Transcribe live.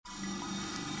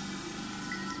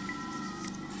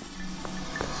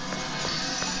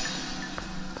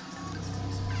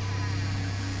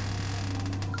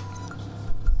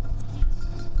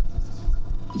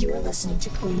You are listening to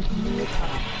Queen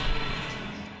Macabre.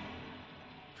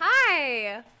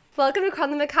 Hi! Welcome to Crown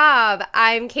the Macabre.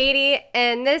 I'm Katie,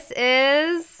 and this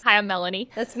is... Hi, I'm Melanie.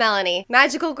 That's Melanie.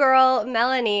 Magical girl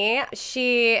Melanie.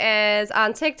 She is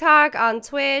on TikTok, on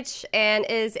Twitch, and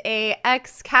is a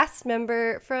ex-cast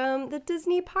member from the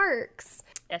Disney parks.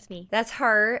 That's me. That's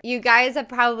her. You guys have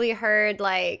probably heard,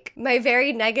 like, my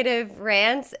very negative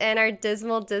rants in our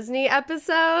Dismal Disney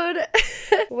episode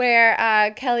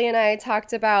where Kelly and I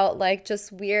talked about, like,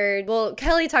 just weird... Well,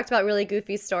 Kelly talked about really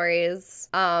goofy stories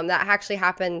that actually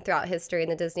happened throughout history in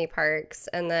the Disney parks,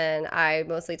 and then I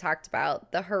mostly talked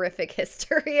about the horrific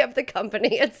history of the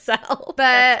company itself. But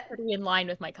that's pretty in line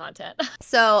with my content.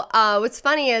 So what's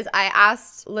funny is I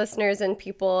asked listeners and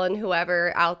people and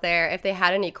whoever out there if they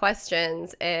had any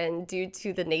questions, and due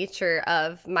to the nature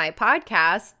of my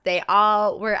podcast, they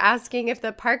all were asking if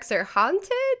the parks are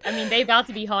haunted. I mean, they about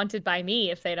to be haunted by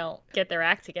me if they don't get their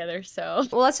act together, so.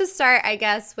 Well, let's just start, I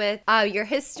guess, with your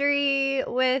history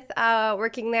with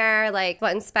working there, like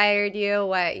what inspired you,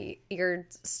 what your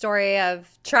story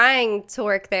of trying to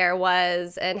work there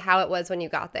was, and how it was when you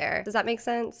got there. Does that make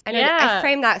sense? I know Yeah. I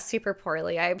framed that super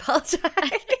poorly. I apologize.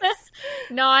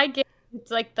 No, I get it's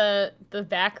like the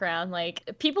background.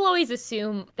 Like, people always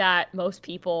assume that most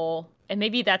people, and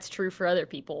maybe that's true for other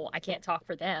people, I can't talk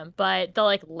for them, but the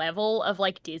like level of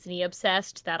like Disney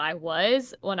obsessed that I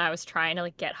was when I was trying to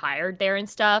like get hired there and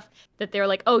stuff, that they're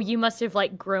like, oh, you must have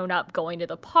like grown up going to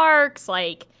the parks,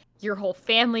 like your whole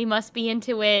family must be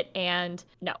into it. And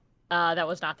no, that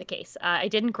was not the case. I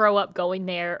didn't grow up going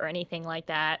there or anything like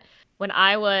that. When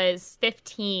I was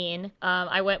 15,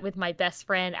 I went with my best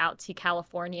friend out to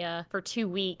California for 2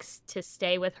 weeks to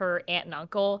stay with her aunt and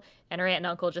uncle. And her aunt and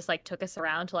uncle just like took us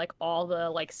around to like all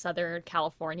the like Southern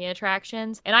California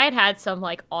attractions. And I had some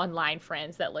like online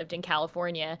friends that lived in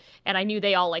California, and I knew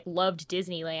they all like loved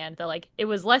Disneyland. That like it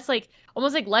was less like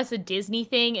almost like less a Disney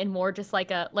thing and more just like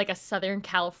a Southern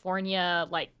California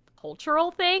like cultural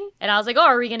thing. And I was like, oh,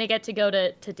 are we gonna get to go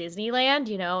to Disneyland,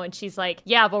 you know? And she's like,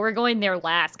 yeah, but we're going there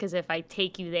last, because if I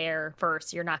take you there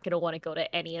first, you're not gonna want to go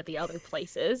to any of the other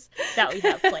places that we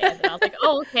have planned. And I was like,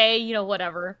 oh, okay, you know,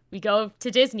 whatever. We go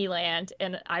to Disneyland,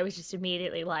 and I was just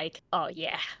immediately like, oh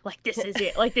yeah, like this is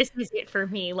it. Like this is it for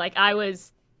me. Like I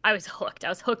was hooked. I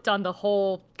was hooked on the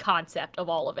whole concept of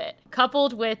all of it.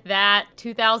 Coupled with that,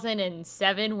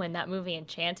 2007, when that movie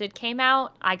Enchanted came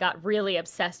out, I got really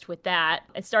obsessed with that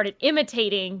and started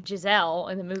imitating Giselle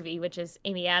in the movie, which is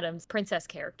Amy Adams' princess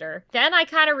character. Then I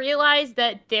kind of realized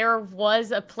that there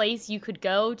was a place you could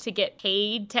go to get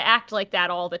paid to act like that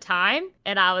all the time.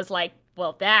 And I was like,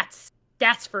 well, that's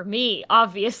for me,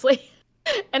 obviously.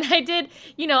 And I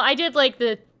did like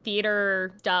the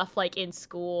theater stuff like in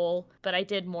school, but I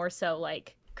did more so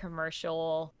like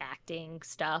commercial acting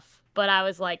stuff. But I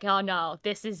was like, oh no,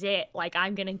 this is it. Like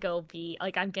I'm gonna be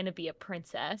a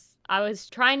princess. I was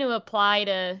trying to apply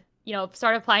to,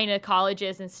 start applying to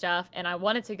colleges and stuff, and I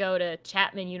wanted to go to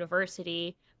Chapman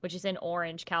University, which is in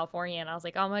Orange, California. And I was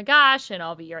like, oh my gosh, and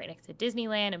I'll be right next to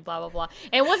Disneyland and blah, blah, blah.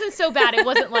 And it wasn't so bad. It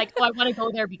wasn't like, oh, I want to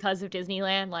go there because of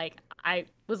Disneyland. Like, I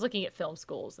was looking at film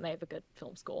schools, and they have a good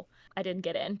film school. I didn't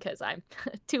get in because I'm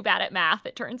too bad at math,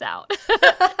 it turns out.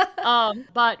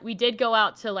 But we did go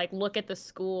out to, like, look at the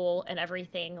school and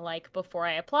everything, like, before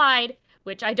I applied,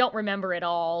 which I don't remember at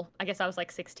all. I guess I was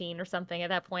like 16 or something at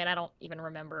that point. I don't even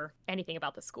remember anything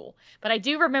about the school. But I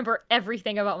do remember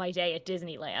everything about my day at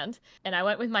Disneyland. And I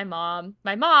went with my mom.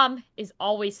 My mom is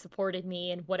always supported me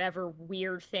in whatever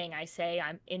weird thing I say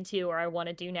I'm into or I want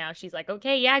to do now. She's like,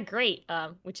 okay, yeah, great,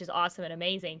 which is awesome and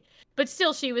amazing. But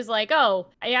still, she was like, oh,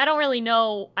 I don't really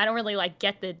know. I don't really like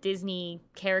get the Disney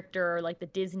character or like the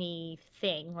Disney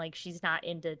thing. Like she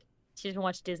doesn't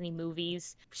watch Disney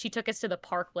movies. She took us to the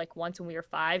park like once when we were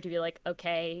 5 to be like,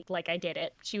 okay, like I did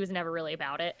it. She was never really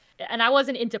about it. And I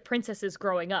wasn't into princesses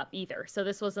growing up either. So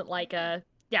this wasn't like I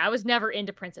was never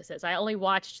into princesses. I only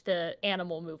watched the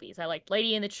animal movies. I liked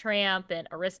Lady and the Tramp and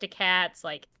Aristocats.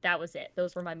 Like that was it.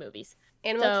 Those were my movies.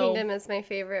 Animal Kingdom is my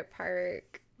favorite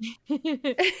park.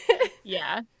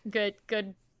 Yeah, good.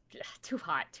 Too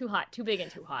hot, too big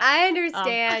and too hot. I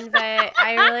understand, but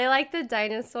I really like the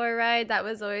dinosaur ride. That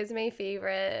was always my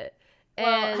favorite.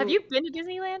 Well, have you been to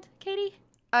Disneyland, Katie?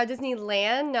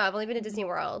 Disneyland? No, I've only been to Disney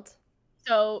World.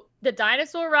 So the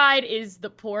dinosaur ride is the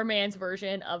poor man's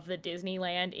version of the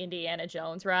Disneyland Indiana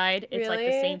Jones ride. It's like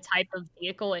the same type of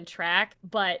vehicle and track,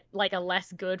 but like a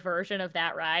less good version of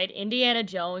that ride. Indiana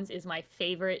Jones is my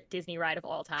favorite Disney ride of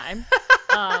all time.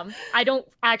 I don't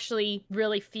actually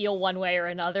really feel one way or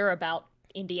another about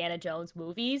Indiana Jones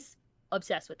movies.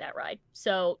 Obsessed with that ride.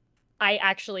 So I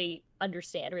actually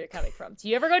understand where you're coming from. So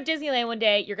you ever go to Disneyland one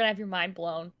day, you're gonna have your mind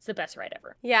blown. It's the best ride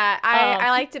ever. Yeah, I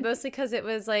liked it mostly because it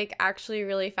was like actually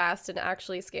really fast and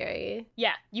actually scary.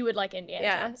 Yeah, you would like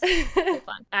Indiana Jones. Yeah. So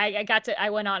fun. I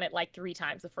went on it like 3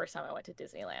 times the first time I went to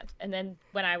Disneyland. And then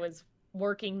when I was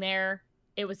working there,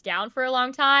 it was down for a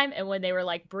long time, and when they were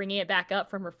like bringing it back up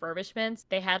from refurbishments,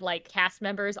 they had like cast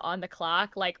members on the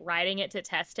clock like riding it to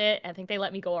test it. And I think they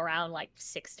let me go around like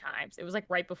 6 times. It was like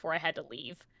right before I had to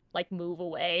leave, like move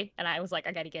away, and I was like,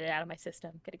 I gotta get it out of my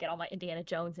system, gotta get all my Indiana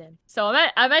Jones in. So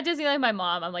I'm at Disneyland with my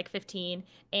mom. I'm like 15,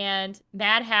 and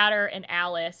Mad Hatter and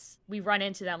Alice, we run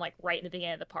into them like right in the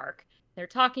beginning of the park. They're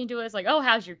talking to us like, oh,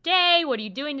 how's your day? What are you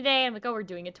doing today? I'm like, oh, we're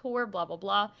doing a tour, blah, blah,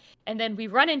 blah. And then we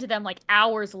run into them like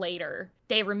hours later.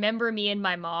 They remember me and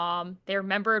my mom. They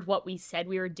remembered what we said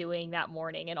we were doing that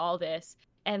morning and all this.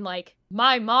 And like,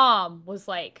 my mom was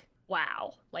like,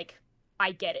 wow, like,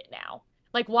 I get it now.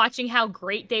 Like watching how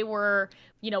great they were,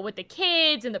 you know, with the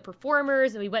kids and the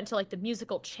performers. And we went to like the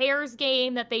musical chairs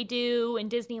game that they do in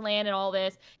Disneyland and all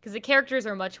this. Because the characters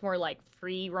are much more like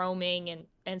free roaming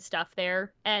and stuff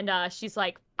there. And she's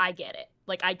like, I get it.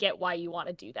 Like, I get why you want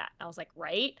to do that. And I was like,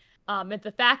 right. And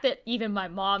the fact that even my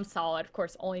mom saw it, of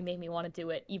course, only made me want to do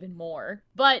it even more.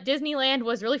 But Disneyland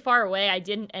was really far away. I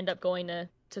didn't end up going to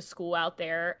school out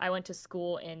there. I went to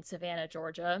school in Savannah,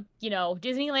 Georgia. You know,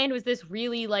 Disneyland was this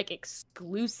really like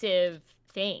exclusive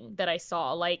thing that I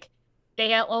saw. Like,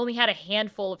 they only had a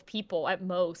handful of people at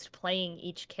most playing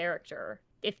each character.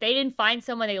 If they didn't find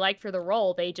someone they liked for the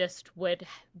role, they just would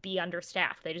be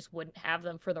understaffed. They just wouldn't have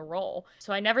them for the role.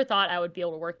 So I never thought I would be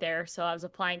able to work there. So I was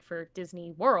applying for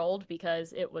Disney World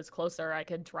because it was closer. I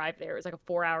could drive there. It was like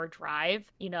a 4-hour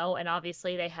drive, you know, and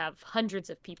obviously they have hundreds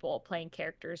of people playing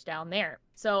characters down there.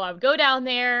 So I would go down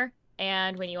there.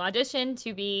 And when you audition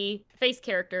to be a face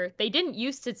character, they didn't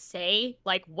used to say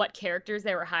like what characters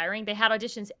they were hiring. They had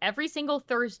auditions every single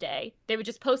Thursday. They would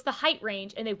just post the height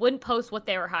range and they wouldn't post what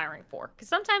they were hiring for. Because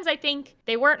sometimes I think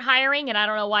they weren't hiring, and I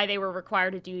don't know why they were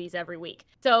required to do these every week.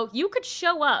 So you could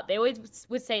show up. They always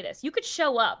would say this. You could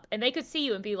show up and they could see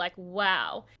you and be like,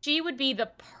 wow, she would be the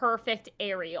perfect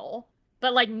Ariel.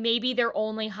 But, like, maybe they're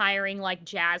only hiring, like,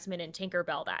 Jasmine and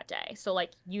Tinkerbell that day. So, like,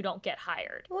 you don't get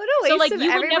hired. What a waste so, like, of you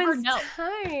everyone's would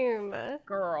never know. time.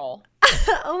 Girl.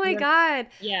 Oh, my God.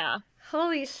 Yeah.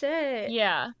 Holy shit.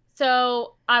 Yeah.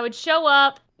 So, I would show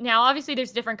up. Now, obviously,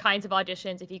 there's different kinds of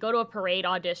auditions. If you go to a parade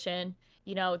audition,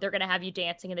 you know, they're going to have you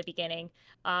dancing in the beginning.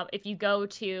 If you go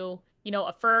to, you know,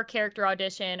 a fur character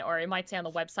audition, or it might say on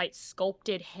the website,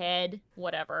 sculpted head,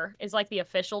 whatever, is like the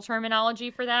official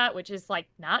terminology for that, which is like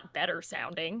not better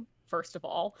sounding, first of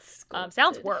all.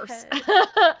 Sounds worse.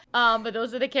 But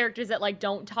those are the characters that like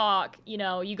don't talk. You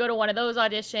know, you go to one of those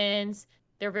auditions,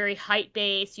 they're very height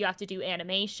based. You have to do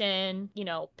animation, you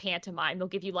know, pantomime. They'll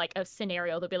give you like a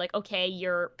scenario. They'll be like, okay,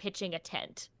 you're pitching a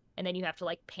tent. And then you have to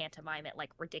like pantomime it like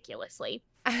ridiculously.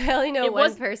 I only know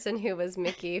one person who was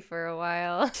Mickey for a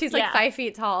while. She's like 5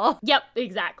 feet tall. Yep,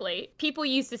 exactly. People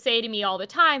used to say to me all the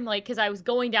time, like, because I was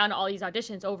going down to all these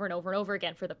auditions over and over and over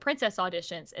again for the princess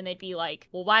auditions, and they'd be like,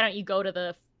 well, why don't you go to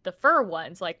the fur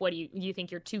ones? Like, what do you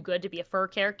think you're too good to be a fur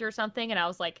character or something? And I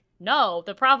was like, no,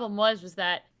 the problem was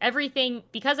that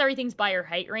because everything's by your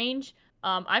height range,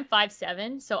 I'm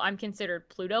 5'7", so I'm considered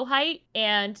Pluto height,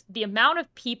 and the amount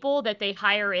of people that they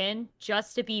hire in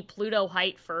just to be Pluto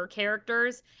height fur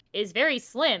characters is very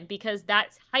slim, because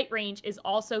that height range is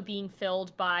also being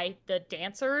filled by the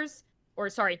dancers,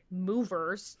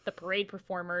 movers, the parade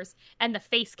performers, and the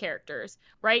face characters,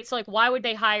 right? So, like, why would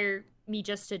they hire me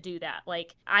just to do that?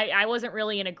 Like, I wasn't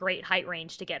really in a great height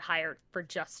range to get hired for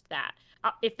just that.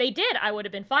 If they did, I would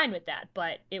have been fine with that,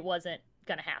 but it wasn't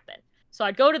gonna happen. So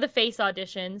I'd go to the face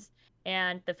auditions,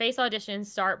 and the face auditions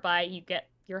start by you get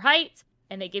your height,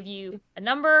 and they give you a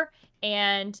number,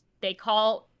 and they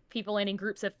call people in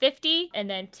groups of 50, and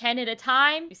then 10 at a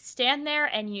time. You stand there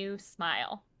and you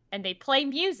smile, and they play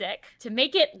music to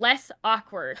make it less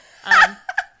awkward,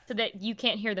 so that you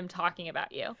can't hear them talking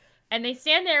about you. And they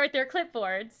stand there with their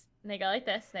clipboards, and they go like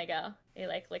this, and they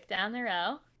like look down the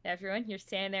row. Everyone, you're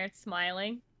standing there and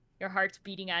smiling. Your heart's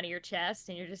beating out of your chest,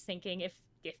 and you're just thinking, if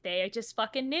they just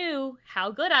fucking knew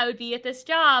how good I would be at this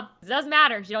job. It doesn't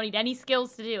matter. You don't need any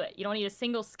skills to do it. You don't need a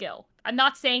single skill. I'm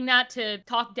not saying that to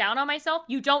talk down on myself.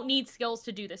 You don't need skills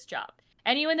to do this job.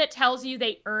 Anyone that tells you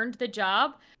they earned the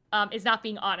job is not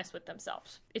being honest with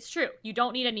themselves. It's true. You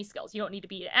don't need any skills. You don't need to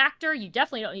be an actor. You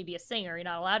definitely don't need to be a singer. You're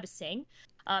not allowed to sing.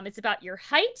 It's about your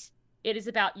height. It is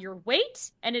about your weight.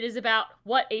 And it is about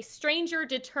what a stranger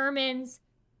determines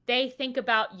they think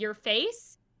about your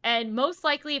face And most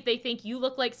likely, if they think you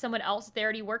look like someone else, they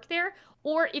already work there.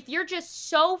 Or if you're just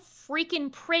so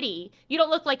freaking pretty, you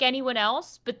don't look like anyone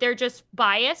else, but they're just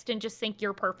biased and just think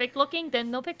you're perfect looking,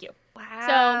 then they'll pick you. Wow.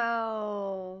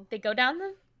 So they go down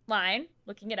the line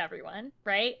looking at everyone,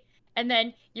 right? And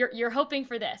then you're hoping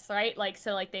for this, right? Like,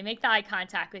 so like they make the eye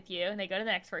contact with you and they go to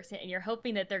the next person and you're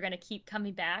hoping that they're going to keep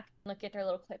coming back, look at their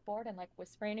little clipboard and like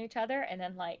whispering to each other and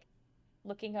then like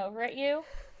looking over at you,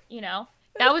 you know?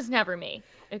 That was never me.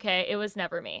 Okay? It was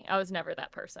never me. I was never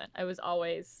that person. It was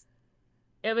always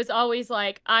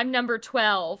like, I'm number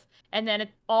 12. And then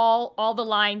all the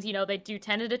lines, you know, they do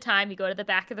 10 at a time. You go to the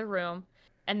back of the room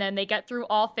and then they get through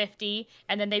all 50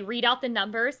 and then they read out the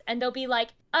numbers and they'll be like,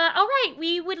 all right,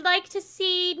 we would like to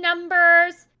see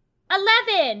numbers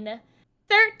 11,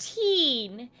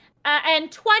 13,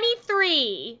 and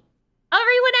 23.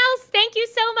 Everyone else, thank you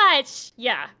so much.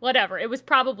 Yeah, whatever. It was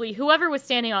probably whoever was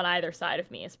standing on either side of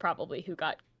me is probably who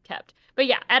got kept. But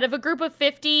yeah, out of a group of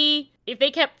 50, if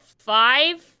they kept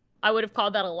 5, I would have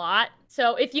called that a lot.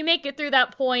 So if you make it through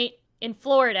that point in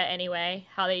Florida anyway,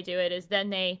 how they do it is then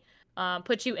they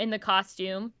put you in the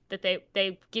costume that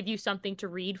they give you something to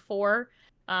read for,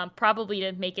 probably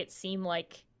to make it seem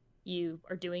like you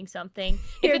are doing something.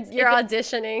 You're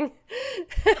auditioning.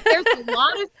 If there's a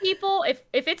lot of people, if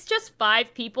it's just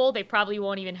 5 people, they probably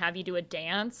won't even have you do a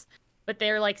dance, but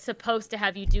they're like supposed to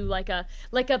have you do like a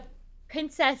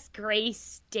Princess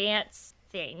Grace dance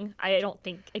thing. I don't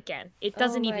think, again, it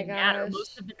doesn't even matter.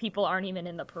 Most of the people aren't even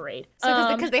in the parade.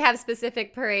 So because they have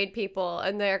specific parade people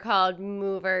and they're called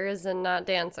movers and not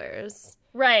dancers.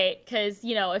 Right, because,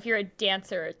 you know, if you're a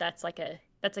dancer, that's like a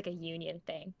union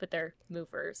thing, but they're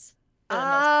movers.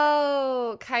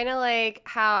 Oh, kind of like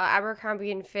how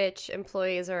Abercrombie and Fitch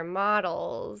employees are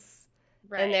models.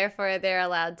 Right. And therefore they're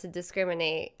allowed to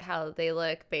discriminate how they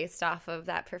look based off of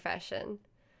that profession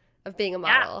of being a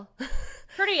model. Yeah.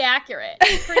 Pretty accurate.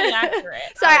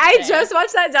 Sorry, I just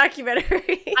watched that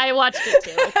documentary. I watched it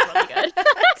too. It's really good.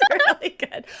 It's really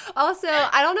good. Also,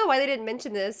 I don't know why they didn't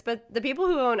mention this, but the people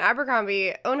who own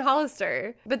Abercrombie own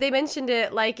Hollister. But they mentioned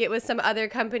it like it was some other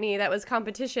company that was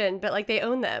competition, but like they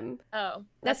own them. Oh.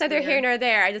 That's neither weird. here nor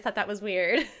there. I just thought that was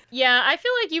weird. Yeah, I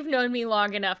feel like you've known me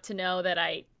long enough to know that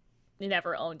I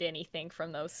never owned anything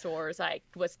from those stores. I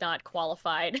was not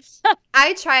qualified.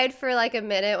 I tried for like a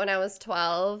minute when I was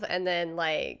 12, and then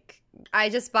like I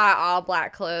just bought all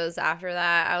black clothes after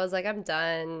that. I was like, I'm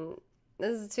done.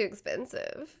 This is too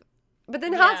expensive. But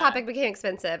then Hot Topic became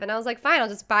expensive, and I was like, fine, I'll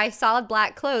just buy solid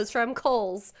black clothes from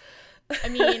Kohl's. I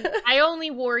mean, I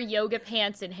only wore yoga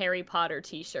pants and Harry Potter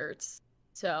t-shirts,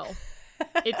 so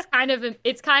it's kind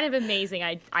of amazing.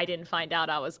 I didn't find out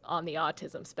I was on the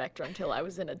autism spectrum until I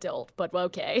was an adult, but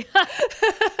okay.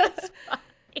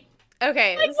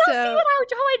 Okay, like, so see how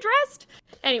I dressed.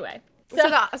 Anyway, so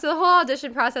the whole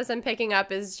audition process I'm picking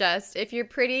up is just if you're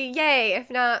pretty, yay. If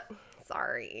not,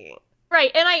 sorry. Right,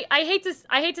 and I hate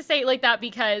to say it like that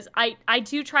because I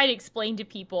do try to explain to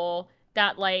people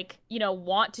that, like, you know,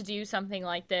 want to do something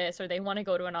like this or they want to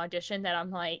go to an audition, that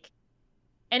I'm like,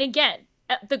 and again,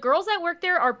 the girls that work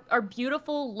there are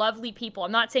beautiful, lovely people.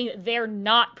 I'm not saying that they're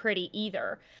not pretty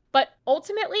either. But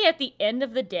ultimately, at the end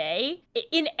of the day,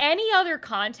 in any other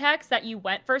context that you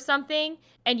went for something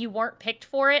and you weren't picked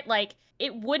for it, like,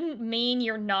 it wouldn't mean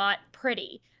you're not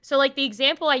pretty. So, like, the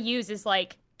example I use is,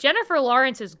 like, Jennifer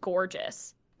Lawrence is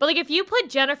gorgeous. But, like, if you put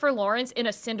Jennifer Lawrence in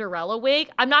a Cinderella wig,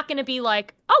 I'm not going to be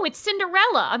like, oh, it's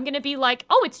Cinderella. I'm going to be like,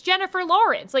 oh, it's Jennifer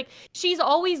Lawrence. Like, she's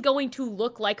always going to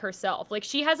look like herself. Like,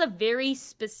 she has a very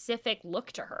specific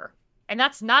look to her. And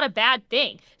that's not a bad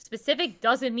thing. Specific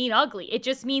doesn't mean ugly. It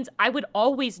just means I would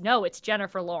always know it's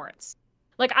Jennifer Lawrence.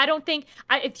 Like, I don't think,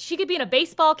 if she could be in a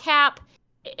baseball cap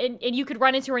and you could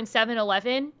run into her in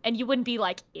 7-Eleven and you wouldn't be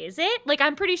like, is it? Like,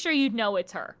 I'm pretty sure you'd know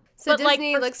it's her. So but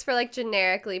Disney looks for, like,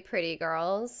 generically pretty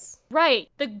girls. Right.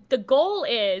 The goal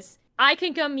is I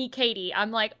can go meet Katie.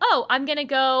 I'm like, oh, I'm going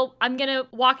to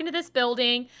walk into this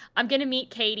building. I'm going to meet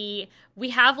Katie.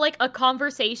 We have, like, a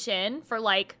conversation for,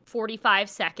 like, 45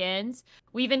 seconds.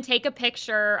 We even take a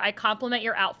picture. I compliment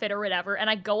your outfit or whatever, and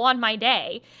I go on my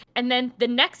day. And then the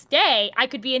next day, I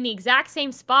could be in the exact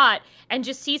same spot and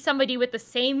just see somebody with the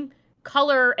same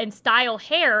color and style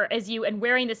hair as you and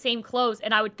wearing the same clothes,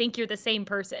 and I would think you're the same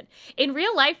person. In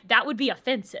real life, that would be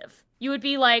offensive. You would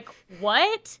be like,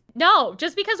 what? No,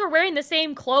 just because we're wearing the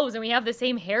same clothes and we have the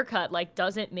same haircut, like,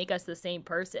 doesn't make us the same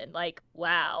person. Like,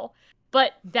 wow.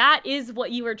 But that is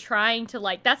what you are trying to,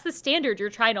 like, that's the standard you're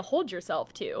trying to hold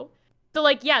yourself to. So,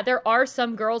 like, yeah, there are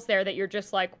some girls there that you're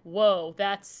just like, whoa,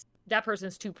 that's that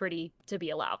person's too pretty to be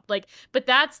allowed. Like, but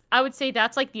I would say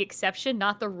that's like the exception,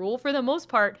 not the rule. For the most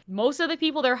part, most of the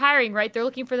people they're hiring, right, they're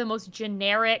looking for the most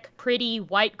generic, pretty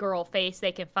white girl face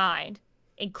they can find,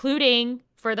 including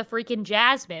for the freaking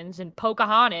Jasmines and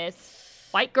Pocahontas.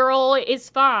 White girl is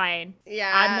fine.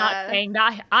 Yeah. I'm not saying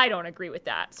that. I don't agree with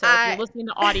that. So if you're listening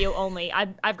to audio only,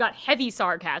 I've got heavy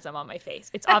sarcasm on my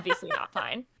face. It's obviously not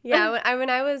fine. Yeah, when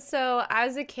I was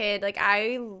a kid, like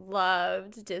I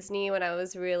loved Disney when I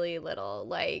was really little,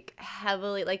 like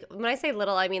heavily, like when I say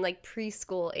little, I mean like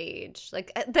preschool age,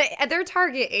 like their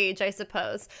target age, I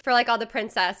suppose, for like all the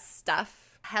princess stuff.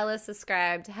 Hella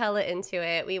subscribed, hella into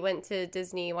it. We went to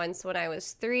Disney once when I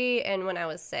was 3 and when I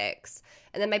was 6.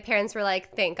 And then my parents were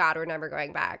like, thank God we're never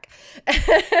going back.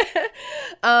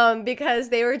 Because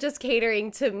they were just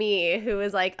catering to me, who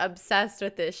was like obsessed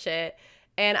with this shit.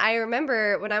 And I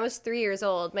remember when I was 3 years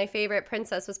old, my favorite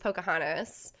princess was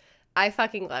Pocahontas. I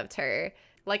fucking loved her.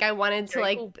 Like I wanted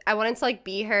to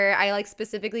be her. I like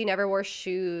specifically never wore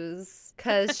shoes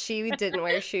because she didn't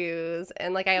wear shoes.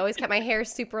 And like I always kept my hair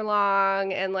super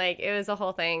long and like it was a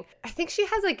whole thing. I think she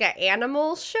has like an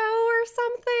animal show or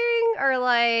something, or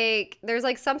like there's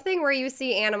like something where you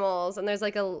see animals and there's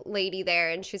like a lady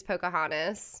there and she's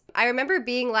Pocahontas. I remember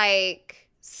being like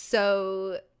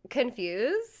so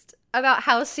confused about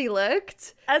how she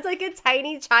looked. As like a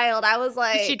tiny child, I was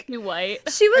like, is she too white?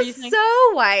 She was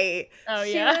so white. Oh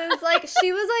she yeah.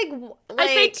 She was like I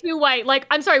say too white. Like,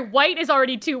 I'm sorry, white is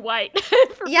already too white.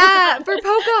 for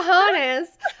Pocahontas.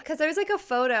 Because there's like a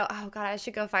photo. Oh god, I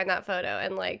should go find that photo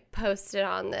and like post it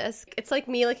on this. It's like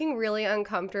me looking really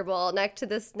uncomfortable next to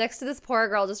this poor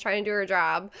girl just trying to do her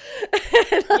job.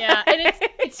 Yeah, and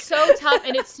it's so tough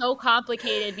and it's so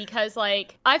complicated because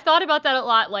like I've thought about that a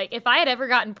lot. Like if I had ever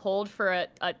gotten pulled for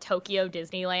a Tokyo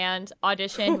Disneyland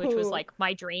audition, which was like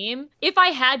my dream, if I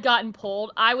had gotten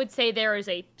pulled, I would say there is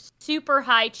a super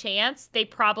high chance they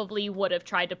probably would have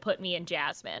tried to put me in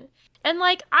Jasmine. And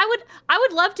like I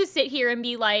would love to sit here and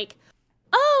be like,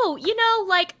 oh, you know,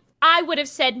 like I would have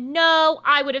said no,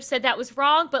 I would have said that was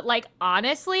wrong, but like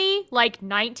honestly, like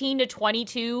 19 to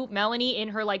 22 Melanie in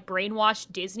her like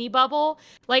brainwashed Disney bubble,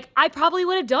 like I probably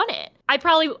would have done it. I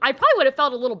probably would have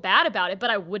felt a little bad about it, but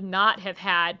I would not have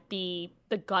had the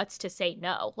guts to say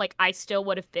no. Like I still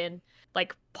would have been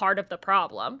like part of the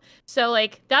problem. So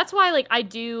like that's why like I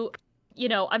do, you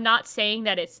know, I'm not saying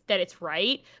that it's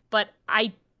right, but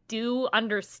I do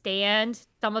understand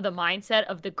some of the mindset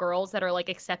of the girls that are like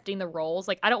accepting the roles.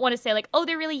 Like I don't want to say like, oh,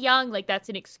 they're really young, like that's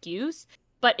an excuse,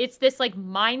 but it's this like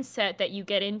mindset that you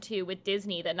get into with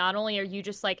Disney that not only are you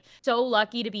just like so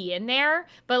lucky to be in there,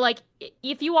 but like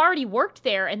if you already worked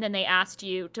there and then they asked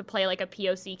you to play like a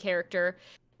POC character,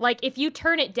 like if you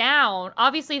turn it down,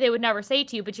 obviously they would never say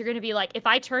to you, but you're going to be like, if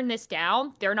I turn this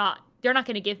down, they're not going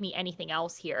to give me anything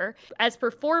else here. As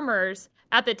performers,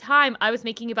 at the time, I was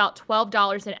making about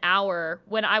 $12 an hour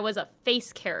when I was a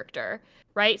face character,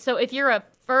 right? So if you're a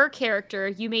fur character,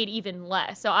 you made even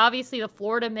less. So obviously the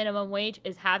Florida minimum wage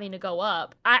is having to go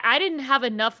up. I didn't have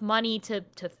enough money to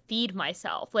feed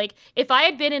myself. Like if I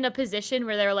had been in a position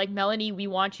where they're like, Melanie, we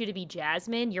want you to be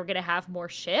Jasmine, you're going to have more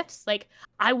shifts. Like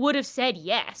I would have said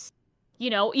yes, you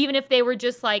know, even if they were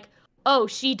just like, oh,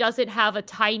 she doesn't have a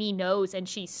tiny nose and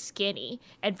she's skinny.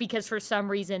 And because for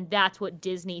some reason, that's what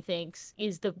Disney thinks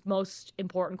is the most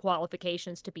important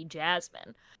qualifications to be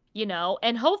Jasmine, you know?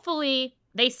 And hopefully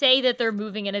they say that they're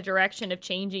moving in a direction of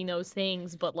changing those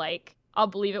things, but like, I'll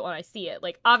believe it when I see it.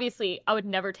 Like, obviously, I would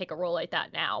never take a role like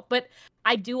that now, but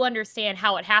I do understand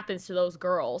how it happens to those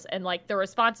girls. And like, the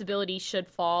responsibility should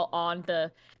fall on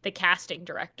the casting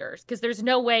directors, because there's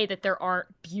no way that there aren't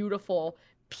beautiful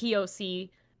POC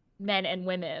men and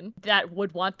women that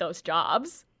would want those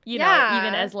jobs, you know,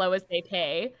 even as low as they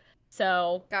pay.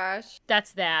 So gosh,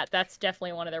 that's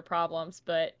definitely one of their problems.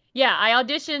 But yeah, I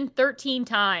auditioned 13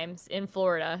 times in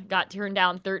Florida, got turned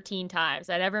down 13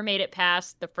 times. I never made it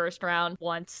past the first round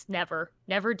once, never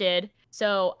did.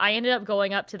 So I ended up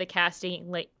going up to the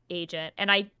casting agent, and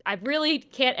I really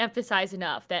can't emphasize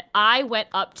enough that I went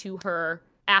up to her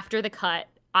after the cut.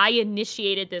 I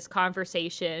initiated this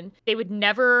conversation. They would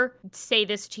never say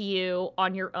this to you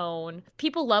on your own.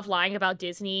 People love lying about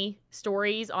Disney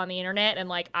stories on the internet, and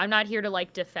like, I'm not here to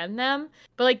like defend them,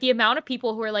 but like the amount of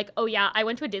people who are like, oh yeah, I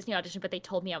went to a Disney audition, but they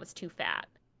told me I was too fat.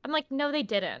 I'm like, no, they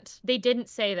didn't. They didn't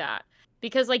say that.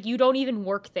 Because like, you don't even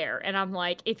work there. And I'm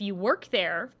like, if you work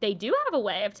there, they do have a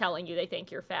way of telling you they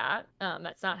think you're fat.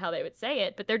 That's not how they would say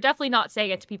it, but they're definitely not saying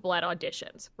it to people at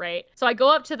auditions, right? So I go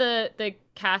up to the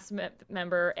cast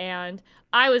member, and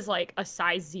I was like a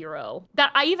size 0.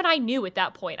 That I knew at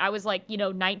that point. I was like,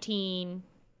 19,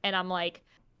 and I'm like,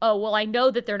 oh, well, I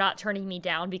know that they're not turning me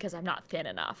down because I'm not thin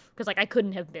enough. Because, like, I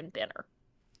couldn't have been thinner.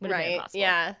 Would have been Right. impossible.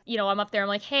 Yeah. You know, I'm up there. I'm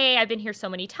like, hey, I've been here so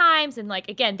many times. And like,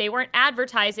 again, they weren't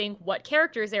advertising what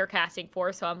characters they were casting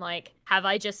for. So I'm like, have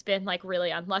I just been like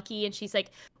really unlucky? And she's like,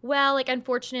 well, like,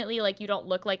 unfortunately, like, you don't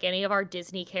look like any of our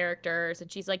Disney characters.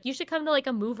 And she's like, you should come to like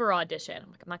a mover audition. I'm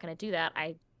like, I'm not going to do that.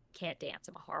 I can't dance.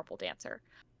 I'm a horrible dancer.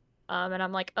 And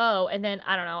I'm like, oh, and then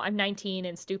I don't know, I'm 19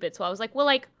 and stupid. So I was like, well,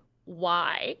 like,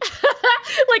 why?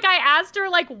 Like, I asked her,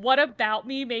 like, what about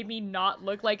me made me not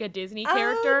look like a Disney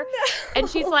character? Oh, no. And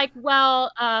she's like,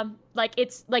 well, like,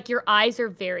 it's like your eyes are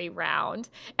very round.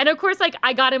 And of course, like,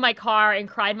 I got in my car and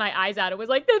cried my eyes out. It was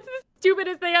like, that's the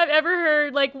stupidest thing I've ever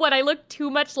heard. Like, what, I look too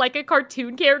much like a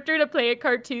cartoon character to play a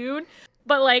cartoon?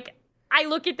 But like, I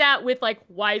look at that with like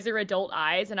wiser adult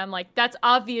eyes, and I'm like, that's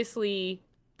obviously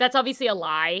a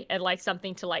lie, and like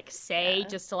something to like say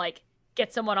just to like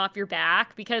get someone off your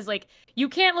back, because like you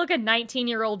can't look a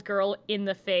 19-year-old girl in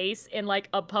the face in like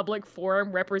a public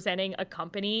forum representing a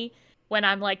company when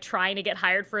I'm like trying to get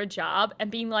hired for a job and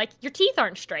being like, your teeth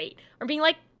aren't straight, or being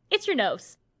like, it's your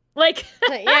nose. Like,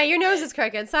 Yeah, your nose is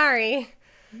crooked. Sorry.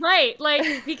 right.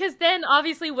 Like, because then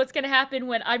obviously what's going to happen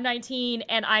when I'm 19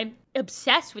 and I'm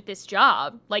obsessed with this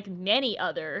job, like many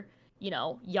other, you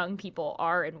know, young people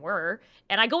are and were,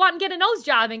 and I go out and get a nose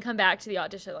job and come back to the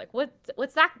audition, like,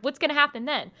 what's going to happen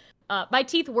then? My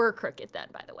teeth were crooked then,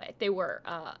 by the way. They were.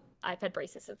 I've had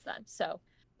braces since then, so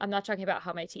I'm not talking about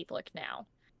how my teeth look now.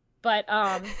 But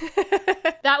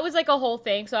that was like a whole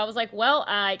thing. So I was like, well,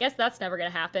 I guess that's never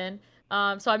going to happen.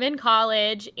 So I'm in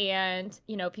college, and,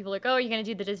 you know, people are like, oh, you're going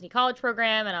to do the Disney college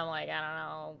program. And I'm like, I don't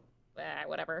know,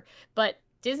 whatever. But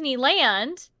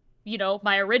Disneyland, you know,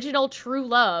 my original true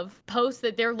love, posts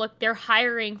that they're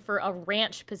hiring for a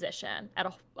ranch position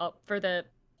at for the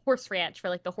horse ranch, for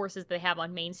like the horses they have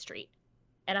on Main Street.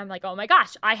 And I'm like, oh my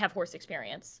gosh, I have horse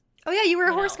experience. Oh, yeah, you were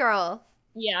a horse girl.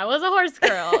 Yeah, I was a horse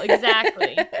girl.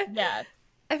 Exactly. Yeah.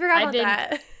 I forgot about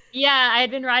that. Yeah, I had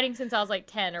been riding since I was like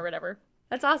 10 or whatever.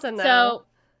 That's awesome, though.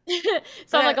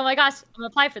 So I'm like, oh my gosh, I'm gonna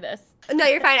apply for this. No,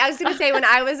 you're fine. I was going to say, when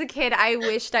I was a kid, I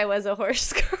wished I was a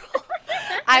horse girl.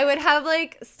 I would have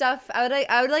like stuff.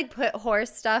 I would like put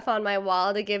horse stuff on my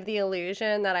wall to give the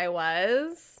illusion that I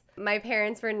was. My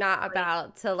parents were not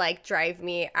about to like drive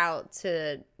me out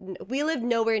to. We lived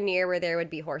nowhere near where there would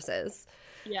be horses.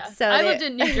 Yeah. So I lived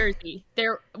in New Jersey.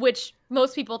 Which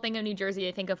most people think of New Jersey,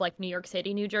 they think of like New York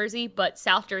City, New Jersey, but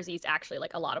South Jersey is actually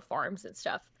like a lot of farms and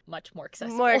stuff. Much more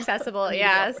accessible. More accessible,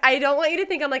 yes. I don't want you to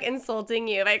think I'm like insulting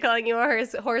you by calling you a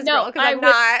horse no, girl, because I'm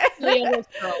not. A horse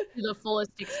girl to the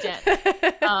fullest extent.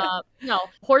 No,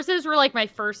 horses were like my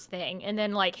first thing, and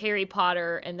then like Harry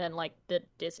Potter, and then like the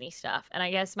Disney stuff. And I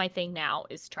guess my thing now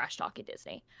is trash talking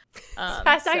Disney.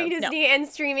 Trash talking Disney and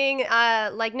streaming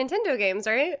like Nintendo games,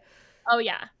 right? Oh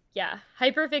yeah. Yeah,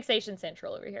 hyperfixation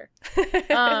central over here.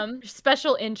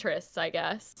 Special interests, I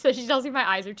guess. So she tells me my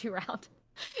eyes are too round.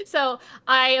 So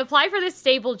I apply for this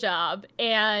stable job,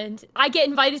 and I get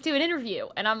invited to an interview,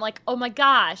 and I'm like, oh my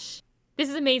gosh, this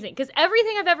is amazing. Because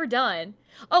everything I've ever done,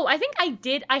 I think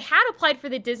I had applied for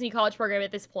the Disney college program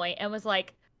at this point and was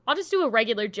like, I'll just do a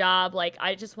regular job. Like,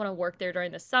 I just want to work there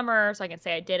during the summer so I can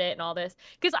say I did it and all this.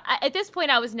 Because at this point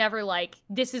I was never like,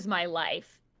 this is my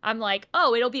life. I'm like,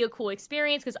 oh, it'll be a cool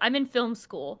experience because I'm in film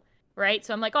school. Right?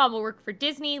 So I'm like, oh, I'm gonna work for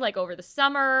Disney like over the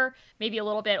summer, maybe a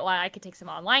little bit while I could take some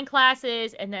online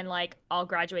classes, and then like I'll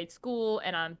graduate school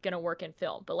and I'm gonna work in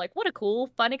film. But like, what a cool,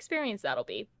 fun experience that'll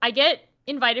be. I get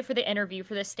invited for the interview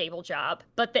for this stable job,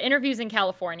 but the interview's in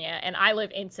California and I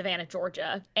live in Savannah,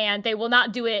 Georgia, and they will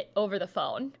not do it over the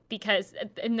phone because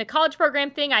in the college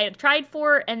program thing I had tried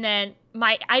for, and then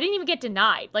I didn't even get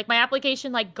denied. Like my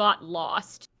application like got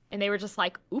lost, and they were just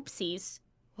like, oopsies.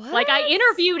 What? Like, I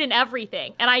interviewed and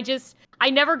everything, and I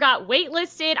never got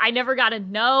waitlisted. I never got a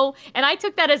no, and I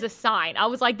took that as a sign. I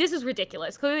was like, this is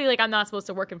ridiculous. Clearly, like, I'm not supposed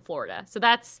to work in Florida. So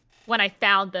that's when I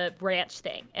found the ranch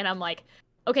thing, and I'm like,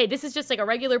 okay, this is just like a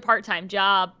regular part-time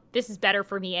job. This is better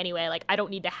for me anyway. Like, I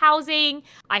don't need the housing.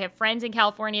 I have friends in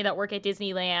California that work at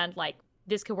Disneyland. Like,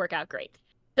 this could work out great.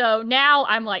 So now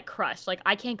I'm, like, crushed. Like,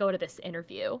 I can't go to this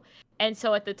interview. And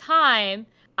so at the time,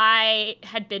 I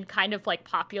had been kind of like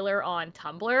popular on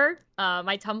Tumblr.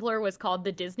 My Tumblr was called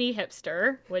The Disney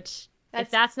Hipster, which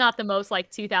if that's not the most like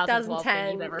 2012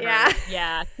 thing you've ever heard.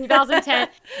 Yeah, 2010.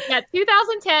 Yeah,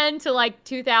 2010 to like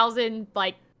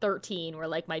 2013 were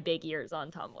like my big years on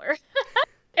Tumblr.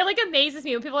 it like amazes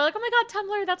me when people are like, "Oh my god,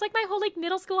 Tumblr, that's like my whole like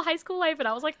middle school, high school life," and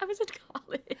I was like, I was in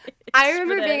college. I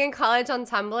remember being in college on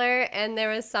Tumblr, and there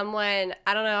was someone,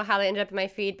 I don't know how they ended up in my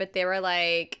feed, but they were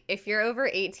like, if you're over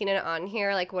 18 and on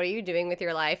here, like, what are you doing with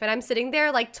your life? And I'm sitting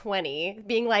there like 20,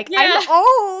 being like, I'm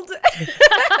old.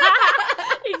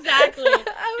 Exactly.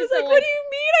 I was like, what do you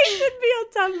mean I should be on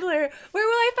Tumblr? Where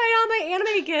will I find all my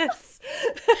anime gifts?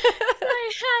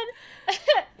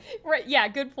 Right, yeah,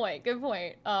 good point.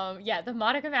 Yeah, the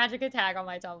Monica Magica tag on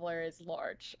my Tumblr is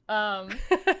large.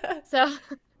 So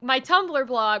my Tumblr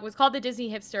blog was called The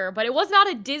Disney Hipster, but it was not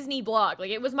a Disney blog. Like,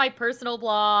 it was my personal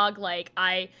blog. Like,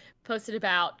 I posted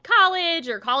about college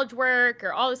or college work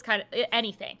or all this kind of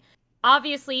anything.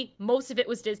 Obviously, most of it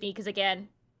was Disney because, again,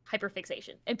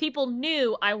 hyperfixation. And people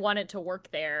knew I wanted to work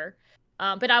there.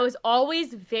 But I was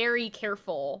always very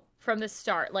careful from the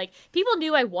start. Like, people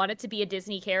knew I wanted to be a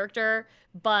Disney character,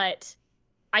 but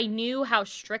I knew how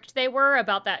strict they were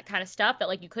about that kind of stuff, that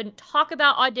like you couldn't talk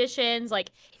about auditions.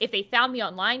 Like, if they found me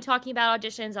online talking about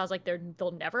auditions, I was like,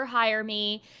 they'll never hire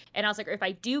me. And I was like, if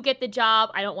I do get the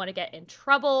job, I don't want to get in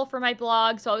trouble for my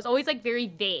blog. So I was always like very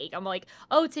vague. I'm like,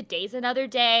 oh, today's another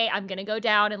day. I'm gonna go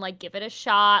down and like give it a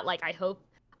shot. Like, I hope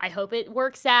it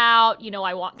works out. You know,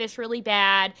 I want this really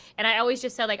bad. And I always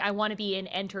just said, like, I want to be in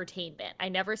entertainment. I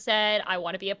never said I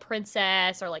want to be a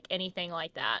princess or, like, anything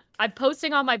like that. I'm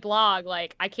posting on my blog,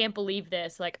 like, I can't believe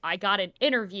this. Like, I got an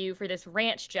interview for this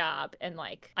ranch job and,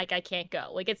 like I can't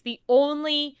go. Like, it's the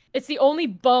only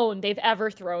bone they've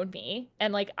ever thrown me.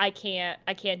 And, like, I can't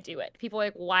do it. People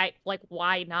are like,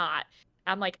 why not?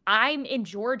 I'm like, I'm in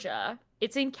Georgia.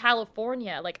 It's in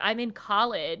California. Like, I'm in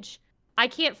college. I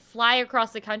can't fly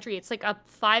across the country. It's like a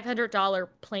 $500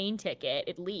 plane ticket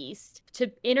at least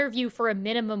to interview for a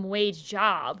minimum wage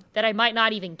job that I might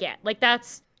not even get. Like,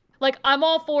 that's like, I'm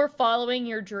all for following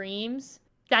your dreams.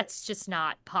 That's just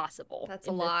not possible. That's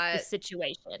a lot. The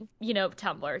situation. You know,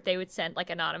 Tumblr, they would send like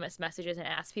anonymous messages and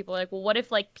ask people like, well, what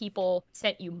if like people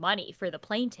sent you money for the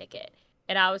plane ticket?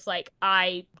 And I was like,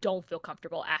 I don't feel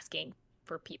comfortable asking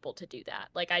for people to do that.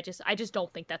 Like, I just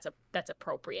don't think that's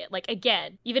appropriate. Like,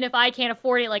 again, even if I can't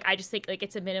afford it, like, I just think like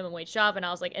it's a minimum wage job. And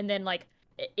I was like, and then like,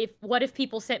 what if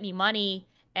people sent me money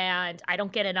and I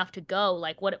don't get enough to go?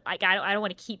 Like, what? Like, I don't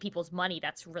want to keep people's money.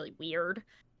 That's really weird,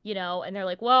 you know? And they're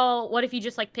like, well, what if you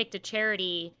just like picked a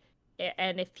charity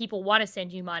and if people want to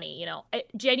send you money, you know?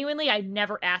 Genuinely, I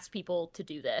never asked people to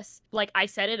do this. Like, I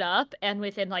set it up and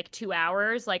within like 2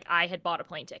 hours, like, I had bought a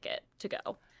plane ticket to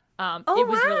go. It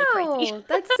was really crazy.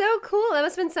 That's so cool. That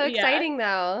must have been so exciting,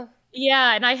 though.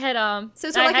 Yeah, and I had So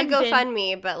it's not like a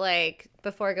GoFundMe, but like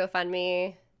before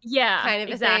GoFundMe. Yeah, kind of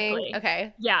exactly. A thing.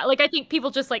 Okay. Yeah, like I think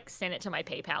people just like sent it to my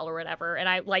PayPal or whatever, and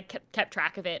I like kept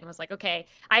track of it and was like, okay.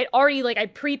 I already like I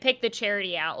pre-picked the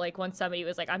charity out. Like when somebody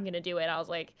was like, I'm gonna do it, I was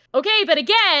like, okay. But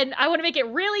again, I want to make it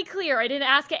really clear, I didn't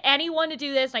ask anyone to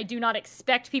do this, and I do not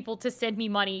expect people to send me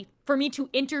money for me to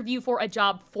interview for a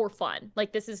job for fun.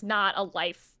 Like, this is not a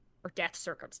life or death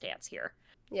circumstance here.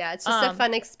 Yeah, it's just a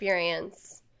fun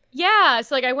experience. Yeah,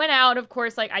 so like I went out, of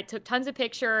course, like I took tons of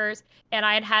pictures, and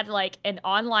I had like an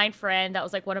online friend that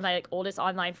was like one of my like oldest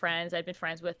online friends I'd been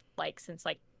friends with like since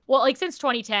like, well, like since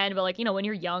 2010, but like, you know, when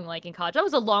you're young, like in college, that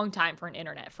was a long time for an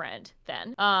internet friend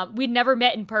then. We'd never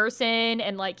met in person,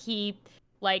 and like he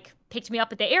like picked me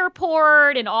up at the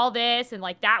airport and all this, and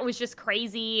like that was just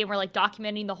crazy, and we're like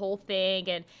documenting the whole thing,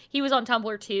 and he was on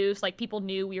Tumblr too, so like people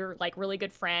knew we were like really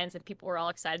good friends, and people were all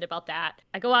excited about that.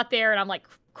 I go out there and I'm like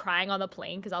crying on the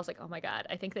plane because I was like, oh my god,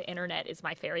 I think the internet is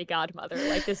my fairy godmother.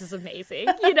 Like, this is amazing,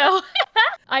 you know?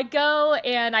 I go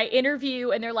and I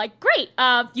interview, and they're like, great,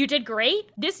 you did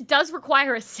great. This does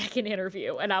require a second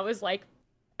interview. And I was like,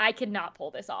 I cannot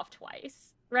pull this off twice.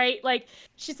 Right? Like,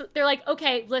 they're like,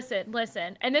 okay,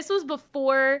 listen. And this was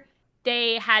before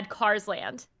they had Cars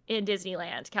Land in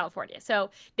Disneyland, California. So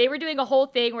they were doing a whole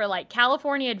thing where like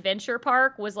California Adventure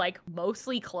Park was like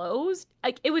mostly closed.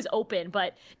 Like, it was open,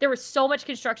 but there was so much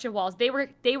construction walls. They were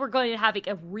going to have like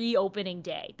a reopening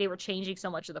day. They were changing so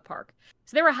much of the park.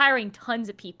 So they were hiring tons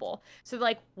of people. So they're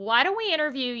like, why don't we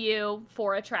interview you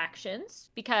for attractions?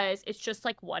 Because it's just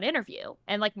like one interview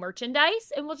and like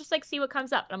merchandise, and we'll just like see what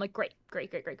comes up. And I'm like, great.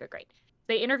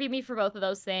 They interview me for both of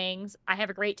those things. I have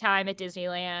a great time at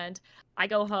Disneyland. I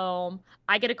go home.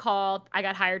 I get a call. I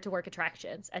got hired to work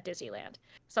attractions at Disneyland.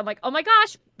 So I'm like, oh my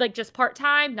gosh, like just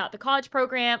part-time, not the college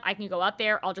program. I can go out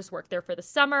there. I'll just work there for the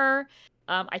summer.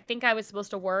 I think I was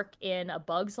supposed to work in a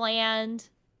Bugs Land,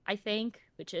 I think,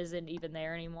 which isn't even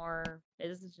there anymore.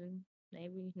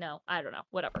 Maybe. No, I don't know.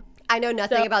 Whatever. I know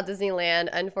nothing So- about Disneyland,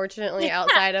 unfortunately,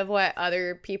 outside of what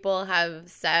other people have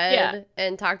said Yeah.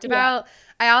 and talked Yeah. about.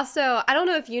 I don't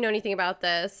know if you know anything about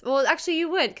this. Well, actually, you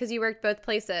would because you worked both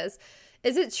places.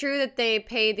 Is it true that they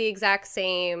pay the exact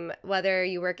same whether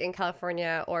you work in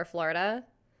California or Florida?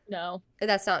 No.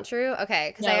 That's not true? Okay,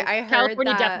 because No. I heard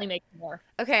California that. definitely makes more.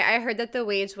 Okay, I heard that the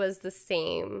wage was the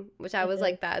same, which I was Mhm.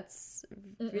 like, that's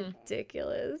Mm-mm.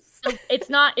 ridiculous. So it's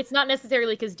not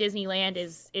necessarily because Disneyland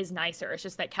is nicer. It's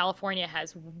just that California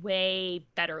has way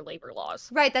better labor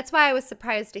laws. Right, that's why I was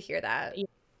surprised to hear that.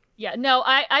 Yeah, no,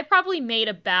 I probably made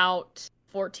about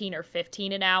 14 or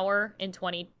 15 an hour in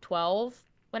 2012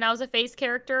 when I was a face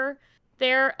character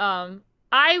there.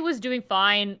 I was doing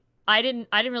fine. I didn't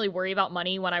really worry about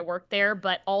money when I worked there,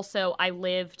 but also I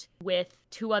lived with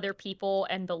two other people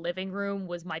and the living room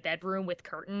was my bedroom with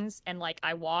curtains, and like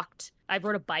I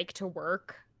rode a bike to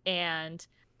work, and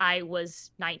I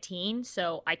was 19,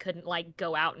 so I couldn't like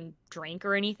go out and drink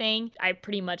or anything. I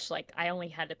pretty much like I only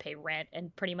had to pay rent,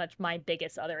 and pretty much my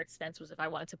biggest other expense was if I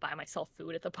wanted to buy myself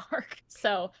food at the park.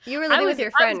 So You were living with your I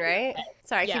was friend, right?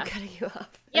 Sorry, I Yeah. keep cutting you off.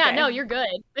 yeah, Okay. no, you're good.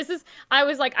 I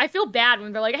was like, I feel bad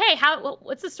when they're like, hey,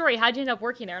 what's the story? How'd you end up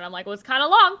working there? And I'm like, well, it's kind of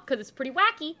long because it's pretty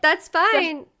wacky. That's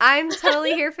fine. I'm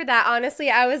totally here for that. Honestly,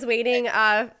 I was waiting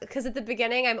because at the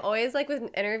beginning, I'm always like with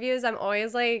interviews, I'm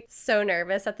always like so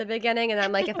nervous at the beginning. And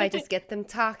I'm like, if I just get them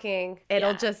talking,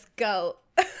 it'll Yeah. just go.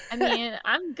 I mean,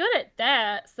 I'm good at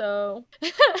that, so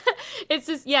it's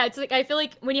just it's like I feel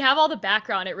like when you have all the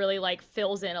background, it really like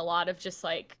fills in a lot of just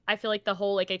like I feel like the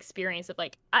whole like experience of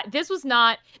like this was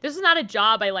not a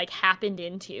job I like happened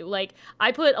into. Like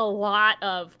I put a lot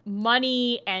of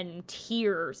money and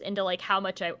tears into like how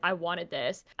much I wanted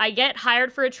this. I get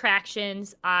hired for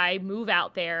attractions. I move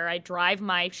out there. I drive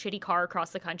my shitty car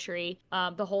across the country,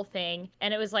 the whole thing,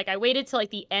 and it was like I waited till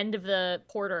like the end of the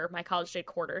quarter. My college did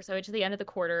quarter, so I went to the end of the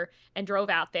quarter and drove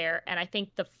out there, and I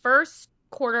think the first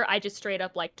quarter I just straight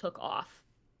up like took off.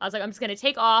 I was like, I'm just gonna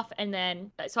take off, and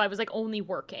then so I was like only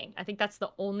working. I think that's the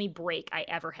only break I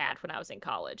ever had when I was in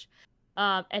college.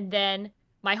 And then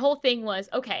my whole thing was,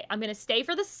 okay, I'm gonna stay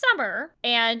for the summer,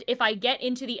 and if I get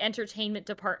into the entertainment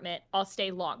department, I'll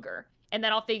stay longer. And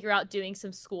then I'll figure out doing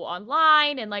some school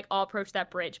online and like I'll approach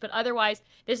that bridge. But otherwise,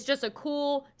 this is just a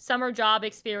cool summer job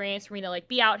experience for me to like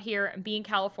be out here and be in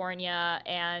California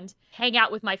and hang out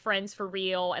with my friends for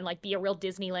real and like be a real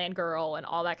Disneyland girl and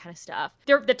all that kind of stuff.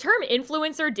 The term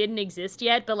influencer didn't exist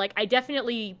yet, but like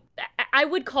I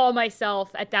would call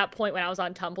myself at that point when I was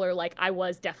on Tumblr, like I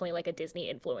was definitely like a Disney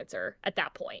influencer at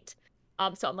that point.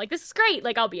 So I'm like, this is great.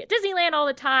 Like I'll be at Disneyland all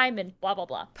the time and blah, blah,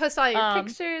 blah. Post all your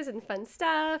pictures and fun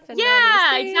stuff. And all Yeah,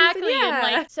 these things. exactly. And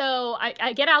And like, so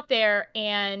I get out there,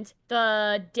 and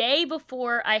the day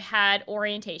before I had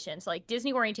orientations, like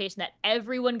Disney orientation that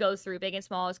everyone goes through, big and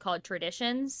small, is called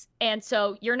Traditions. And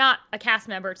so you're not a cast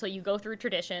member until you go through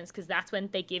Traditions, because that's when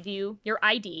they give you your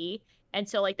ID. And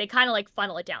so like they kind of like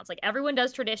funnel it down. It's like everyone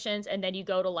does Traditions, and then you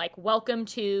go to like welcome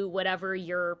to whatever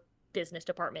your business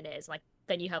department is. Like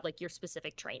then you have like your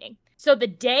specific training. So the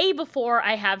day before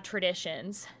I have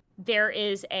Traditions, there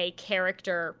is a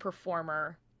character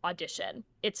performer audition.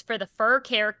 It's for the fur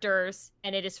characters,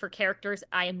 and it is for characters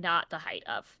I am not the height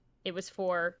of. It was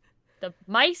for the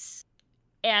mice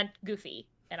and Goofy,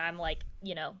 and I'm like,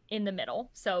 in the middle.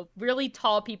 So really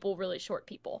tall people, really short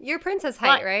people. Your princess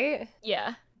height, But- right?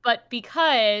 Yeah. But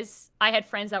because I had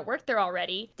friends that worked there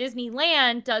already,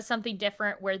 Disneyland does something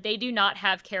different where they do not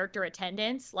have character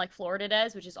attendants like Florida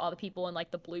does, which is all the people in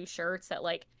like the blue shirts that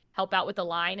like help out with the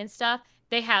line and stuff.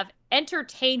 They have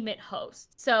entertainment hosts.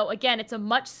 So again, it's a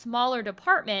much smaller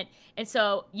department. And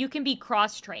so you can be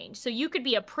cross-trained. So you could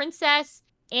be a princess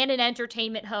and an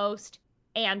entertainment host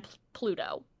and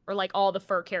Pluto, or like all the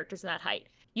fur characters in that height.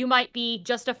 You might be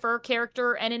just a fur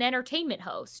character and an entertainment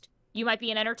host. You might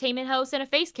be an entertainment host and a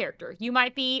face character. You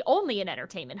might be only an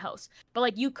entertainment host. But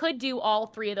like you could do all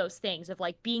three of those things of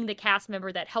like being the cast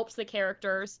member that helps the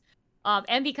characters.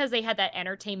 And because they had that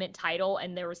entertainment title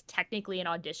and there was technically an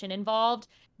audition involved,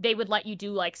 they would let you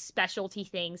do like specialty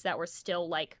things that were still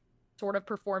like sort of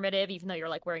performative, even though you're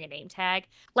like wearing a name tag.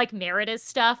 Like Merida's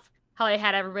stuff. How they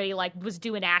had everybody like was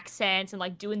doing accents and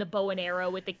like doing the bow and arrow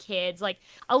with the kids, like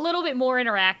a little bit more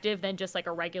interactive than just like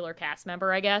a regular cast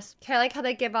member, I guess. Kind of like how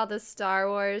they give all the Star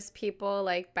Wars people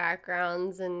like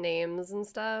backgrounds and names and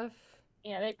stuff.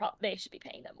 Yeah, they should be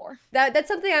paying them more. That's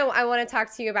something I want to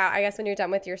talk to you about, I guess, when you're done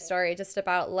with your story, just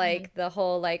about like the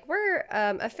whole like we're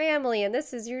a family and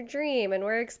this is your dream and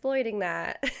we're exploiting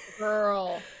that.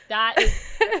 Girl, that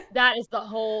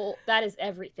is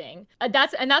everything.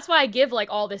 That's why I give like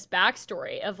all this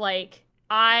backstory of like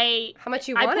How much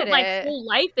you I wanted put my it. whole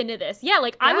life into this. Yeah,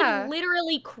 like I Yeah. would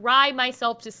literally cry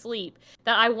myself to sleep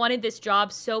that I wanted this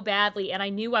job so badly and I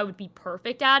knew I would be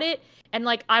perfect at it, and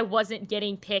like I wasn't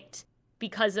getting picked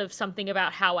because of something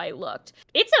about how I looked.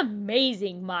 It's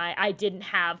amazing I didn't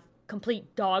have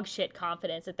complete dog shit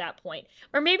confidence at that point.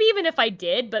 Or maybe even if I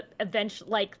did, but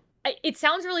eventually like it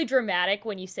sounds really dramatic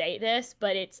when you say this,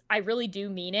 but I really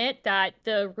do mean it, that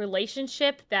the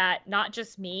relationship that not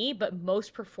just me, but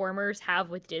most performers have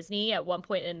with Disney at one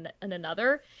point and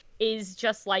another is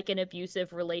just like an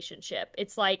abusive relationship.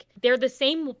 It's like they're the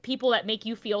same people that make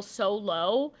you feel so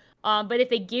low. But if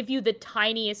they give you the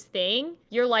tiniest thing,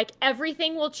 you're like,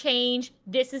 everything will change.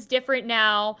 This is different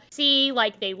now. See,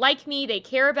 like, they like me, they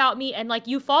care about me, and like,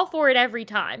 you fall for it every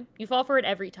time. You fall for it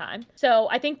every time. So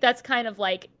I think that's kind of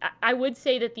like, I would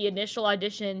say that the initial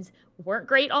auditions weren't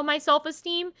great on my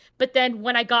self-esteem, but then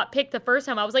when I got picked the first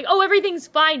time, I was like, oh, everything's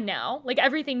fine now. Like,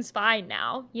 everything's fine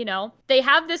now, you know? They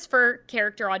have this for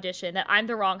character audition that I'm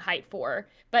the wrong height for.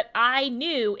 But I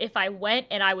knew if I went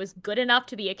and I was good enough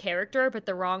to be a character but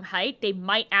the wrong height, they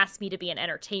might ask me to be an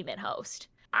entertainment host.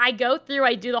 I go through,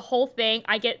 I do the whole thing.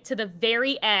 I get to the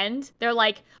very end. They're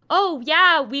like, "Oh,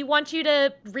 yeah, we want you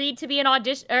to read to be an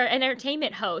audition or an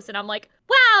entertainment host." And I'm like,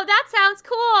 "Wow, that sounds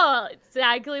cool.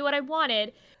 Exactly what I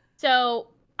wanted." So,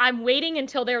 I'm waiting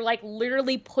until they're like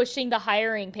literally pushing the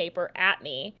hiring paper at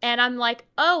me. And I'm like,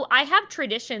 "Oh, I have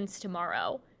traditions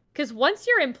tomorrow." Because once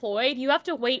you're employed, you have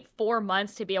to wait 4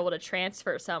 months to be able to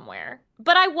transfer somewhere.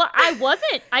 But I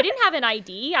wasn't. I didn't have an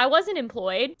ID. I wasn't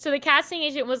employed. So the casting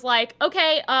agent was like,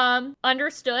 okay,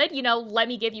 understood. You know, let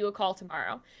me give you a call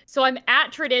tomorrow. So I'm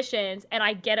at Traditions and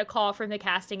I get a call from the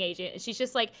casting agent. And she's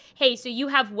just like, hey, so you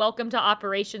have Welcome to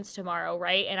Operations tomorrow,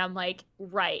 right? And I'm like,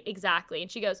 right, exactly.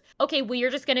 And she goes, okay, well, you're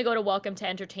just going to go to Welcome to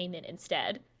Entertainment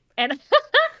instead. And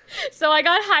so I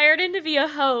got hired in to be a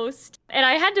host, and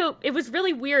it was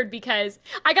really weird because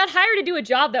I got hired to do a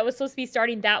job that was supposed to be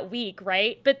starting that week,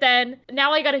 right? But then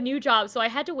now I got a new job, so I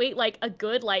had to wait like a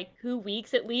good like 2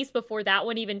 weeks at least before that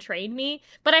one even trained me.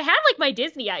 But I had like my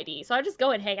Disney ID, so I just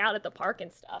go and hang out at the park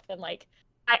and stuff, and like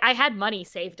I had money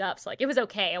saved up, so like it was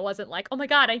okay. I wasn't like, oh my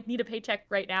God, I need a paycheck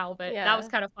right now, but that was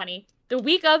kind of funny. The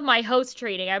week of my host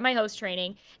training, I have my host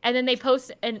training, and then they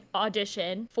post an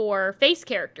audition for face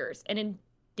characters. And in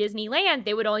Disneyland,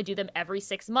 they would only do them every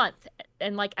 6 months,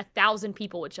 and like 1,000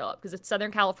 people would show up because it's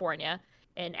Southern California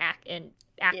and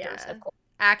actors, of course.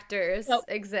 Actors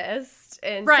exist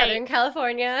in Right. Southern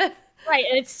California. Right,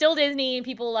 and it's still Disney and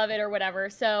people love it or whatever.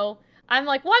 So I'm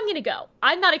like, well, I'm going to go.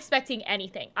 I'm not expecting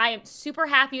anything. I am super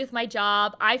happy with my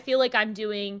job. I feel like I'm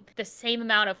doing the same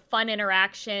amount of fun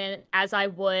interaction as I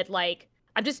would, like,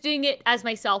 I'm just doing it as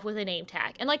myself with a name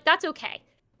tag. And, like, that's okay.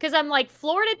 Because I'm like,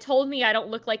 Florida told me I don't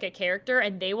look like a character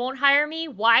and they won't hire me.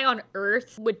 Why on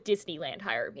earth would Disneyland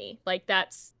hire me? Like,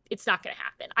 it's not going to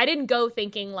happen. I didn't go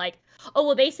thinking, like, oh,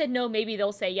 well, they said no, maybe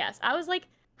they'll say yes. I was like,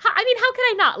 I mean, how could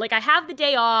I not? Like, I have the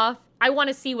day off. I want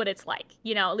to see what it's like.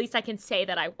 You know, at least I can say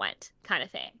that I went, kind of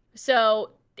thing.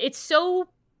 So it's so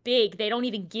big, they don't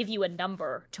even give you a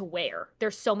number to wear.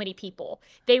 There's so many people.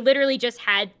 They literally just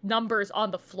had numbers on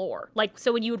the floor. Like,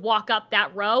 so when you would walk up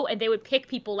that row and they would pick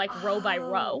people like row by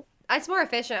row. It's more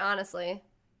efficient, honestly.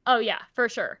 Oh, yeah, for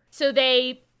sure. So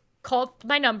they called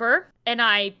my number and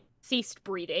I ceased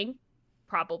breathing,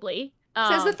 probably. So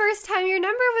it was the first time your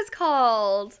number was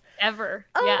called. Ever.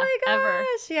 Oh yeah, my gosh. ever.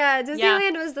 Yeah,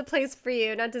 Disneyland was the place for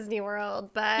you, not Disney World.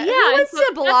 But Yeah, who wants so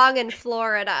to belong in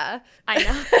Florida? I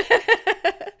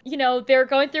know. You know, they're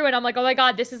going through and I'm like, oh my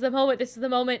God, this is the moment. This is the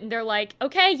moment. And they're like,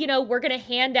 okay, you know, we're going to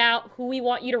hand out who we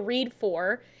want you to read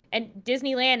for. And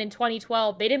Disneyland in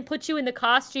 2012, they didn't put you in the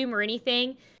costume or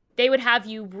anything. They would have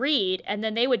you read and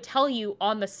then they would tell you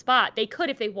on the spot. They could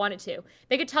if they wanted to.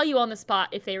 They could tell you on the spot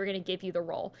if they were going to give you the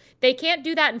role. They can't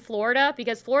do that in Florida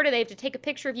because Florida, they have to take a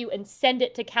picture of you and send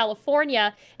it to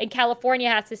California. And California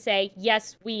has to say,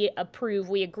 yes, we approve,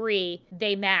 we agree,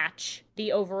 they match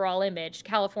the overall image.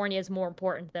 California is more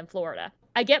important than Florida.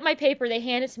 I get my paper, they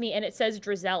hand it to me, and it says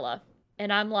Drizella.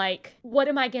 And I'm like, what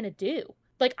am I going to do?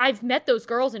 Like, I've met those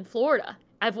girls in Florida.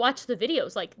 I've watched the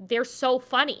videos. Like, they're so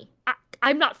funny.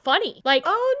 I'm not funny. Like,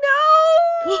 oh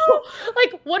no!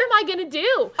 Like, what am I gonna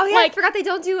do? Oh yeah, like, I forgot they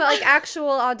don't do like actual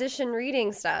audition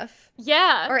reading stuff.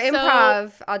 Yeah. Or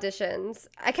improv auditions.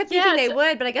 I kept thinking they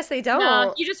would, but I guess they don't.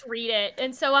 No, you just read it.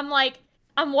 And so I'm like,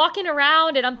 I'm walking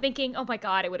around and I'm thinking, oh my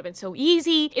God, it would have been so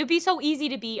easy. It would be so easy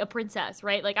to be a princess,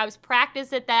 right? Like, I was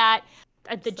practiced at that.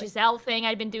 The Giselle thing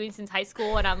I'd been doing since high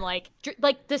school. And I'm like,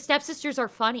 the stepsisters are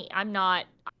funny.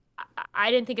 I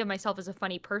didn't think of myself as a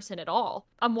funny person at all.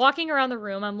 I'm walking around the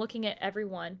room. I'm looking at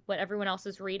what everyone else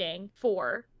is reading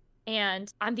for.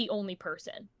 and I'm the only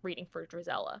person reading for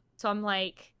Drizella. So I'm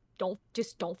like, don't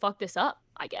fuck this up,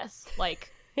 I guess.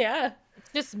 Like, Yeah.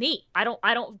 it's just me. I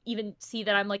don't even see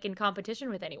that I'm like in competition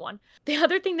with anyone. The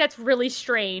other thing that's really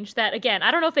strange that, again,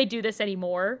 I don't know if they do this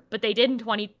anymore, but they did in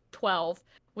 2012,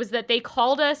 was that they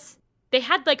called us, they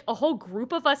had like a whole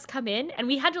group of us come in and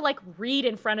we had to like read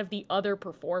in front of the other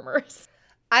performers.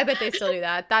 I bet they still do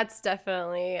that. That's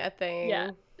definitely a thing.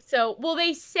 Yeah. So, well,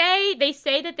 they say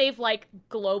that they've like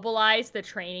globalized the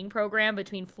training program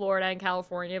between Florida and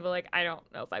California, but like I don't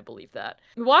know if I believe that.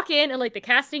 We walk in and like the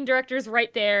casting director's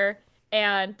right there,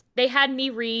 and they had me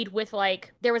read with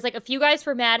like there was like a few guys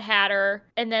for Mad Hatter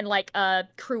and then like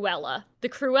Cruella. The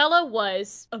Cruella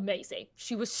was amazing.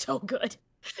 She was so good.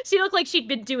 She looked like she'd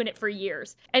been doing it for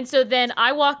years. And so then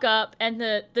I walk up and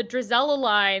the Drizella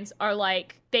lines are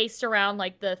like based around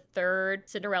like the third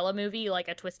Cinderella movie, like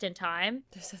A Twist in Time.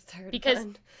 There's a third Because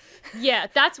one. yeah,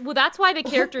 that's why the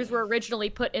characters were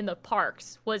originally put in the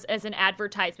parks, was as an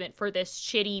advertisement for this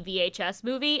shitty VHS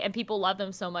movie, and people love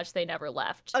them so much they never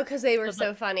left. Oh, because they were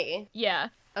so funny. Yeah.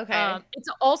 Okay. It's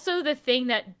also the thing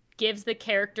that gives the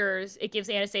characters, it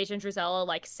gives Anastasia and Drizella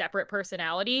like separate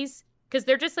personalities. Because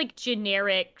they're just like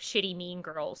generic shitty mean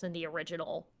girls in the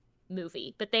original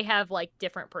movie, but they have like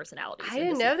different personalities. I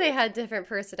didn't know they had different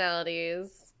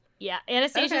personalities. Yeah,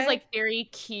 Anastasia's like very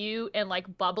cute and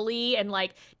like bubbly and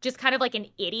like just kind of like an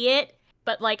idiot,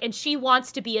 but like, and she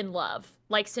wants to be in love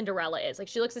like Cinderella is. Like,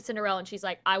 she looks at Cinderella and she's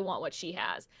like, I want what she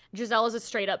has. Drizella's a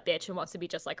straight up bitch and wants to be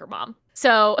just like her mom.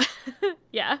 So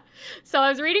yeah. So I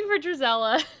was reading for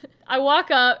Drizella. I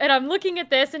walk up and I'm looking at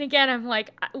this, and again I'm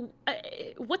like,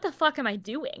 what the fuck am I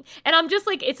doing? And I'm just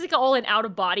like, it's like all an out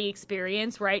of body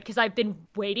experience, right? Because I've been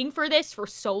waiting for this for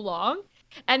so long.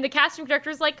 And the casting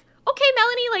director's like, okay,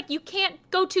 Melanie, like, you can't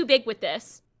go too big with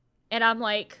this. And I'm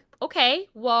like, okay.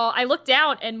 Well, I look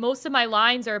down and most of my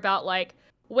lines are about like,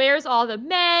 where's all the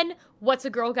men? What's a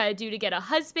girl gotta do to get a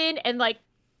husband? And like,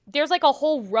 there's like a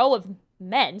whole row of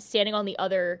men standing on the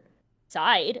other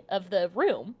side of the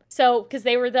room. So, because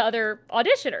they were the other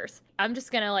auditioners, I'm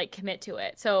just gonna like commit to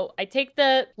it. So I take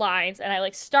the lines and I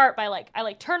like start by like, I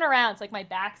like turn around. It's like my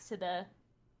back's to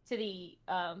the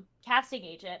casting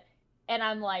agent. And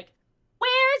I'm like,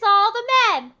 where's all the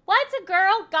men? What's a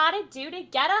girl gotta do to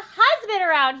get a husband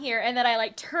around here? And then I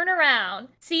like turn around,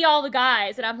 see all the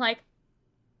guys, and I'm like,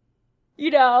 you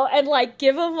know, and like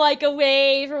give them like a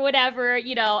wave or whatever,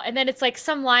 you know. And then it's like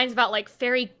some lines about like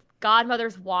fairy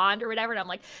godmother's wand or whatever. And I'm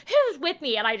like, who's with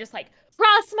me? And I just like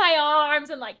cross my arms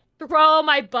and like throw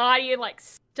my body and like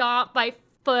stomp my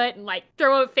foot and like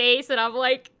throw a face. And I'm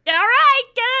like, all right,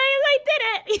 guys, I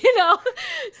did it, you know.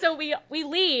 So we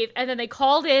leave, and then they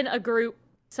called in a group,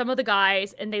 some of the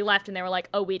guys, and they left, and they were like,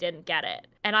 oh, we didn't get it.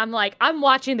 And I'm like, I'm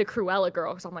watching the Cruella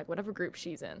girl, because I'm like, whatever group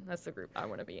she's in, that's the group I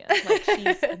want to be in. Like,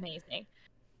 she's amazing.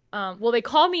 Well, they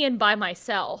call me in by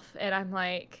myself, and I'm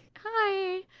like,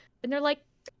 hi. And they're like,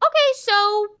 okay,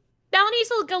 so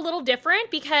Melanie's a little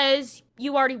different because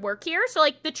you already work here, so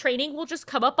like the training will just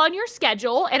come up on your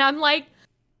schedule. And I'm like,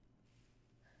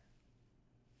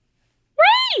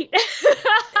 great!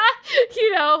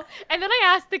 You know. And then I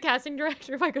asked the casting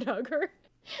director if I could hug her,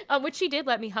 which she did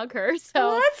let me hug her. So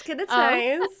oh, that's good. That's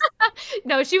nice.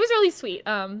 No, she was really sweet.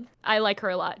 I like her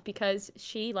a lot because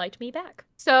she liked me back.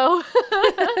 So, so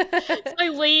I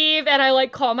leave and I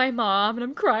like call my mom and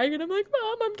I'm crying and I'm like,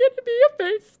 Mom, I'm gonna be a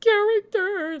face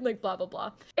character, and like blah blah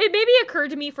blah. It maybe occurred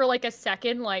to me for like a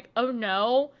second, like, oh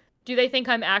no, do they think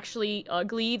I'm actually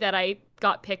ugly that I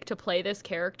got picked to play this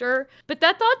character? But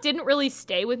that thought didn't really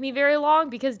stay with me very long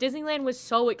because Disneyland was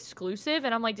so exclusive,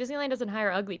 and I'm like, Disneyland doesn't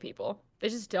hire ugly people. They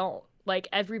just don't. Like,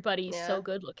 everybody's so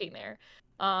good looking there.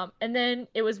 And then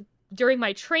it was during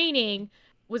my training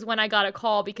was when I got a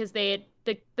call because they had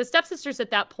the stepsisters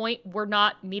at that point were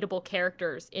not meetable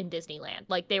characters in Disneyland.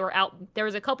 Like, they were out. There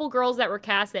was a couple girls that were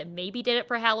cast that maybe did it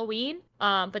for Halloween.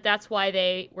 But that's why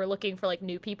they were looking for like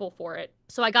new people for it.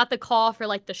 So I got the call for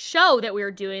like the show that we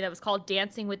were doing that was called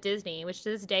Dancing with Disney, which to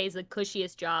this day is the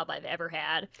cushiest job I've ever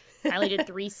had. I only did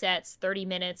 3 sets, 30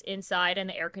 minutes inside in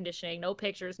the air conditioning, no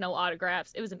pictures, no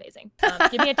autographs. It was amazing.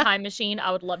 Give me a time machine.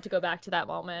 I would love to go back to that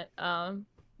moment.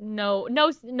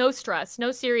 No stress,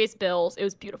 no serious bills. It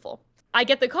was beautiful. I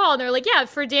get the call and they're like, yeah,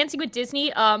 for Dancing with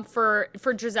Disney, for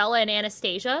Drizella and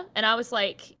Anastasia. And I was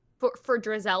like, for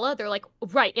Drizella? They're like,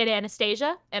 right, and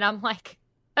Anastasia? And I'm like,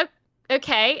 oh,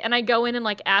 okay. And I go in and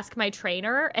like ask my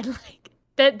trainer, and like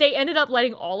that they ended up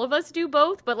letting all of us do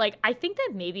both. But like, I think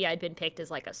that maybe I'd been picked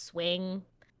as like a swing.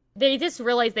 They just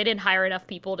realized they didn't hire enough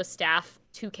people to staff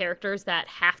 2 characters that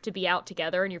have to be out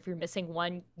together, and if you're missing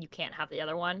one, you can't have the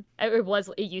other one.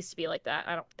 It used to be like that.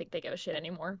 I don't think they give a shit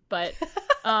anymore, but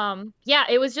Yeah,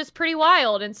 it was just pretty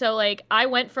wild. And so like I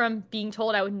went from being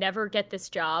told I would never get this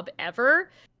job ever,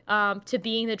 to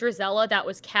being the Drizella that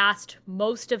was cast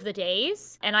most of the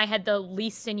days, and I had the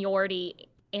least seniority.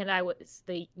 And I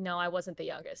wasn't the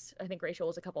youngest. I think Rachel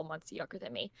was a couple months younger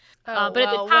than me. Oh, But well,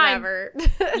 at the time, whatever.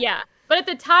 yeah. But at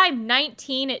the time,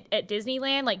 19 at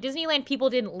Disneyland, like Disneyland people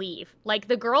didn't leave. Like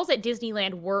the girls at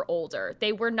Disneyland were older.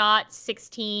 They were not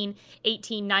 16,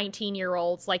 18,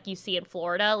 19-year-olds like you see in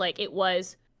Florida. Like it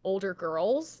was older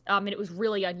girls. And it was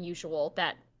really unusual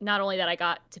that not only that I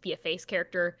got to be a face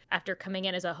character after coming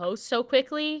in as a host so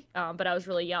quickly, but I was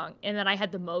really young. And then I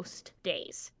had the most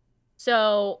days.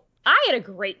 So I had a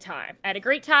great time.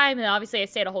 And obviously I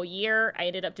stayed a whole year. I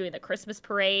ended up doing the Christmas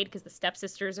parade because the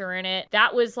stepsisters are in it.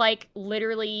 That was like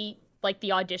literally like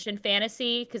the audition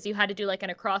fantasy, because you had to do like an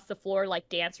across the floor like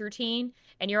dance routine,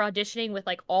 and you're auditioning with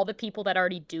like all the people that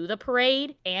already do the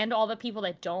parade and all the people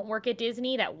that don't work at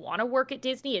Disney that want to work at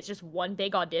Disney. It's just one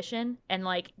big audition. And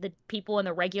like the people in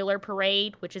the regular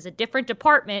parade, which is a different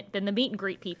department than the meet and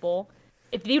greet people,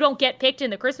 if you don't get picked in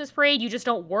the Christmas parade, you just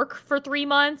don't work for 3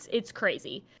 months. It's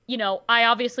crazy. You know, I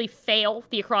obviously fail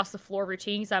the across the floor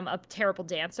routine because I'm a terrible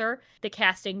dancer. The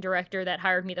casting director that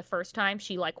hired me the first time,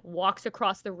 she like walks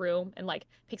across the room and like,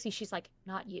 Pixie, she's like,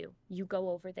 not you. You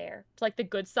go over there. It's like the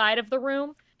good side of the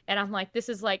room. And I'm like, this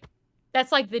is like,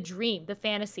 that's like the dream, the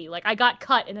fantasy. Like I got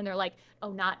cut and then they're like,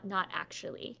 oh, not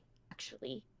actually.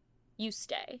 You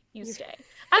stay.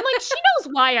 I'm like, she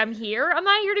knows why I'm here. I'm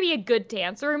not here to be a good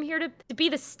dancer. I'm here to be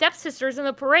the stepsisters in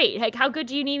the parade. Like, how good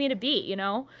do you need me to be, you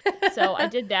know? So I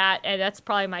did that, and that's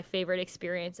probably my favorite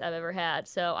experience I've ever had.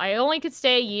 So I only could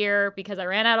stay a year because I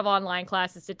ran out of online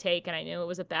classes to take, and I knew it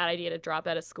was a bad idea to drop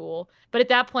out of school. But at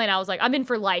that point, I was like, I'm in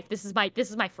for life. This is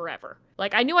my forever.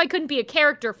 Like, I knew I couldn't be a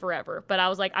character forever, but I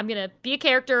was like, I'm going to be a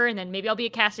character, and then maybe I'll be a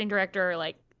casting director.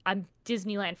 Like, I'm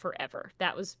Disneyland forever.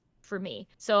 That was for me.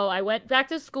 So I went back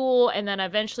to school, and then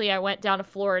eventually I went down to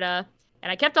Florida,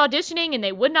 and I kept auditioning and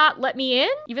they would not let me in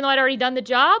even though I'd already done the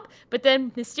job. But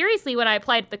then mysteriously, when I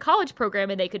applied to the college program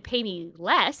and they could pay me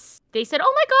less, they said,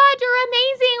 oh my God, you're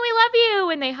amazing, we love you,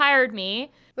 and they hired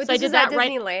me. But so I this did was that at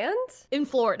Disneyland? in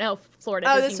Florida. No, Florida.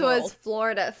 Oh, Disney this World. was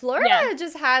Florida. Florida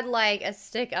just had like a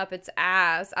stick up its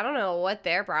ass. I don't know what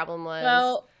their problem was.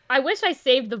 Well, I wish I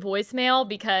saved the voicemail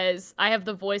because I have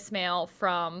the voicemail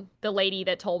from the lady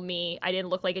that told me I didn't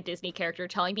look like a Disney character,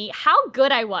 telling me how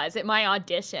good I was at my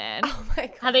audition. Oh my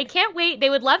God. How they can't wait. They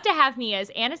would love to have me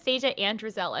as Anastasia and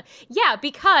Drizella. Yeah,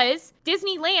 because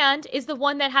Disneyland is the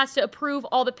one that has to approve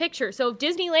all the pictures. So if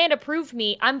Disneyland approved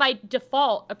me, I'm by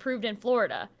default approved in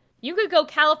Florida. You could go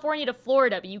California to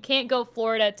Florida, but you can't go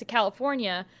Florida to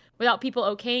California without people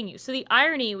okaying you. So the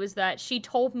irony was that she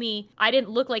told me I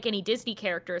didn't look like any Disney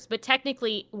characters, but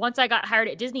technically, once I got hired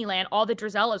at Disneyland, all the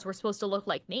Drizellas were supposed to look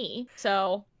like me.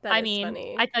 So, I mean,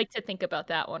 funny. I like to think about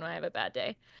that when I have a bad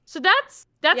day. So that's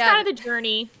Yeah. kind of the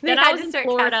journey. They Then I had was to in start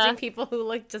Florida. casting people who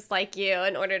look just like you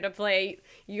in order to play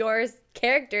your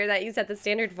character that you set the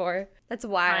standard for. That's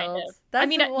wild. Kind of. That's I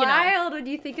mean, you know. wild when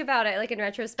you think about it. Like in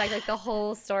retrospect, like the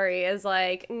whole story is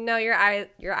like, no, your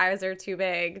eyes are too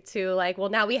big. To like, well,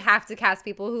 now we have to cast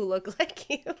people who look like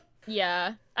you.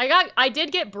 Yeah. I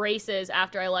did get braces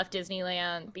after I left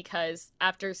Disneyland because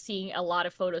after seeing a lot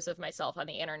of photos of myself on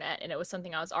the internet, and it was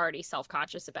something I was already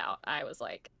self-conscious about, I was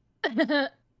like,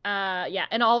 yeah,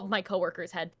 and all of my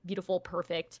coworkers had beautiful,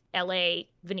 perfect LA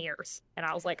veneers, and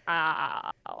I was like, oh.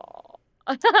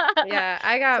 Yeah,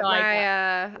 I got So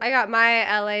I got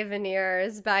my LA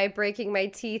veneers by breaking my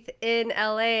teeth in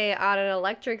LA on an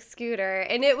electric scooter,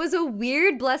 and it was a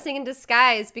weird blessing in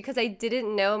disguise because I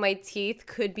didn't know my teeth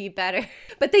could be better,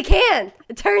 but they can.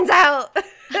 It turns out.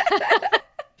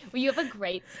 Well, you have a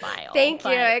great smile. Thank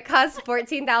you. It cost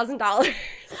 $14,000.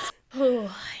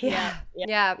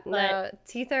 Yeah. No,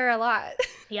 teeth are a lot.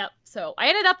 Yep. So I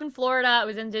ended up in Florida. I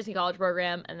was in the Disney College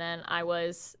program, and then I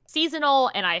was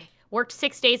seasonal, and I worked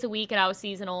 6 days a week, and I was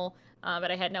seasonal,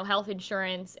 but I had no health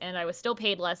insurance, and I was still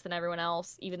paid less than everyone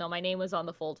else, even though my name was on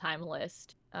the full-time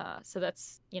list. So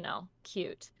that's,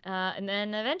 cute. And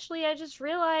then eventually I just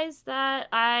realized that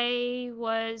I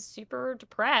was super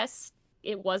depressed.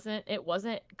 It wasn't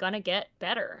gonna get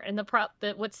better. And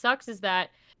what sucks is that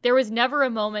there was never a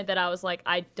moment that I was like,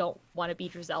 I don't want to be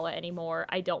Drizella anymore.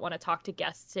 I don't want to talk to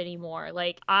guests anymore.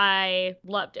 Like, I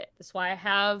loved it. That's why I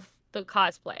have the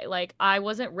cosplay. Like, I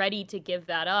wasn't ready to give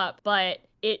that up, but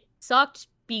it sucked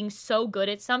being so good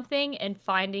at something and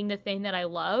finding the thing that I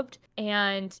loved,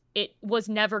 and it was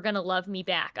never going to love me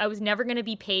back. I was never going to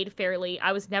be paid fairly.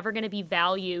 I was never going to be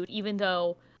valued, even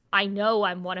though I know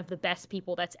I'm one of the best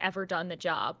people that's ever done the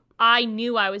job. I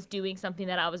knew I was doing something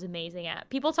that I was amazing at.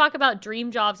 People talk about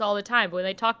dream jobs all the time, but when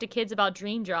they talk to kids about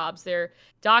dream jobs, they're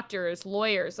doctors,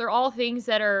 lawyers, they're all things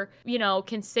that are, you know,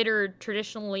 considered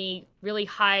traditionally really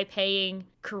high paying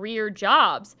career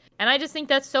jobs. And I just think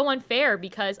that's so unfair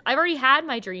because I've already had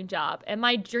my dream job and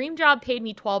my dream job paid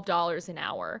me $12 an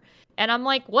hour. And I'm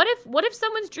like, what if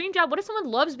someone's dream job, what if someone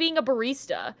loves being a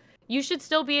barista? You should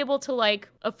still be able to like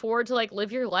afford to like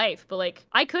live your life, but like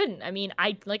I couldn't. I mean,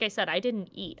 like I said, I didn't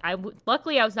eat.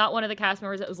 Luckily I was not one of the cast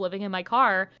members that was living in my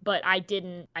car, but I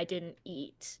didn't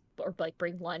eat or like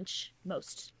bring lunch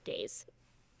most days.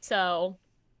 So,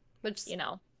 which you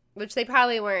know, which they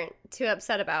probably weren't too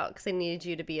upset about because they needed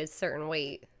you to be a certain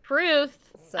weight.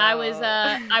 Truth. So. I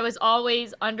was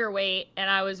always underweight, and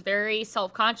I was very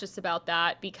self-conscious about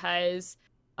that because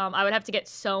I would have to get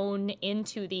sewn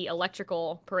into the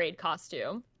electrical parade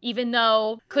costume. Even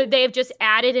though, could they have just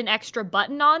added an extra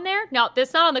button on there? No,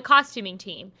 that's not on the costuming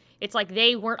team. It's like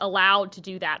they weren't allowed to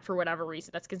do that for whatever reason.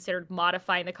 That's considered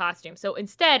modifying the costume. So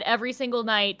instead, every single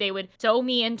night, they would sew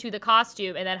me into the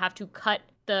costume and then have to cut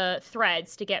the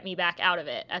threads to get me back out of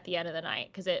it at the end of the night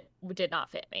because it did not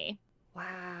fit me.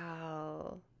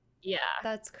 Wow. Yeah.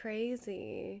 That's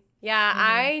crazy. Yeah,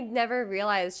 I never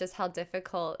realized just how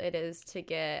difficult it is to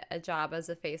get a job as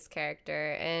a face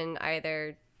character in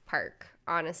either park,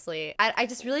 honestly. I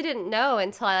just really didn't know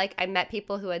until I met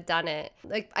people who had done it.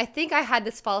 Like, I think I had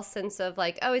this false sense of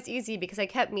like, oh, it's easy because I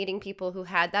kept meeting people who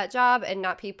had that job and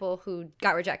not people who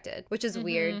got rejected, which is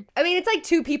weird. I mean, it's like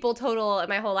 2 people total in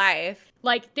my whole life.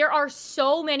 Like, there are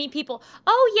so many people.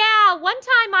 Oh, yeah, one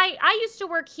time I used to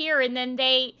work here, and then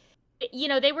they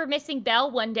were missing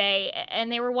Belle one day,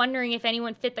 and they were wondering if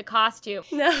anyone fit the costume.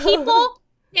 No. People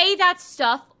say that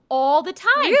stuff all the time.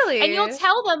 Really? And you'll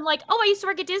tell them, like, oh, I used to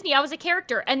work at Disney. I was a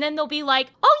character. And then they'll be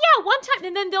like, oh, yeah, one time.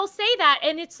 And then they'll say that,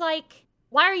 and it's like,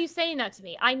 why are you saying that to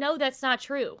me? I know that's not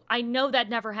true. I know that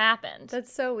never happened.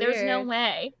 That's so weird. There's no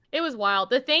way. It was wild.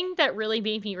 The thing that really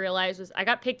made me realize was I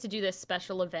got picked to do this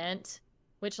special event,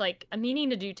 which, like, I'm meaning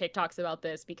to do TikToks about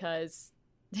this because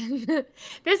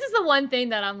this is the one thing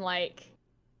that I'm like,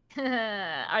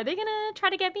 are they gonna try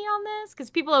to get me on this? Because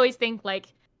people always think, like,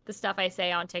 the stuff I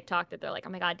say on TikTok that they're like, oh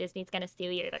my god, Disney's gonna sue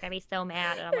you. They're gonna be so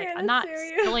mad. And I'm like, I'm not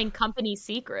stealing company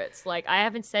secrets. Like, I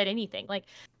haven't said anything. Like,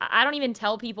 I don't even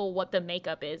tell people what the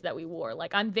makeup is that we wore.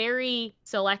 Like, I'm very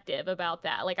selective about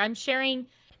that. Like, I'm sharing...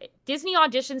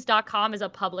 DisneyAuditions.com is a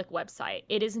public website.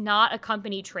 It is not a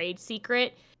company trade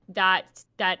secret that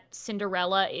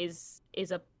Cinderella is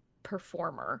a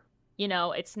performer. You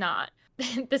know, it's not.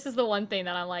 This is the one thing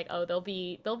that I'm like, oh,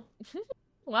 they'll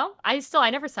well, I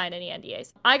never signed any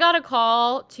NDAs. I got a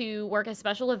call to work a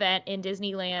special event in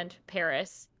Disneyland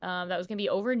Paris that was going to be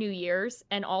over New Year's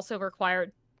and also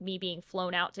required me being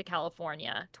flown out to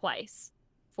California twice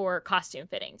for costume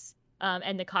fittings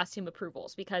and the costume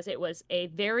approvals because it was a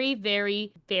very,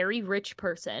 very, very rich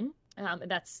person.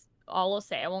 That's all I'll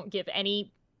say. I won't give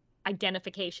any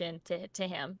identification to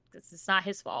him because it's not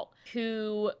his fault,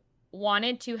 who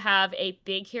wanted to have a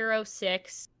Big Hero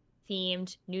 6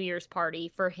 themed New Year's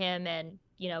party for him and,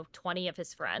 20 of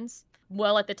his friends.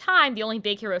 Well, at the time, the only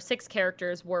Big Hero 6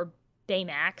 characters were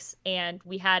Baymax, and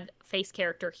we had face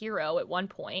character Hero at one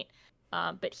point,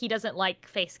 but he doesn't like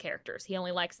face characters. He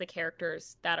only likes the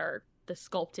characters that are the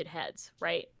sculpted heads,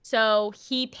 right? So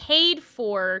he paid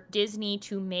for Disney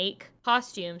to make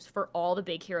costumes for all the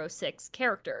Big Hero 6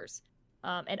 characters.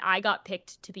 And I got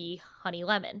picked to be Honey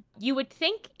Lemon. You would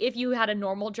think if you had a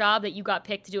normal job that you got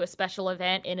picked to do a special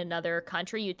event in another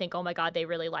country, you'd think, oh my god, they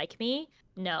really like me.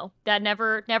 No, that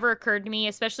never occurred to me,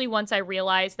 especially once I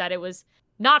realized that it was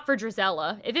not for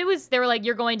Drizella. If it was, they were like,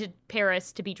 you're going to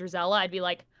Paris to be Drizella, I'd be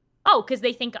like, oh, because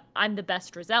they think I'm the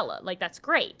best Drizella. Like, that's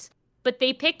great. But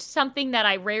they picked something that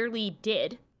I rarely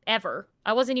did, ever.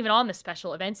 I wasn't even on the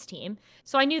special events team.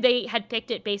 So I knew they had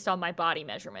picked it based on my body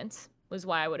measurements. Was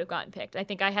why I would have gotten picked. I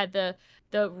think I had the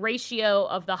ratio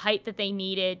of the height that they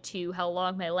needed to how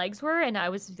long my legs were, and I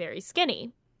was very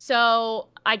skinny. So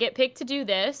I get picked to do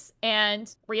this,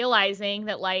 and realizing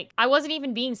that, like, I wasn't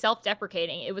even being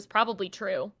self-deprecating. It was probably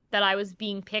true that I was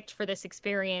being picked for this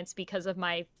experience because of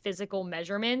my physical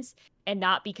measurements and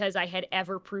not because I had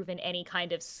ever proven any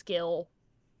kind of skill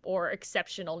or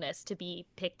exceptionalness to be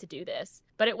picked to do this.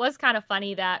 But it was kind of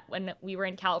funny that when we were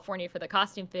in California for the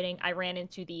costume fitting, I ran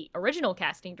into the original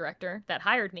casting director that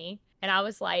hired me. And I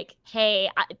was like,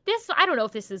 hey, I don't know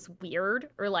if this is weird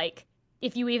or like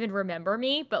if you even remember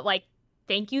me, but like,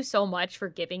 thank you so much for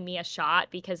giving me a shot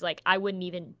because like I wouldn't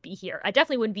even be here. I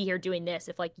definitely wouldn't be here doing this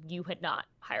if like you had not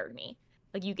hired me.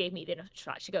 Like you gave me the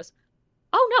shot. She goes,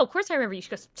 oh no, of course I remember you. She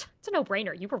goes, it's a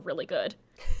no-brainer. You were really good.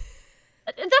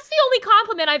 That's the only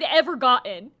compliment I've ever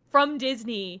gotten from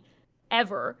Disney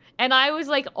ever. And I was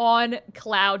like on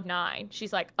cloud 9.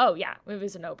 She's like, "Oh yeah, it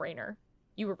was a no-brainer.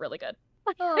 You were really good."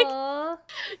 Aww.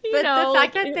 You But know, the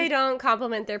like, fact that they don't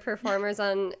compliment their performers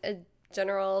on a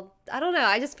general, I don't know.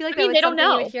 I just feel like I mean, that was they don't something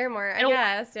you know. would hear more. I don't-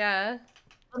 guess, yeah.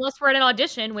 unless we're at an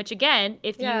audition, which again,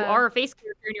 if you Yeah. are a face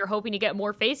character and you're hoping to get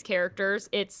more face characters,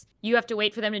 you have to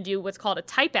wait for them to do what's called a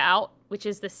type out, which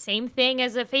is the same thing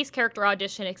as a face character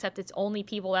audition, except it's only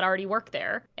people that already work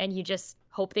there, and you just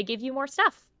hope they give you more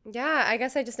stuff. Yeah, I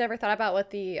guess I just never thought about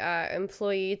what the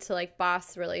employee to like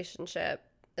boss relationship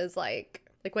is like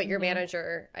what your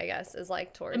manager, I guess, is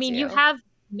like towards I mean, you have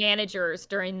managers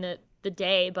during the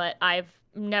day, but I've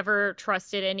never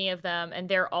trusted any of them, and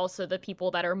they're also the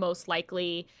people that are most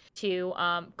likely to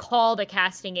call the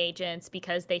casting agents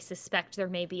because they suspect there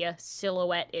may be a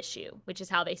silhouette issue, which is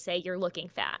how they say you're looking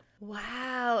fat.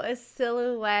 Wow, a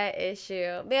silhouette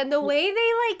issue. Man, the way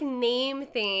they like name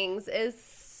things is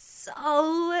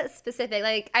so specific.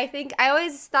 Like, I think I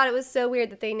always thought it was so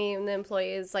weird that they named the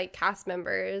employees like cast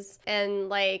members, and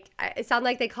like it sounded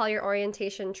like they call your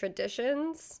orientation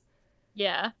traditions.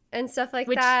 Yeah. And stuff like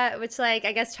that, which like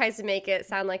I guess tries to make it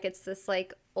sound like it's this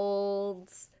like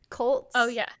old cult. Oh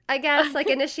yeah. I guess like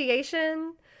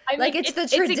initiation. I mean, like it's the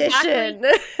tradition.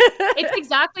 It's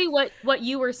exactly what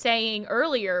you were saying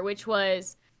earlier, which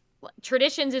was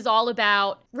traditions is all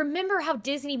about remember how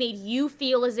Disney made you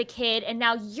feel as a kid, and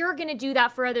now you're gonna do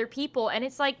that for other people. And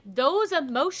it's like those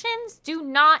emotions do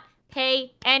not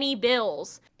pay any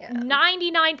bills. Yeah.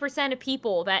 99% of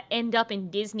people that end up in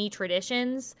Disney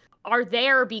traditions are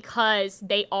there because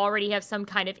they already have some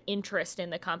kind of interest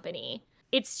in the company.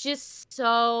 It's just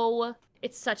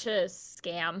it's such a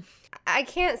scam. I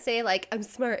can't say like I'm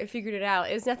smart, I figured it out.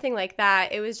 It was nothing like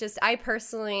that. It was just I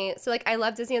personally, so like I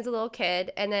loved Disney as a little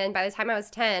kid, and then by the time I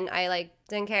was 10, I like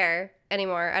didn't care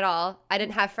anymore at all. I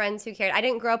didn't have friends who cared. I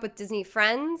didn't grow up with Disney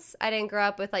friends. I didn't grow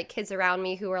up with like kids around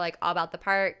me who were like all about the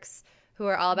parks, who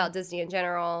were all about Disney in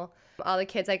general. All the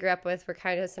kids I grew up with were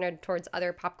kind of centered towards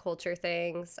other pop culture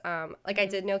things. Like I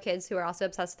did know kids who were also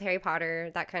obsessed with Harry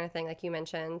Potter, that kind of thing, like you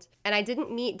mentioned. And I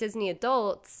didn't meet Disney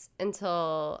adults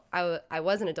until I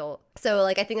was an adult. So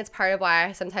like I think it's part of why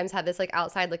I sometimes have this like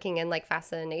outside looking in like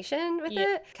fascination with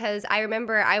it. Because I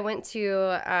remember I went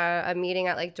to a meeting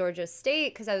at like Georgia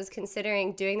State because I was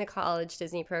considering doing the college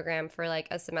Disney program for like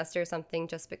a semester or something,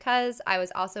 just because I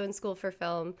was also in school for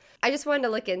film. I just wanted to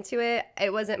look into it.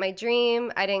 It wasn't my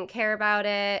dream. I didn't care about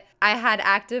it. I had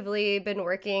actively been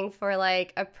working for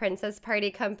like a princess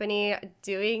party company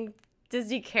doing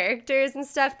Disney characters and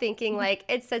stuff, thinking like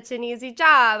it's such an easy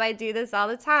job. I do this all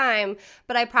the time,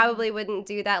 but I probably wouldn't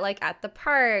do that like at the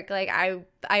park. Like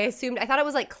I assumed, I thought it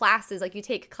was like classes, like you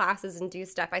take classes and do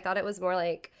stuff. I thought it was more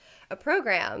like a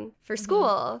program for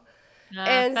school.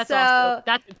 And that's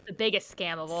the biggest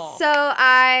scam of all. So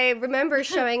I remember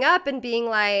showing up and being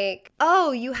like,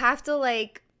 oh, you have to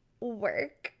like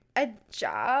work a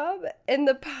job in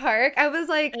the park. I was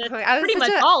like, I was pretty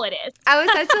much all it is. I was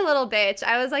such a little bitch.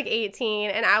 I was like 18,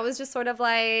 and I was just sort of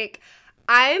like,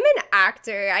 I'm an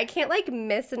actor. I can't like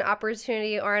miss an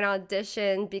opportunity or an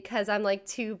audition because I'm like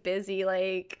too busy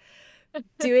like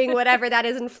doing whatever that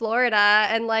is in Florida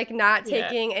and like not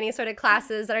taking any sort of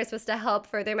classes that are supposed to help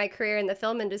further my career in the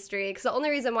film industry. Because the only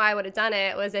reason why I would have done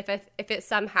it was if it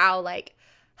somehow like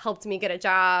helped me get a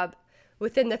job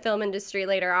within the film industry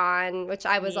later on, which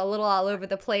I was a little all over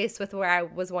the place with where I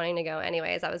was wanting to go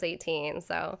anyways. I was 18.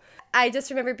 So I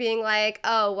just remember being like,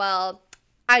 oh, well,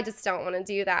 I just don't want to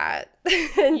do that.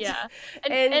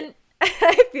 And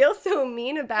I feel so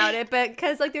mean about it, but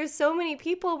because like there's so many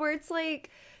people where it's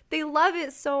like they love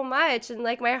it so much, and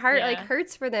like my heart like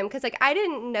hurts for them because like I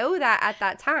didn't know that at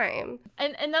that time.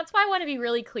 And that's why I want to be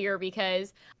really clear,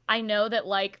 because I know that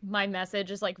like my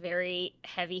message is like very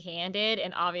heavy-handed,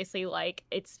 and obviously like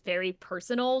it's very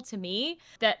personal to me,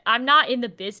 that I'm not in the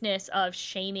business of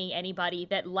shaming anybody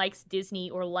that likes Disney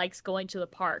or likes going to the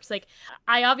parks. Like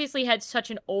I obviously had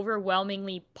such an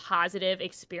overwhelmingly positive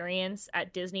experience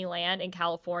at Disneyland in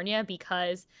California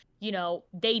because, you know,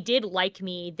 they did like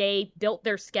me. They built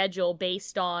their schedule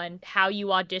based on how you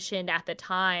auditioned at the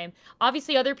time.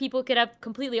 Obviously, other people could have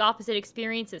completely opposite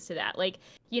experiences to that. Like,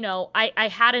 you know, I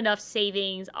had enough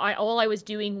savings. All I was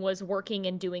doing was working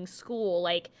and doing school.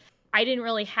 Like, I didn't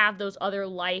really have those other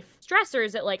life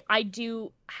stressors that, like, I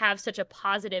do have such a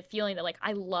positive feeling that, like,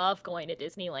 I love going to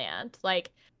Disneyland.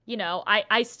 Like, you know,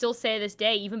 I still say to this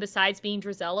day, even besides being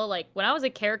Drizella, like when I was a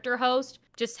character host,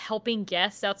 just helping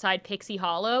guests outside Pixie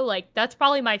Hollow, like that's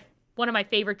probably my one of my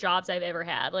favorite jobs I've ever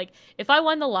had. Like if I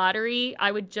won the lottery,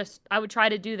 I would try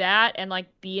to do that and like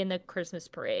be in the Christmas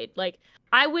parade. Like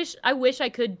I wish I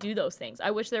could do those things.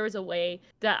 I wish there was a way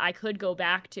that I could go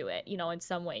back to it, you know, in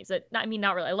some ways. I mean,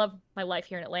 not really. I love my life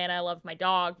here in Atlanta. I love my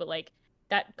dog, but like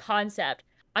that concept.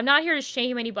 I'm not here to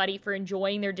shame anybody for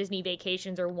enjoying their Disney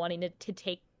vacations or wanting to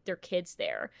take their kids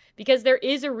there, because there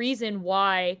is a reason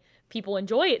why people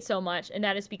enjoy it so much, and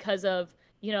that is because of,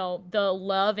 you know, the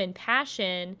love and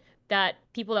passion that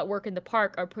people that work in the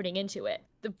park are putting into it.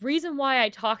 The reason why I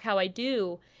talk how I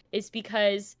do is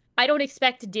because I don't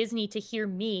expect Disney to hear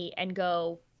me and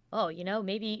go, oh, you know,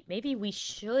 maybe we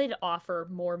should offer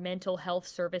more mental health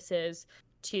services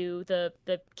to the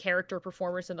character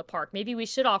performers in the park. Maybe we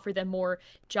should offer them more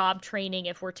job training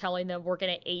if we're telling them we're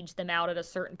going to age them out at a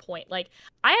certain point. Like,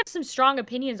 I have some strong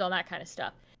opinions on that kind of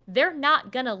stuff. They're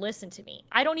not going to listen to me.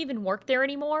 I don't even work there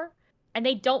anymore, and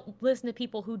they don't listen to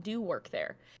people who do work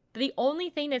there. The only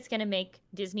thing that's going to make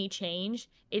Disney change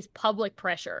is public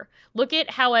pressure. Look at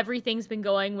how everything's been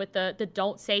going with the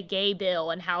Don't Say Gay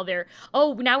bill, and how they're,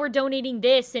 oh, now we're donating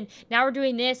this, and now we're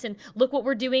doing this, and look what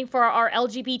we're doing for our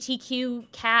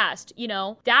LGBTQ cast. You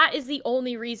know, that is the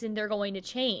only reason they're going to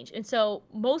change. And so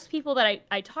most people that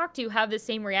I talk to have the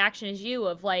same reaction as you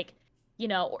of like, you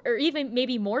know, or even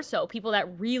maybe more so, people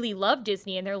that really love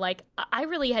Disney, and they're like, I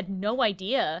really had no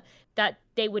idea that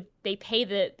they pay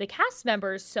the cast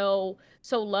members so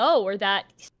low, or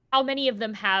that how many of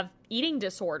them have eating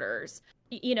disorders,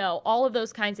 you know, all of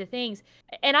those kinds of things.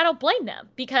 And I don't blame them,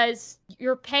 because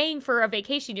you're paying for a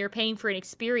vacation, you're paying for an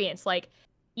experience. Like,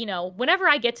 you know, whenever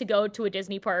I get to go to a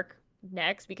Disney park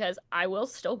next, because I will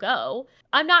still go,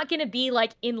 I'm not gonna be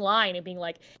like in line and being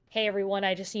like, hey everyone,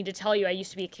 I just need to tell you I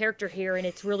used to be a character here and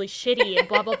it's really shitty and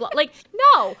blah blah blah. Like,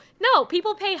 no,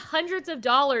 people pay hundreds of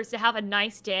dollars to have a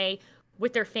nice day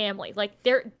with their family. Like,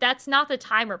 that's not the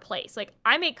time or place. Like,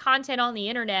 I make content on the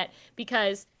internet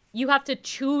because you have to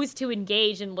choose to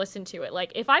engage and listen to it.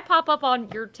 Like, if I pop up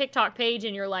on your TikTok page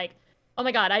and you're like, oh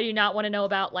my God, I do not want to know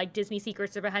about like Disney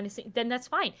secrets or behind the scenes, then that's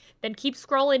fine. Then keep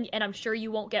scrolling, and I'm sure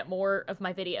you won't get more of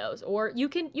my videos. Or you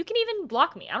can even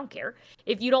block me. I don't care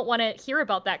if you don't want to hear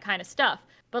about that kind of stuff.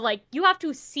 But like, you have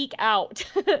to seek out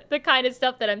the kind of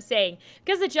stuff that I'm saying,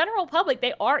 because the general public,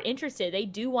 they are interested. They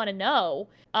do want to know.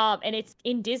 And it's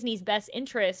in Disney's best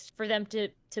interest for them to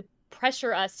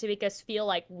pressure us, to make us feel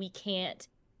like we can't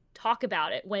talk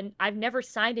about it, when I've never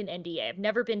signed an NDA. I've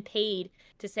never been paid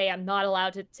to say I'm not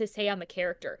allowed to say I'm a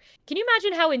character. Can you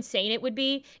imagine how insane it would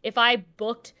be if I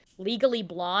booked Legally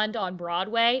Blonde on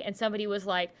Broadway and somebody was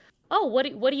like, oh,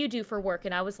 what do you do for work?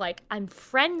 And I was like, I'm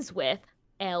friends with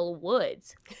Elle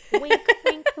Woods. Wink,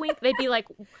 wink, wink. They'd be like,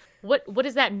 what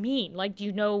does that mean? Like, do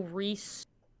you know Reese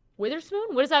Witherspoon?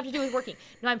 What does that have to do with working?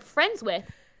 No, I'm friends with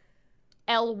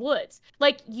Elle Woods.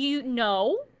 Like, you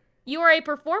know, you are a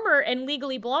performer in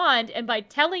Legally Blonde, and by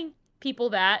telling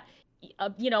people that,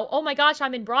 you know, oh my gosh,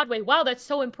 I'm in Broadway. Wow, that's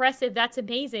so impressive. That's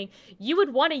amazing. You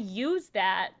would want to use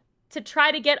that to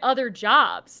try to get other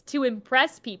jobs, to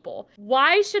impress people.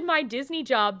 Why should my Disney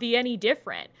job be any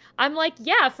different? I'm like,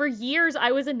 yeah, for years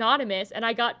I was anonymous and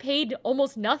I got paid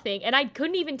almost nothing, and I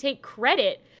couldn't even take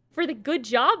credit for the good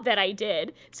job that I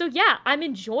did. So yeah, I'm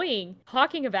enjoying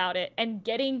talking about it and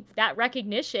getting that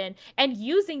recognition and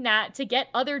using that to get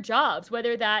other jobs,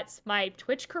 whether that's my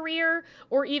Twitch career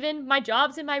or even my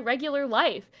jobs in my regular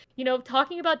life. You know,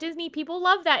 talking about Disney, people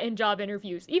love that in job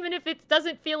interviews, even if it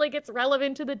doesn't feel like it's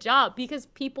relevant to the job, because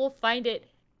people find it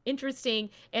interesting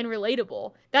and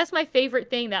relatable. That's my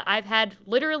favorite thing, that I've had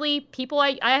literally people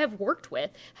I have worked with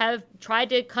have tried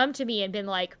to come to me and been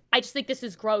like, I just think this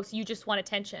is gross. You just want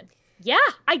attention. Yeah,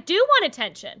 I do want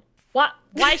attention.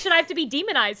 Why should I have to be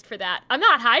demonized for that? I'm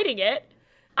not hiding it.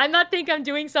 I'm not think I'm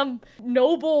doing some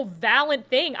noble, valiant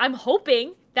thing. I'm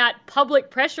hoping that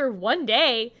public pressure one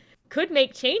day could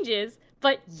make changes.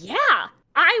 But yeah,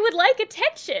 I would like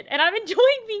attention, and I'm enjoying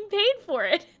being paid for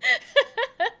it.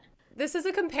 This is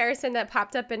a comparison that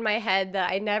popped up in my head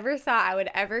that I never thought I would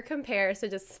ever compare, so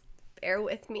just bear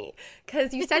with me.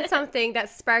 Because you said something that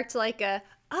sparked like a,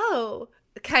 oh,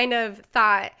 kind of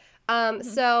thought.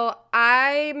 So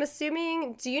I'm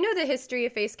assuming, do you know the history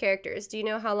of face characters? Do you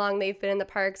know how long they've been in the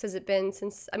parks? Has it been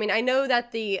since, I mean, I know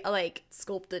that the like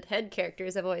sculpted head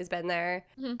characters have always been there.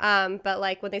 But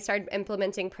like when they started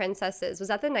implementing princesses, was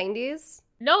that the 90s?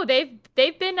 No, they've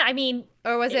been, I mean,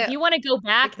 or was if it, you want to go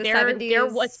back, like the there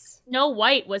 70s? was Snow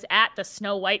White was at the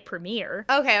Snow White premiere.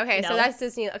 Okay, you so know? that's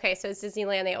Disney. Okay, so it's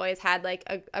Disneyland. They always had like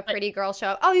a pretty girl show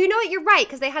up. Oh, you know what? You're right,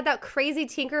 because they had that crazy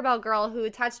Tinkerbell girl who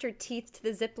attached her teeth to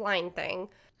the zip line thing.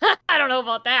 I don't know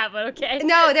about that, but okay.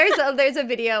 No, there's a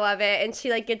video of it, and she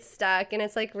like gets stuck, and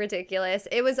it's like ridiculous.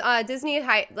 It was Disney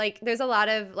like there's a lot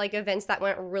of like events that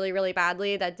went really really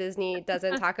badly that Disney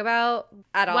doesn't talk about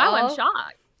at all. Wow, I'm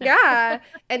shocked. Yeah,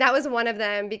 and that was one of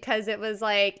them because it was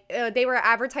like they were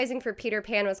advertising for Peter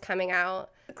Pan was coming out.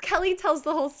 Kelly tells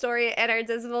the whole story in our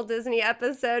Dismal Disney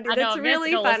episode. That's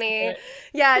really funny.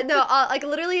 Yeah, no, like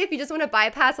literally if you just want to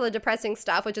bypass all the depressing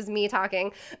stuff, which is me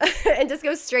talking, and just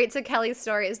go straight to Kelly's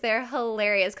stories, they're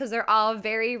hilarious because they're all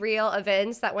very real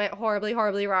events that went horribly,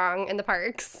 horribly wrong in the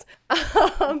parks.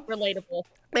 Relatable.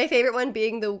 My favorite one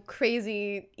being the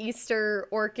crazy Easter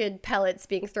orchid pellets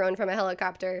being thrown from a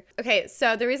helicopter. Okay,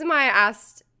 so the reason why I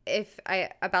asked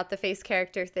about the face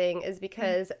character thing is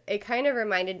because it kind of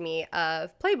reminded me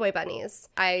of Playboy bunnies.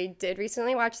 I did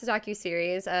recently watch the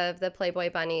docuseries of the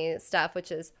Playboy bunny stuff,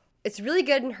 which is it's really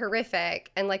good and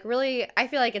horrific, and like really I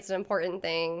feel like it's an important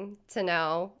thing to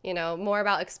know, you know, more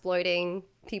about exploiting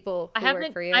people who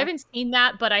work for you. I haven't seen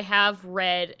that, but I have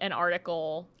read an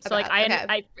article. So like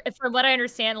I from what I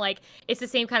understand, like it's the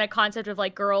same kind of concept of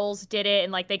like girls did it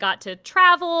and like they got to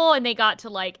travel and they got to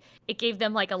like it gave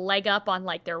them like a leg up on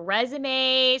like their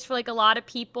resumes for like a lot of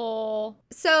people.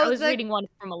 So I was reading one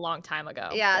from a long time ago.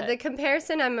 Yeah, the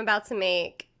comparison I'm about to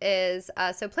make is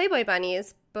so Playboy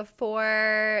bunnies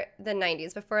before the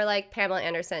 90s, before like Pamela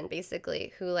Anderson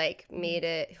basically, who like made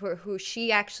it, who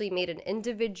she actually made an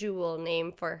individual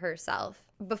name for herself.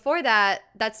 Before that,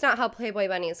 that's not how Playboy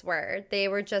bunnies were. They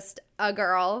were just a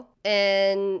girl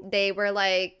and they were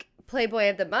like Playboy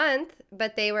of the month,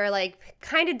 but they were like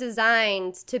kind of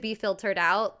designed to be filtered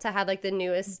out to have like the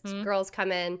newest girls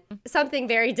come in. Something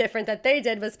very different that they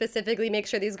did was specifically make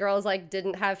sure these girls like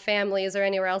didn't have families or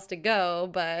anywhere else to go,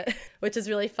 but which is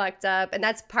really fucked up. And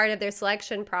that's part of their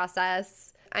selection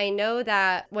process. I know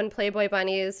that when Playboy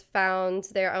bunnies found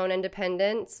their own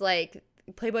independence, like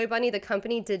Playboy Bunny, the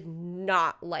company, did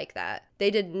not like that.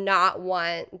 They did not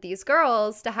want these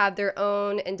girls to have their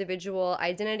own individual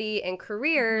identity and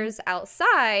careers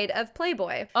outside of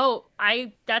Playboy. Oh,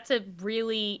 that's a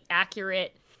really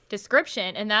accurate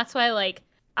description. And that's why, like,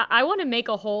 I want to make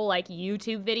a whole, like,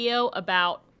 YouTube video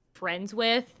about Friends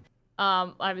With.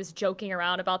 I was joking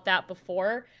around about that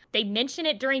before. They mention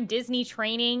it during Disney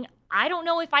training. I don't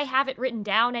know if I have it written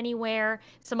down anywhere.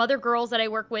 Some other girls that I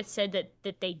work with said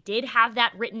that they did have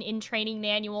that written in training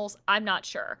manuals. I'm not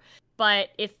sure. But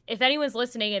if anyone's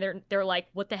listening and they're like,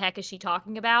 what the heck is she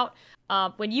talking about?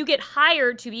 When you get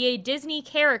hired to be a Disney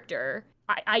character,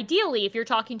 ideally, if you're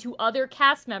talking to other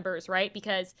cast members, right?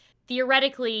 Because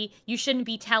theoretically, you shouldn't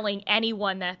be telling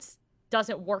anyone that's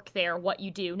doesn't work there what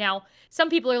you do. Now, some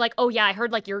people are like, oh yeah, I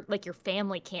heard like your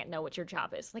family can't know what your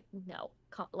job is. Like, no,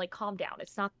 calm down.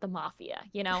 It's not the mafia,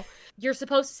 you know? You're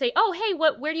supposed to say, oh, hey,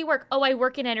 where do you work? Oh, I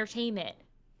work in entertainment.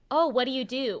 Oh, what do you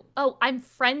do? Oh, I'm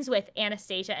friends with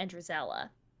Anastasia and Drizella.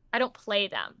 I don't play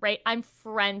them, right? I'm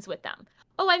friends with them.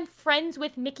 Oh, I'm friends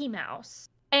with Mickey Mouse.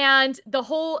 And the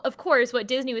whole, of course, what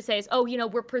Disney would say is, oh, you know,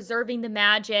 we're preserving the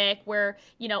magic, where,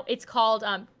 you know, it's called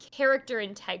character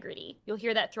integrity. You'll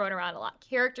hear that thrown around a lot.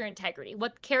 Character integrity.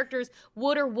 What characters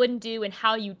would or wouldn't do and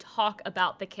how you talk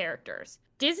about the characters.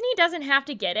 Disney doesn't have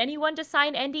to get anyone to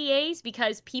sign NDAs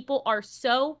because people are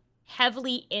so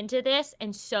heavily into this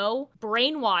and so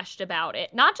brainwashed about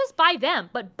it. Not just by them,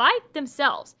 but by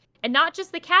themselves. And not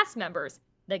just the cast members,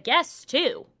 the guests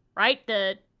too, right?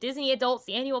 The Disney adults,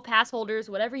 the annual pass holders,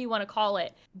 whatever you want to call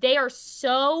it, they are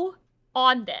so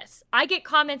on this. I get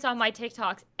comments on my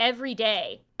TikToks every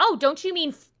day. Oh, don't you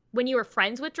mean when you were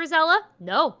friends with Drizella?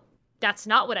 No, that's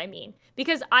not what I mean.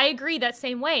 Because I agree that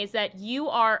same way is that you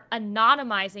are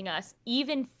anonymizing us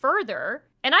even further.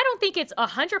 And I don't think it's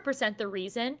 100% the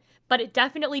reason, but it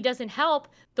definitely doesn't help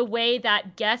the way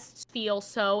that guests feel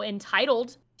so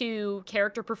entitled to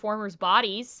character performers'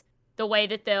 bodies, the way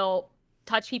that they'll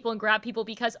touch people and grab people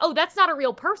because, oh, that's not a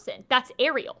real person. That's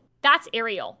Ariel. That's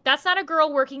Ariel. That's not a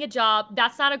girl working a job.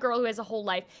 That's not a girl who has a whole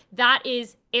life. That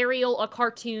is Ariel, a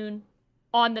cartoon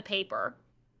on the paper,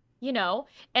 you know?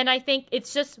 And I think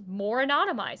it's just more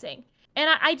anonymizing. And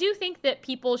I do think that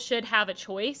people should have a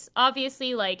choice.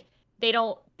 Obviously, like, they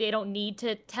don't need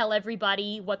to tell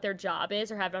everybody what their job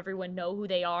is or have everyone know who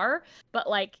they are. But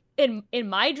like in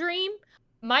my dream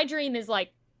is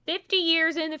like 50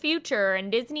 years in the future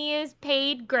and Disney is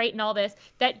paid great and all this,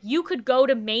 that you could go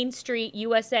to Main Street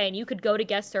USA and you could go to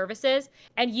guest services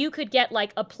and you could get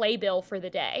like a playbill for the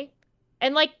day.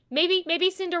 And like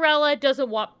maybe Cinderella doesn't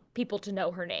want people to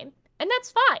know her name. And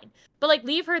that's fine. But like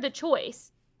leave her the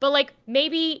choice. But like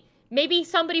maybe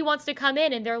somebody wants to come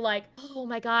in and they're like, oh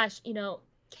my gosh, you know,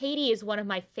 Katie is one of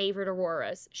my favorite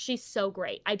Auroras. She's so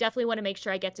great. I definitely want to make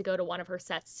sure I get to go to one of her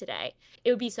sets today. It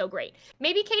would be so great.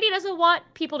 Maybe Katie doesn't want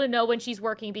people to know when she's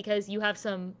working because you have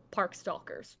some park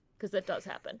stalkers, because that does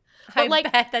happen. But I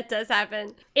bet that does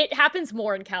happen. It happens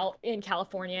more in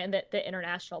California and the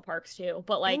international parks too.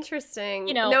 But like, interesting.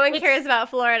 You know, no one cares about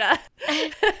Florida.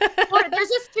 There's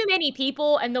just too many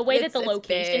people, and the way that the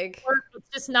locations work,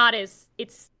 it's not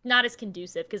as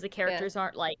conducive because the characters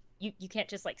aren't like you can't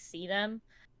just like see them.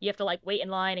 You have to like wait in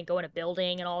line and go in a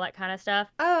building and all that kind of stuff.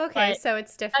 Oh, okay. So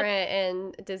it's different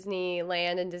in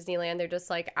Disneyland. In Disneyland, they're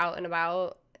just like out and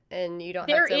about, and you don't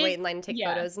have to wait in line and take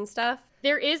photos and stuff.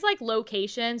 There is like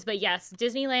locations, but yes,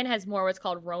 Disneyland has more what's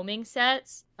called roaming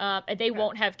sets. And they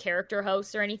won't have character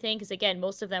hosts or anything because, again,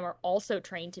 most of them are also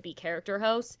trained to be character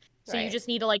hosts. So you just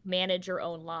need to like manage your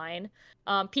own line.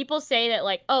 People say that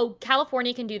like, oh,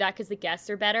 California can do that because the guests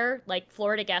are better. Like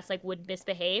Florida guests like would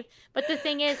misbehave. But the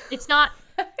thing is, it's not.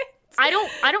 I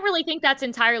don't really think that's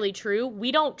entirely true.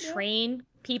 We don't train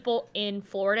people in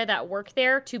Florida that work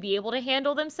there to be able to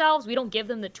handle themselves. We don't give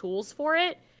them the tools for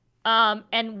it.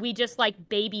 And we just like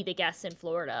baby the guests in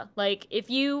Florida. Like if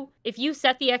you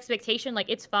set the expectation, like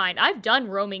it's fine. I've done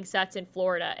roaming sets in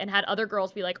Florida and had other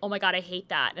girls be like, oh my God, I hate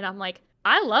that. And I'm like,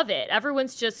 I love it.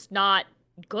 Everyone's just not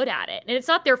good at it. And it's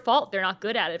not their fault they're not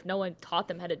good at it if no one taught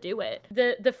them how to do it.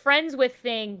 The friends with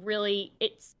thing really,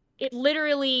 it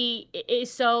literally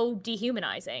is so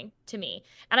dehumanizing to me.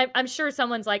 And I'm sure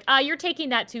someone's like, you're taking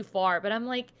that too far. But I'm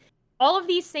like, all of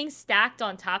these things stacked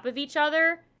on top of each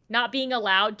other, not being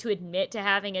allowed to admit to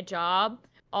having a job,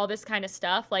 all this kind of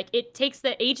stuff, like it takes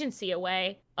the agency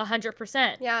away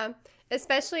 100%. Yeah.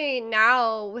 Especially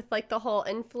now with like the whole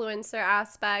influencer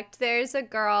aspect. There's a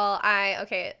girl, I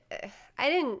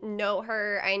didn't know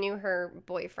her. I knew her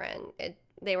boyfriend.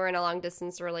 They were in a long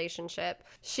distance relationship.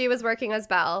 She was working as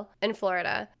Belle in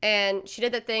Florida. And she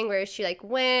did the thing where she like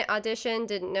went, auditioned,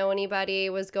 didn't know anybody,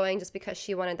 was going just because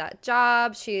she wanted that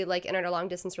job. She like entered a long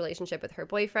distance relationship with her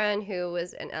boyfriend who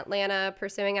was in Atlanta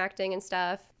pursuing acting and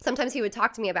stuff. Sometimes he would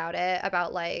talk to me about it,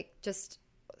 about like just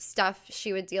stuff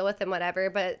she would deal with and whatever,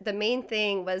 but the main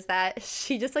thing was that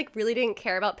she just like really didn't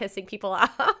care about pissing people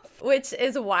off, which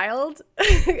is wild.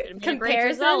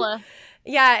 Comparison.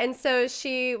 Yeah, and so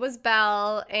she was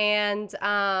Belle, and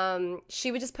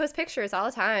she would just post pictures all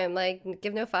the time, like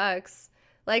give no fucks.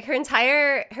 Like her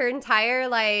entire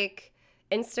like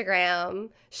Instagram,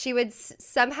 she would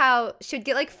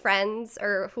get like friends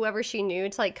or whoever she knew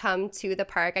to like come to the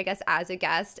park, I guess, as a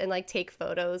guest and like take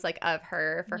photos like of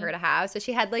her for her to have. So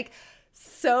she had like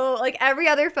every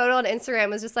other photo on Instagram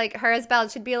was just like her as Belle.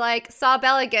 She'd be like, saw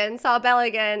Belle again,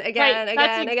 again.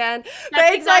 But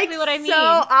it's exactly like what I mean.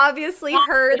 So obviously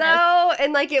her though,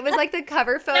 and like it was like the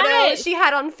cover photo she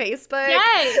had on Facebook.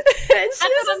 Yes, that's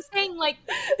what I'm saying. Like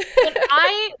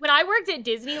when I worked at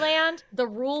Disneyland, the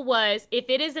rule was if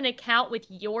it is an account with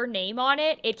your name on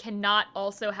it, it cannot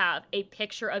also have a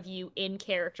picture of you in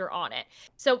character on it.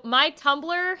 So my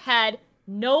Tumblr had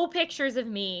no pictures of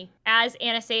me as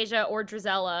Anastasia or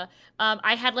Drizella.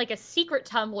 I had like a secret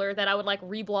Tumblr that I would like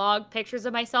reblog pictures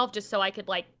of myself just so I could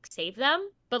like save them.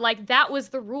 But like that was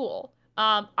the rule.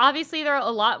 Obviously there are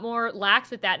a lot more lax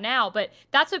with that now, but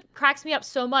that's what cracks me up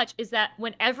so much is that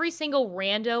when every single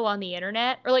rando on the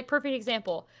internet, or like perfect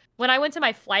example, when I went to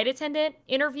my flight attendant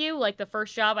interview, like the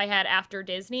first job I had after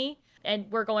Disney, and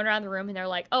we're going around the room and they're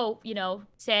like, oh, you know,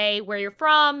 say where you're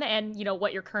from and, you know,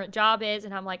 what your current job is.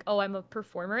 And I'm like, oh, I'm a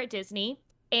performer at Disney.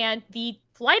 And the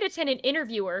flight attendant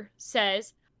interviewer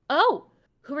says, oh,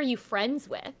 who are you friends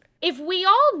with? If we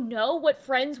all know what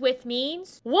friends with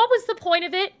means, what was the point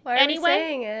of it Why are anyway? we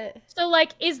saying it? So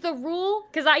like, is the rule,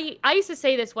 because I used to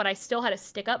say this when I still had a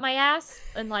stick up my ass.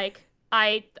 And like,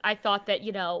 I thought that,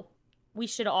 you know, we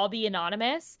should all be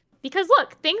anonymous. Because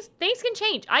look, things can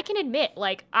change. I can admit,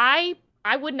 like, I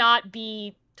would not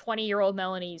be 20-year-old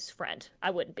Melanie's friend. I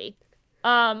wouldn't be.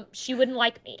 She wouldn't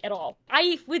like me at all.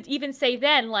 I would even say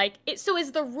then, like, so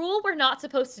is the rule we're not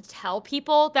supposed to tell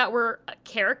people that we're a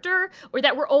character, or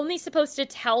that we're only supposed to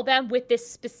tell them with this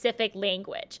specific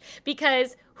language?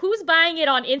 Because who's buying it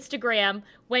on Instagram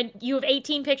when you have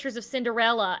 18 pictures of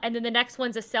Cinderella and then the next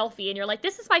one's a selfie and you're like,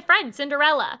 this is my friend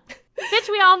Cinderella. Bitch,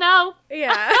 we all know.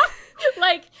 Yeah.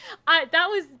 Like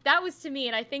that was to me,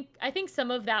 and I think some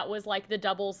of that was like the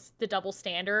double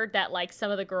standard that like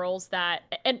some of the girls that,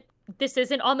 and this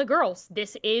isn't on the girls,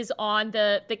 this is on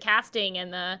the casting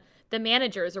and the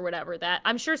managers or whatever, that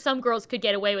I'm sure some girls could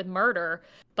get away with murder,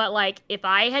 but like if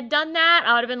I had done that,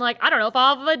 I would have been like, I don't know if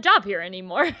I'll have a job here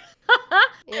anymore.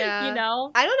 Yeah. You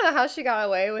know? I don't know how she got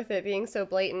away with it being so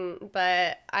blatant,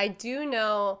 but I do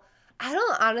know, I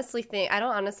don't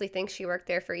honestly think she worked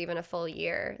there for even a full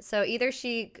year. So either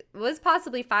she was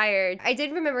possibly fired. I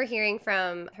did remember hearing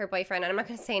from her boyfriend, and I'm not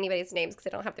going to say anybody's names because I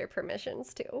don't have their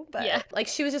permissions to, but Yeah. like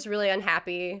she was just really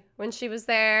unhappy when she was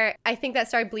there. I think that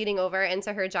started bleeding over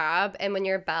into her job, and when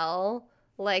you're Belle,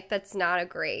 like that's not a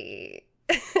great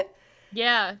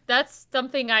Yeah, that's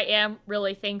something I am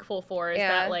really thankful for is Yeah.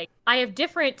 that, like, I have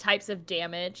different types of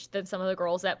damage than some of the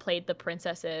girls that played the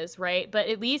princesses, right? But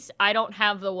at least I don't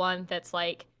have the one that's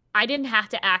like, I didn't have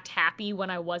to act happy when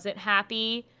I wasn't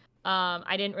happy.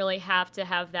 I didn't really have to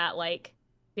have that, like,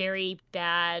 very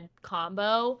bad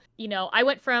combo. You know, I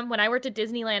went from when I worked at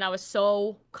Disneyland, I was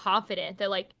so confident that,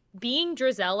 like, being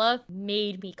Drizella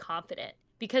made me confident.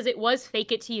 Because it was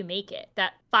fake it till you make it.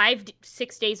 That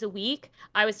 5-6 days a week,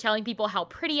 I was telling people how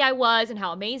pretty I was and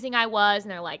how amazing I was.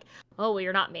 And they're like, oh, well,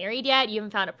 you're not married yet? You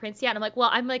haven't found a prince yet? And I'm like,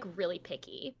 well, I'm like really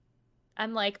picky.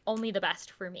 I'm like only the best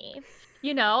for me,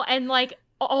 you know? And like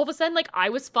all of a sudden, like I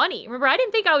was funny. Remember, I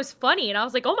didn't think I was funny. And I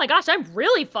was like, oh my gosh, I'm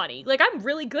really funny. Like I'm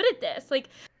really good at this. Like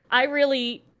I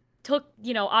really took,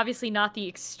 you know, obviously not the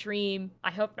extreme, I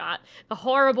hope not, the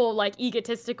horrible, like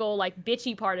egotistical, like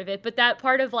bitchy part of it. But that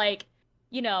part of like,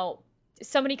 you know,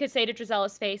 somebody could say to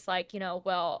Drizella's face, like, you know,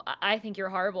 well, I think you're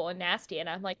horrible and nasty. And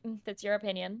I'm like, that's your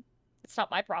opinion. It's not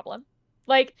my problem.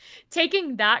 Like,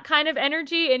 taking that kind of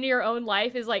energy into your own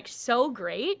life is, like, so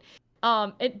great.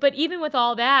 But even with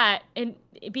all that, and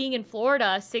being in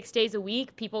Florida 6 days a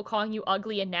week, people calling you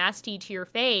ugly and nasty to your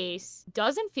face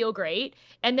doesn't feel great.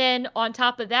 And then on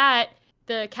top of that,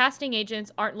 the casting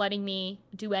agents aren't letting me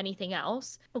do anything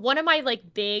else. One of my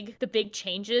the big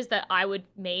changes that I would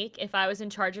make if I was in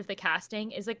charge of the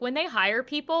casting is like when they hire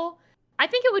people, I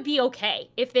think it would be okay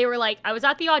if they were like, I was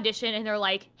at the audition and they're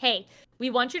like, hey, we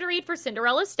want you to read for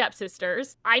Cinderella's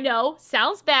stepsisters. I know,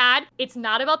 sounds bad. It's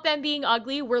not about them being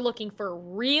ugly. We're looking for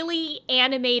really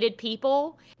animated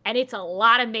people, and it's a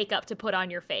lot of makeup to put on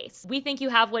your face. We think you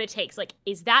have what it takes. Like,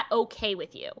 is that okay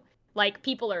with you? Like,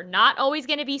 people are not always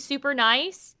going to be super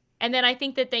nice. And then I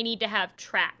think that they need to have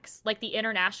tracks, like the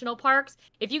international parks.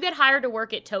 If you get hired to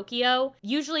work at Tokyo,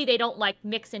 usually they don't like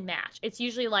mix and match. It's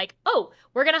usually like, oh,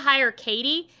 we're going to hire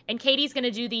Katie, and Katie's going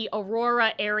to do the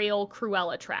Aurora, Ariel,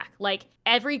 Cruella track. Like,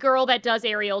 every girl that does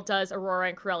Ariel does Aurora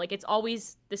and Cruella. Like, it's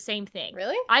always the same thing.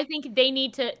 Really? I think they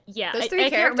need to, yeah. Those three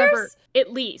I can't characters? remember,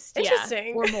 at least, Interesting.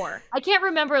 yeah, or more. I can't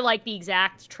remember, like, the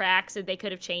exact tracks, and they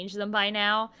could have changed them by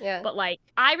now. Yeah. But, like,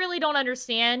 I really don't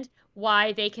understand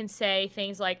why they can say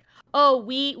things like, oh,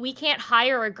 we can't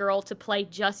hire a girl to play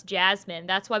just Jasmine.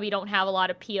 That's why we don't have a lot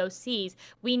of POCs.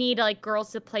 We need like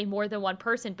girls to play more than one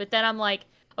person. But then I'm like,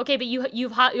 okay, but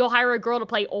you'll hire a girl to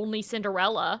play only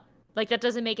Cinderella. Like that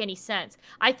doesn't make any sense.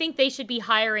 I think they should be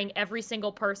hiring every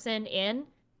single person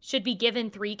should be given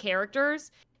 3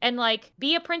 characters and like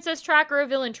be a princess track or a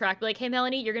villain track. Be like, hey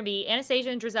Melanie, you're gonna be Anastasia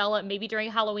and Drizella. Maybe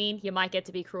during Halloween you might get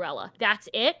to be Cruella. That's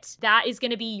it. That is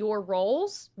gonna be your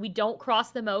roles. We don't cross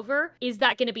them over. Is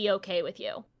that gonna be okay with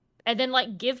you? And then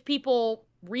like give people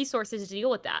resources to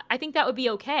deal with that. I think that would be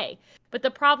okay. But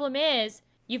the problem is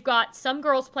you've got some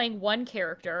girls playing one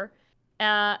character.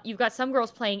 You've got some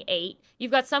girls playing 8. You've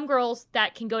got some girls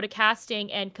that can go to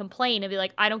casting and complain and be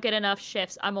like, I don't get enough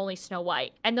shifts. I'm only Snow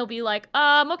White. And they'll be like,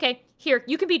 okay, here,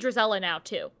 you can be Drizella now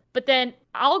too. But then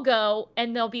I'll go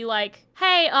and they'll be like,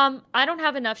 hey, I don't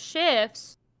have enough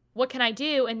shifts. What can I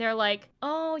do? And they're like,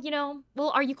 oh,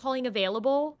 well, are you calling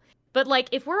available? But like,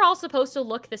 if we're all supposed to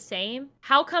look the same,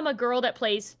 how come a girl that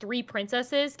plays 3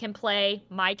 princesses can play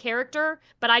my character,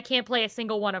 but I can't play a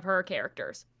single one of her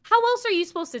characters? How else are you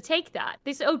supposed to take that?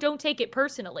 They say, oh, don't take it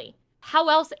personally. How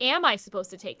else am I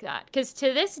supposed to take that? Because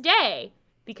to this day,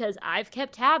 because I've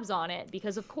kept tabs on it,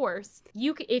 because of course,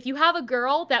 if you have a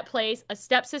girl that plays a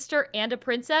stepsister and a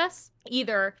princess,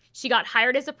 either she got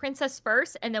hired as a princess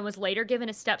first and then was later given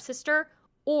a stepsister,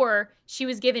 or she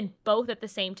was given both at the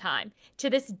same time. To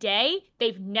this day,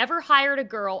 they've never hired a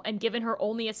girl and given her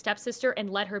only a stepsister and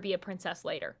let her be a princess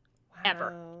later. Wow.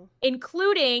 Ever.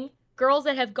 Including girls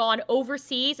that have gone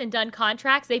overseas and done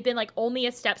contracts. They've been like only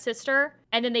a stepsister,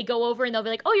 and then they go over and they'll be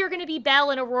like, oh, you're going to be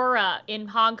Belle and Aurora in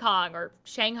Hong Kong or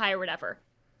Shanghai or whatever.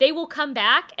 They will come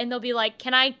back and they'll be like,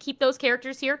 can I keep those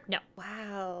characters here? No.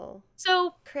 Wow.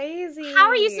 So crazy. How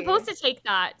are you supposed to take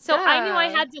that? So Yeah. I knew I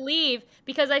had to leave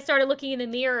because I started looking in the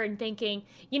mirror and thinking,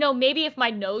 maybe if my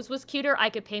nose was cuter,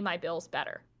 I could pay my bills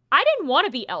better. I didn't want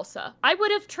to be Elsa. I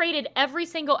would have traded every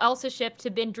single Elsa shift to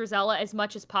been Drizella as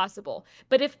much as possible.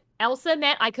 But if Elsa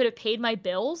meant I could have paid my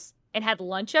bills and had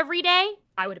lunch every day,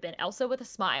 I would have been Elsa with a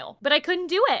smile. But I couldn't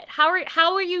do it.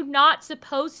 How are you not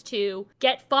supposed to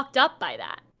get fucked up by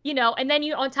that? And then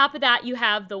on top of that, you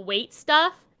have the weight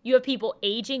stuff. You have people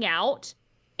aging out.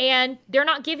 And they're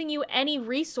not giving you any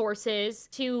resources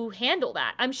to handle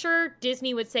that. I'm sure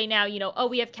Disney would say now, oh,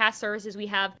 we have cast services, we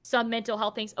have some mental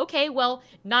health things. Okay, well,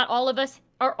 not all of us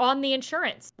are on the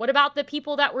insurance. What about the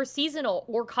people that were seasonal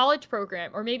or college program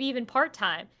or maybe even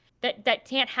part-time that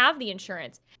can't have the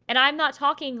insurance? And I'm not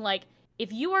talking like,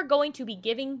 if you are going to be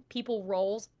giving people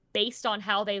roles based on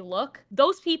how they look,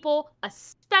 those people,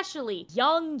 especially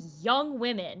young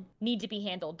women, need to be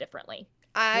handled differently.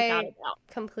 I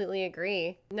completely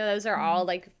agree. No, those are all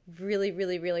like really,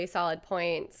 really, really solid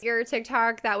points. Your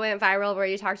TikTok that went viral where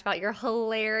you talked about your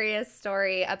hilarious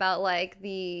story about like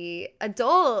the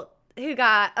adult who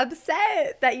got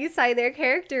upset that you signed their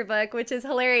character book, which is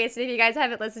hilarious. And if you guys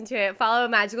haven't listened to it, follow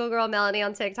Magical Girl Melanie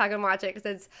on TikTok and watch it because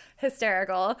it's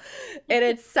hysterical. And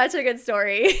it's such a good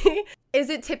story. Is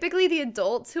it typically the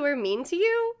adults who are mean to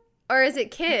you? Or is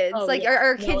it kids? Oh, like, yeah.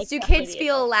 or No, kids? it's Do definitely kids the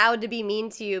feel adults. allowed to be mean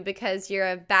to you because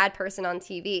you're a bad person on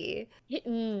TV?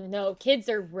 No, kids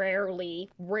are rarely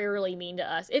mean to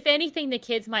us. If anything, the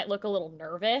kids might look a little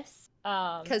nervous.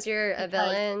 Because you're a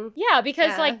villain. Yeah, because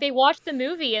Yeah. like they watched the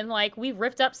movie and like we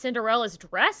ripped up Cinderella's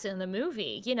dress in the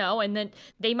movie, and then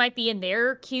they might be in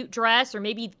their cute dress or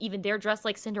maybe even their dress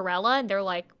like Cinderella, and they're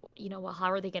like, well,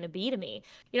 how are they going to be to me?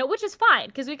 Which is fine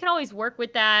because we can always work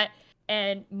with that.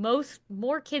 And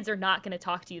more kids are not going to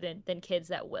talk to you than kids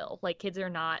that will. Like, kids are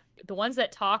not the ones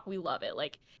that talk. We love it.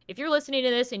 Like, if you're listening to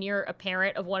this and you're a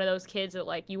parent of one of those kids that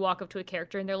like you walk up to a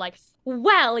character and they're like,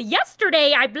 well,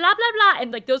 yesterday I blah, blah, blah.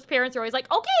 And like those parents are always like,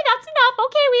 okay, that's enough.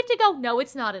 Okay, we have to go. No,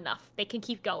 it's not enough. They can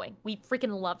keep going. We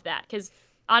freaking love that. Because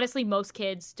honestly, most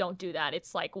kids don't do that.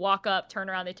 It's like walk up, turn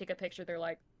around, they take a picture. They're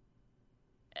like,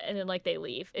 and then like they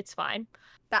leave. It's fine.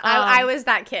 I was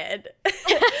that kid. That's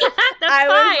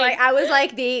I was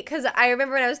like because I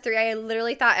remember when I was 3, I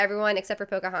literally thought everyone except for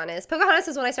Pocahontas. Pocahontas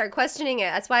is when I started questioning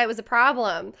it. That's why it was a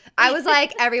problem. I was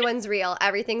like, everyone's real.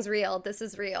 Everything's real. This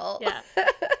is real. Yeah.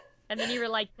 And then you were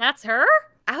like, that's her?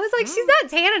 I was like, she's not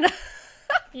tan enough.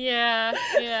 Yeah.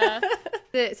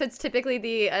 So it's typically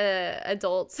the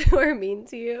adults who are mean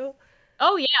to you.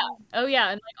 Oh, yeah.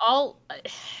 And like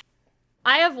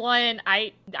I have one,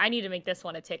 I need to make this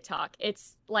one a TikTok.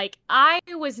 It's like, I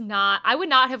would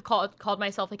not have called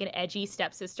myself like an edgy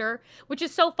stepsister, which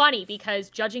is so funny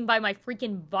because judging by my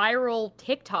freaking viral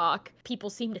TikTok, people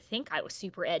seem to think I was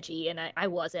super edgy and I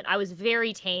wasn't. I was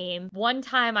very tame. One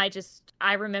time I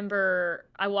remember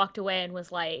I walked away and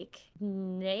was like,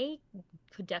 they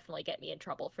could definitely get me in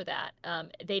trouble for that.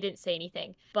 They didn't say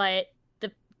anything, but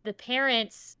the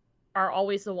parents are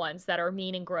always the ones that are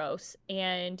mean and gross.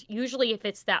 And usually if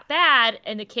it's that bad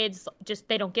and the kids just,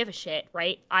 they don't give a shit,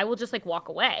 right? I will just like walk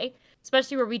away,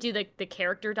 especially where we do the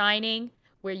character dining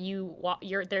where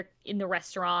they're in the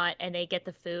restaurant and they get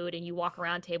the food and you walk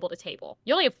around table to table.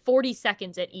 You only have 40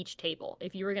 seconds at each table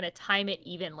if you were going to time it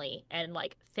evenly and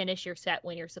like finish your set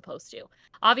when you're supposed to.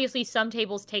 Obviously some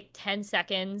tables take 10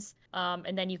 seconds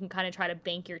and then you can kind of try to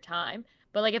bank your time.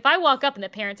 But, like, if I walk up and the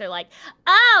parents are like,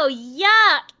 oh,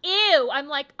 yuck, ew, I'm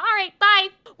like, all right, bye.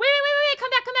 Wait, come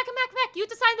back. You have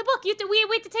to sign the book. We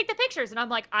wait to take the pictures. And I'm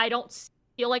like, I don't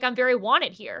feel like I'm very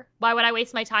wanted here. Why would I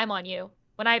waste my time on you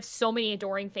when I have so many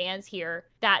adoring fans here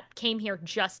that came here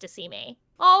just to see me?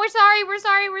 Oh, we're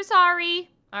sorry.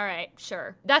 All right,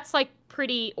 sure. That's, like,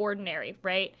 pretty ordinary,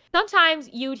 right? Sometimes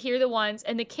you'd hear the ones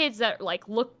and the kids that, like,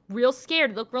 look real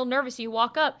scared, look real nervous. You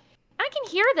walk up. I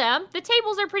can hear them. The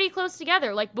tables are pretty close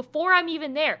together. Like, before I'm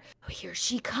even there. Oh, here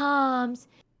she comes.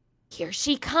 Oh,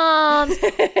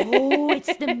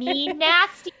 it's the mean,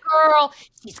 nasty girl.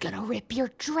 She's gonna rip your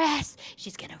dress.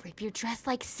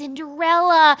 Like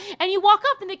Cinderella. And you walk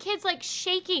up and the kid's, like,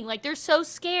 shaking. Like, they're so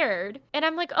scared. And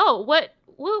I'm like, oh, what?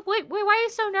 Wait, why are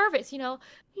you so nervous? You're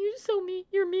so mean.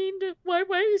 You're mean to... Why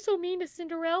are you so mean to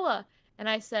Cinderella? And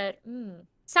I said,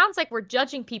 sounds like we're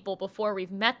judging people before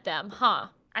we've met them, huh?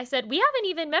 I said, we haven't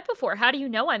even met before. How do you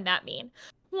know I'm that mean?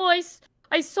 Well,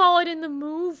 I saw it in the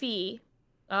movie.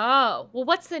 Oh, well,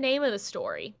 what's the name of the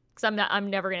story? Because I'm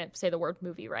never going to say the word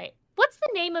movie right. What's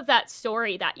the name of that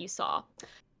story that you saw?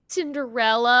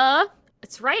 Cinderella.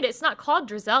 It's right. It's not called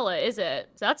Drizella, is it?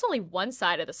 So that's only one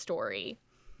side of the story.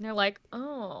 And they're like,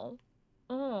 oh.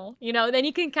 Then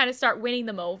you can kind of start winning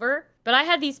them over. But I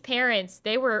had these parents,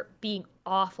 they were being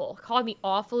awful, called me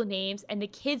awful names, and the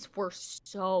kids were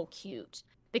so cute.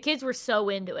 The kids were so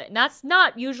into it. And that's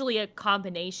not usually a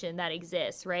combination that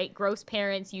exists, right? Gross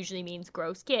parents usually means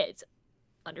gross kids,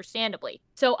 understandably.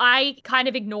 So I kind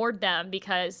of ignored them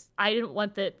because I didn't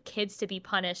want the kids to be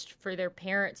punished for their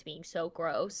parents being so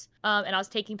gross. And I was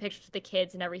taking pictures of the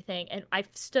kids and everything. And I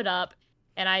stood up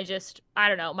And I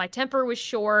don't know, my temper was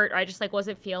short. Or I just like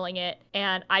wasn't feeling it.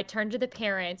 And I turned to the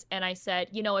parents and I said,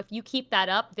 you know, if you keep that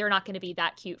up, they're not going to be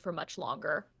that cute for much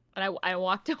longer. And I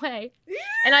walked away.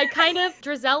 And I kind of,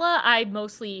 Drizella,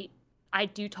 I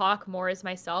do talk more as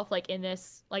myself, like in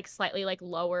this like slightly like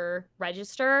lower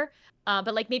register.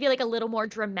 But like maybe like a little more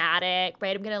dramatic,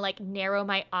 right? I'm gonna like narrow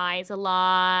my eyes a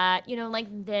lot, you know, like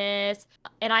this.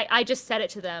 And I just said it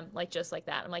to them like just like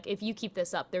that. I'm like, if you keep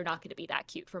this up, they're not gonna be that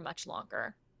cute for much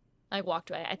longer. I walked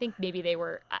away. I think maybe they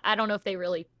were, I don't know if they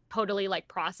really totally like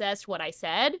processed what I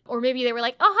said, or maybe they were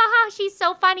like, oh haha, she's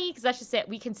so funny, because that's just it.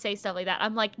 We can say stuff like that.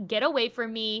 I'm like, get away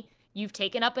from me. You've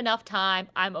taken up enough time.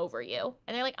 I'm over you.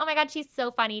 And they're like, oh my God, she's so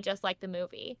funny, just like the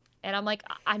movie. And I'm like,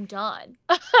 I'm done.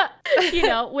 You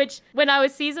know, which when I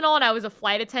was seasonal and I was a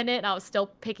flight attendant and I was still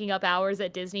picking up hours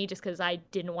at Disney just because I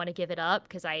didn't want to give it up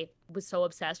because I was so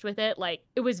obsessed with it. Like,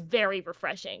 it was very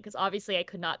refreshing because obviously I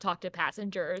could not talk to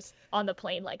passengers on the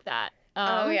plane like that.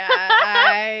 Oh yeah,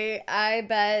 I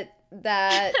bet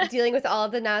that dealing with all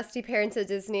of the nasty parents at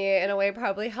Disney in a way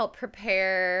probably helped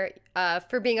prepare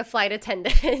for being a flight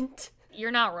attendant.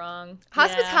 You're not wrong.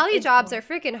 Hospitality jobs are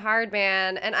freaking hard,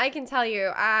 man. And I can tell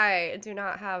you, I do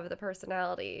not have the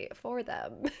personality for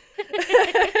them.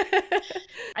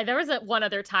 There was one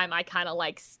other time I kind of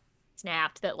like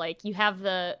snapped that like you have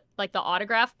the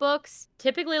autograph books.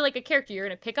 Typically like a character, you're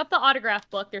going to pick up the autograph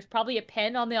book. There's probably a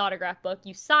pen on the autograph book.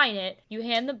 You sign it. You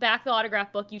hand them back the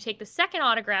autograph book. You take the second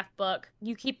autograph book.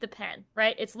 You keep the pen,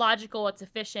 right? It's logical. It's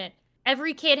efficient.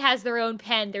 Every kid has their own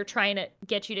pen. They're trying to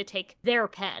get you to take their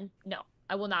pen. No,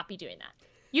 I will not be doing that.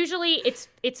 Usually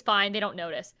it's fine. They don't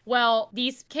notice. Well,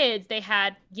 these kids, they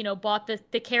had, you know, bought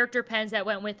the character pens that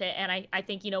went with it. And I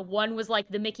think, you know, one was like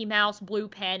the Mickey Mouse blue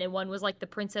pen and one was like the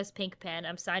Princess Pink pen.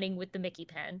 I'm signing with the Mickey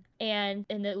pen. And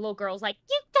the little girl's like,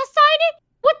 you just sign it?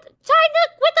 With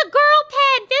the girl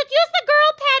pen. Use the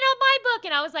girl pen on my book.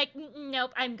 And I was like,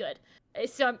 nope, I'm good.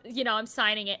 So, you know, I'm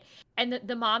signing it. And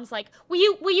the mom's like, will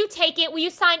you take it? Will you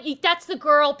sign? That's the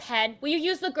girl pen. Will you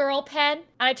use the girl pen?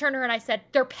 And I turned to her and I said,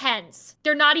 they're pens.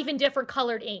 They're not even different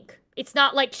colored ink. It's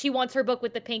not like she wants her book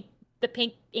with the pink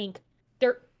ink.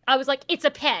 I was like, it's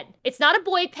a pen. It's not a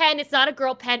boy pen. It's not a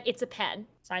girl pen. It's a pen.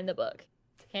 Signed the book.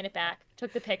 Hand it back.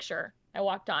 Took the picture. I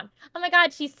walked on. Oh my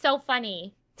God, she's so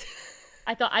funny.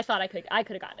 I thought I could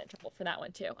have gotten in trouble for that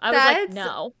one too. I was like,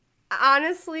 no.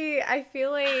 Honestly, I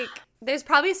feel like there's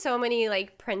probably so many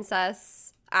like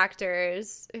princess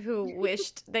actors who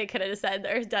wished they could have said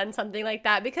or done something like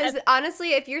that, because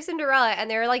honestly, if you're Cinderella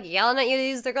and they're like yelling at you to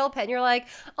use the girl pen, you're like,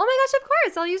 oh my gosh, of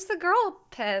course I'll use the girl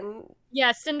pen.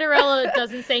 Yeah, Cinderella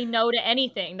doesn't say no to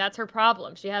anything. That's her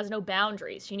problem. She has no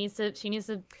boundaries. She needs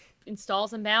to install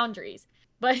some boundaries.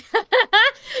 But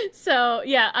so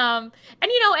yeah, and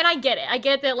you know, and I get it. I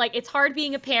get that like it's hard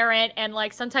being a parent, and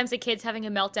like sometimes the kid's having a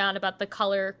meltdown about the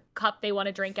color cup they want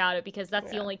to drink out of because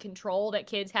that's the only control that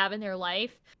kids have in their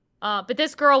life. But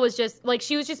this girl was just like,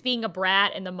 she was just being a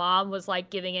brat, and the mom was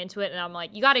like giving into it, and I'm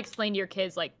like, you got to explain to your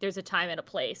kids like there's a time and a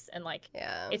place, and like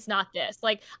it's not this.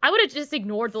 Like I would have just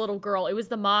ignored the little girl. It was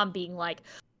the mom being like,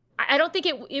 I don't think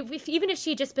even if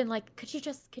she'd just been like, could you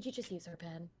just use her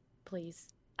pen, please?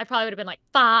 I probably would have been like,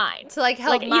 fine. To like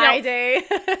help my day.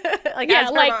 Like, yeah,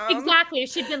 like mom. Exactly.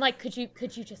 If she'd been like, could you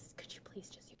please just use your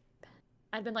pen?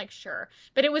 I'd been like, sure.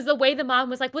 But it was the way the mom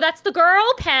was like, well, that's the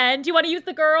girl pen. Do you want to use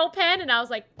the girl pen? And I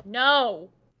was like, no,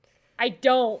 I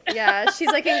don't. Yeah, she's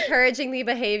like encouraging the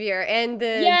behavior and the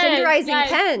genderizing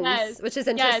pens, which is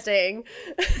interesting.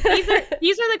 These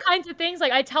are the kinds of things,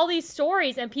 like I tell these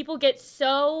stories and people get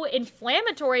so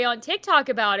inflammatory on TikTok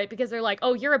about it because they're like,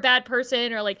 oh, you're a bad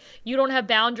person, or like you don't have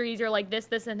boundaries, or like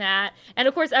this and that. And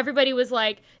of course everybody was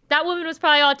like, that woman was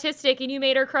probably autistic and you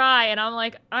made her cry. And I'm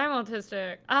like, I'm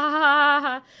autistic.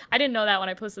 I didn't know that when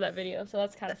I posted that video, so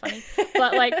that's kind of funny.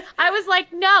 But like, I was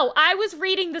like, no, I was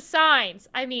reading the signs.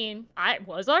 I mean,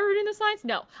 was I reading the signs?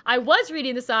 No, I was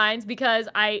reading the signs because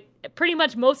pretty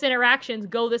much most interactions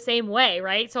go the same way,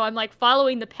 right? So I'm like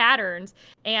following the patterns,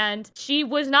 and she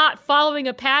was not following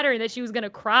a pattern that she was going to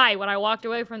cry when I walked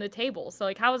away from the table. So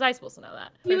like, how was I supposed to know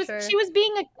that? She was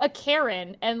being a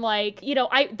Karen, and like, you know,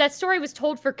 that story was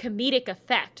told for comedic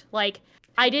effect. Like,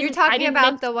 You're talking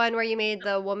about the one where you made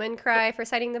the woman cry for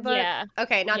citing the book? Yeah.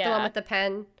 Okay, not the one with the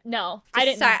pen. No, I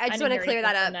didn't. Sorry, I just want to clear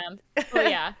that up. Oh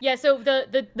yeah, yeah. So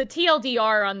the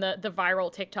TLDR on the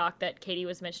viral TikTok that Katie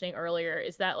was mentioning earlier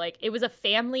is that like it was a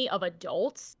family of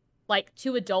adults, like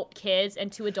 2 adult kids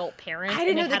and 2 adult parents. I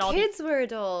didn't and know the all kids these, were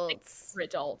adults. like,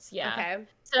 adults, yeah. Okay.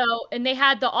 So, and they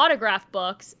had the autograph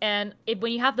books, and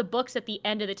when you have the books at the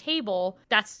end of the table,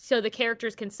 that's so the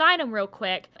characters can sign them real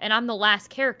quick, and I'm the last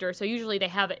character, so usually they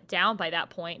have it down by that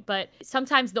point, but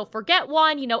sometimes they'll forget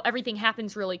one, you know, everything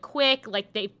happens really quick,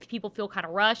 like people feel kind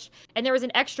of rushed, and there was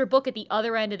an extra book at the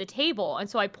other end of the table, and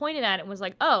so I pointed at it and was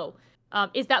like, oh,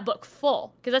 is that book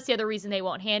full? Because that's the other reason they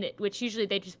won't hand it, which usually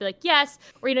they'd just be like, yes.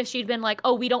 Or, you know, she'd been like,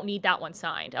 oh, we don't need that one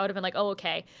signed. I would have been like, oh,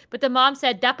 okay. But the mom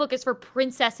said that book is for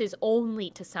princesses only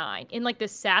to sign in like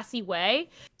this sassy way.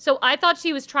 So I thought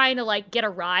she was trying to like get a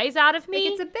rise out of me.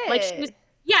 Like it's a bit. Like she was,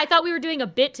 yeah, I thought we were doing a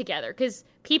bit together because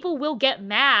people will get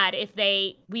mad if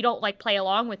we don't like play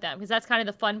along with them because that's kind of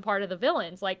the fun part of the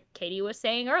villains, like Katie was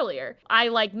saying earlier. I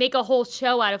like make a whole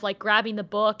show out of like grabbing the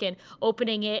book and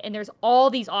opening it, and there's all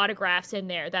these autographs in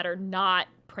there that are not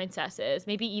princesses,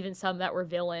 maybe even some that were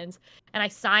villains, and I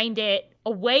signed it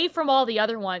away from all the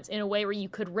other ones in a way where you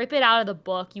could rip it out of the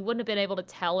book. You wouldn't have been able to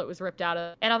tell it was ripped out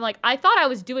of. And I'm like, I thought I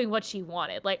was doing what she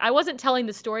wanted. Like, I wasn't telling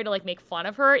the story to like make fun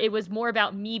of her. It was more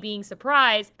about me being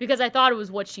surprised because I thought it was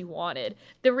what she wanted.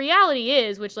 The reality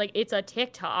is, which like it's a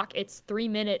TikTok, it's 3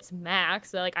 minutes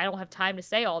max, so like I don't have time to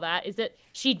say all that, is that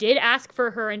she did ask for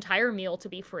her entire meal to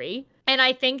be free. And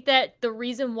I think that the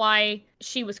reason why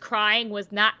she was crying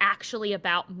was not actually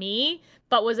about me,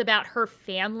 but was about her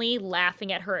family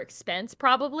laughing at her expense,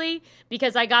 probably,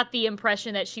 because I got the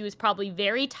impression that she was probably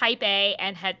very type A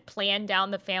and had planned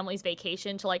down the family's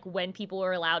vacation to like when people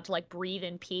were allowed to like breathe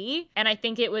and pee. And I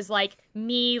think it was like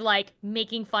me like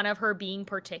making fun of her being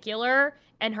particular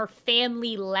and her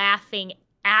family laughing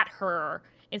at her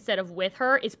instead of with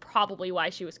her is probably why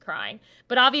she was crying.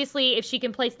 But obviously, if she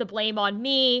can place the blame on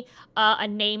me, a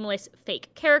nameless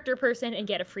fake character person, and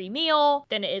get a free meal,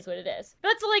 then it is what it is.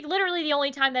 That's like literally the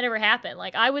only time that ever happened.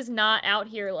 Like, I was not out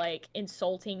here like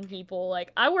insulting people.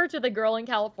 Like, I worked with a girl in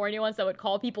California once that would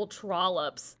call people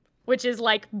trollops, which is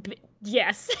like,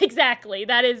 yes, exactly.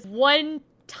 That is one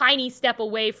tiny step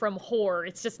away from whore.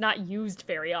 It's just not used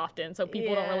very often, so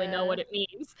people don't really know what it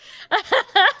means.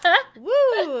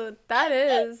 Woo, that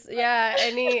is. Yeah,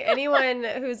 anyone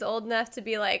who's old enough to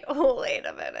be like, oh, wait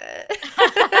a minute.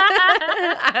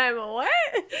 I'm what?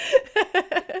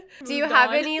 Do you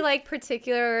have any like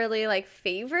particularly like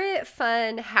favorite,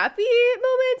 fun, happy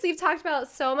moments? We've talked about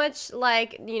so much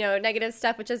like, you know, negative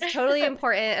stuff, which is totally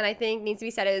important and I think needs to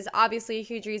be said. It is obviously a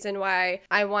huge reason why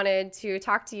I wanted to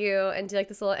talk to you and do like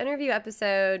this little interview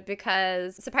episode,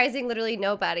 because surprising literally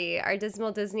nobody, our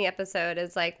Dismal Disney episode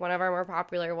is like one of our more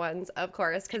popular ones, of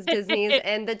course, because Disney's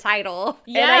in the title.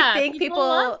 Yeah, and I think people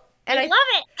love it.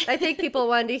 I think people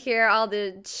wanted to hear all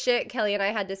the shit Kelly and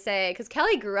I had to say, because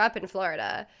Kelly grew up in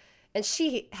Florida and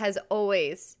she has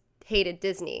always hated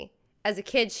Disney. As a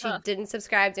kid, she didn't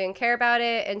subscribe, didn't care about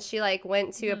it, and she like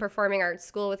went to a performing arts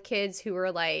school with kids who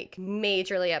were like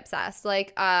majorly obsessed.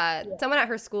 Like someone at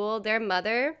her school, their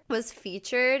mother was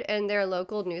featured in their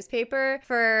local newspaper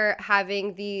for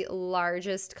having the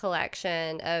largest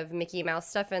collection of Mickey Mouse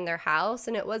stuff in their house,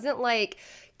 and it wasn't like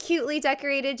cutely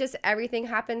decorated, just everything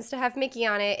happens to have Mickey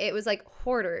on it. It was like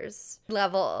hoarders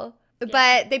level. Yeah.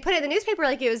 But they put it in the newspaper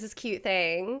like it was this cute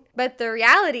thing. But the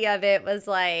reality of it was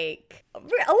like a lot.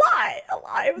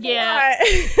 It was a lot.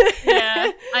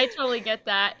 Yeah, I totally get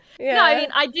that. Yeah. No, I mean,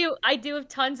 I do have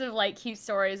tons of like cute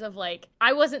stories of like,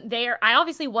 I wasn't there. I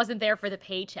obviously wasn't there for the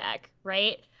paycheck,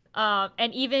 right?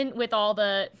 And even with all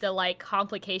the like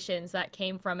complications that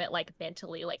came from it, like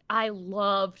mentally, like I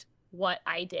loved what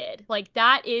I did. Like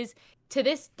that is, to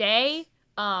this day,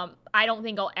 I don't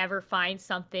think I'll ever find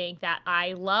something that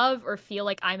I love or feel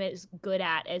like I'm as good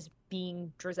at as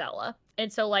being Drizella.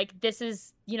 And so like this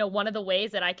is, you know, one of the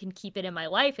ways that I can keep it in my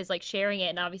life is like sharing it.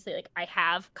 And obviously like I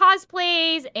have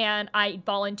cosplays and I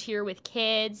volunteer with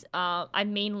kids.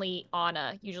 I'm mainly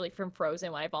Anna, usually from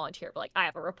Frozen when I volunteer, but like I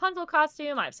have a Rapunzel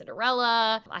costume, I have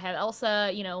Cinderella, I have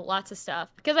Elsa, you know, lots of stuff.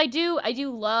 Because I do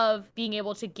love being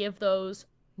able to give those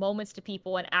moments to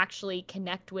people and actually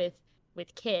connect with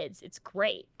kids. It's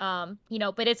great. You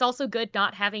know, but it's also good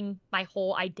not having my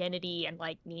whole identity and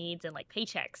like needs and like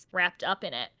paychecks wrapped up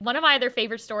in it. One of my other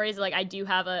favorite stories, like I do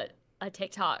have a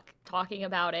TikTok talking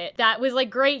about it. That was like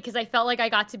great because I felt like I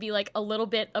got to be like a little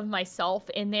bit of myself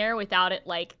in there without it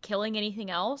like killing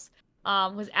anything else.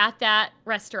 Was at that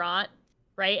restaurant.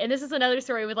 Right. And this is another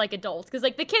story with like adults, because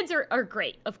like the kids are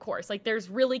great, of course. Like there's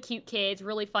really cute kids,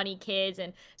 really funny kids,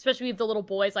 and especially with the little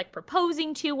boys like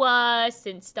proposing to us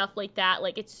and stuff like that.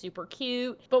 Like it's super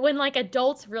cute. But when like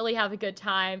adults really have a good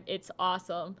time, it's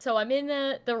awesome. So I'm in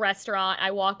the restaurant.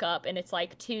 I walk up and it's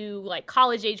like two like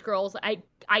college age girls.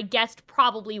 I guessed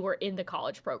probably were in the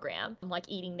college program, like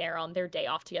eating there on their day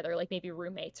off together, like maybe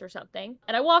roommates or something.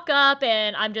 And I walk up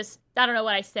and I don't know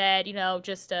what I said,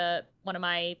 just one of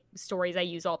my stories I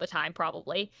use all the time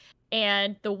probably.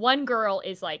 And the one girl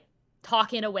is like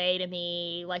talking away to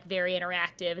me, like very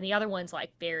interactive, and the other one's like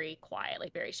very quiet,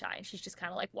 like very shy, and she's just kind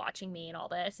of like watching me and all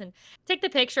this, and take the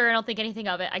picture. I don't think anything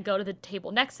of it. I go to the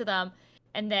table next to them,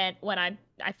 and then when I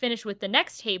finish with the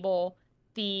next table,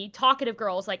 the talkative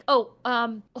girl is like, oh,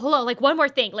 hold on, like one more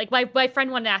thing, like my friend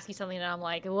wanted to ask you something, and I'm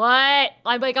like, what?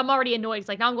 I'm already annoyed. It's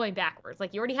like, now I'm going backwards,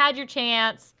 like you already had your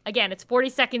chance. Again, it's 40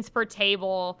 seconds per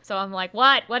table, so I'm like,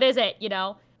 what is it,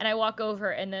 And I walk over,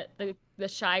 and the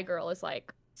shy girl is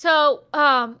like, so,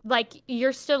 like,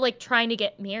 you're still, like, trying to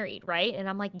get married, right? And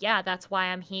I'm like, yeah, that's why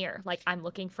I'm here. Like, I'm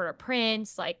looking for a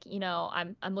prince. Like,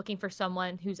 I'm looking for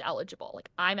someone who's eligible. Like,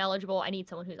 I'm eligible. I need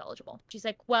someone who's eligible. She's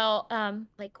like, well,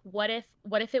 like, what if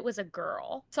it was a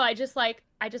girl? So I just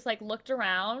looked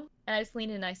around, and I just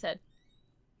leaned in and I said,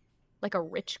 like a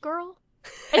rich girl?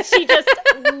 And she just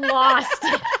lost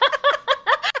it.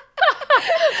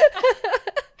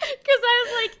 Because I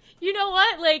was like, you know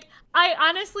what? Like, I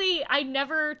honestly, I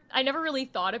never really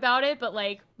thought about it, but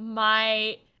like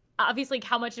obviously like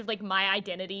how much of like my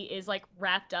identity is like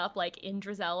wrapped up like in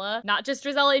Drizella, not just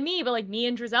Drizella and me, but like me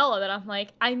and Drizella, that I'm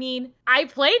like, I mean, I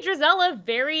play Drizella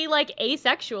very like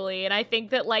asexually, and I think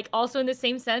that like also in the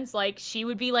same sense, like she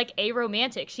would be like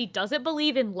aromantic. She doesn't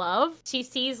believe in love. She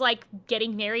sees like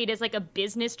getting married as like a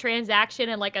business transaction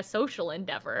and like a social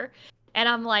endeavor. And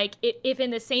I'm like, if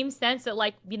in the same sense that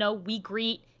like, we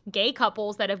greet gay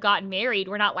couples that have gotten married,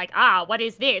 we're not like, what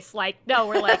is this? Like, no,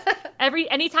 we're like,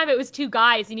 anytime it was two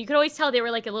guys, and you could always tell they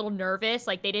were like a little nervous,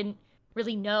 like they didn't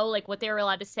really know like what they were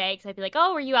allowed to say, because I'd be like,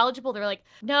 oh, were you eligible? They're like,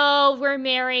 no, we're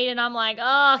married. And I'm like,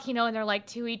 oh, and they're like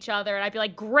to each other, and I'd be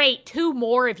like, great, 2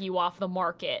 more of you off the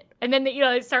market. And then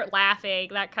they start laughing,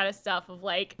 that kind of stuff of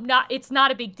like, it's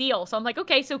not a big deal. So I'm like,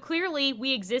 okay, so clearly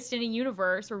we exist in a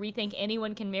universe where we think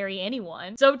anyone can marry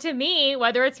anyone. So to me,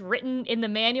 whether it's written in the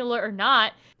manual or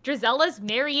not, Drizella's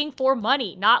marrying for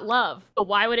money, not love. But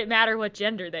why would it matter what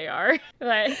gender they are?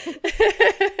 But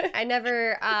I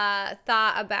never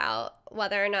thought about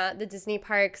whether or not the Disney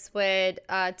parks would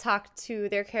talk to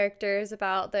their characters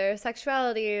about their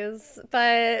sexualities,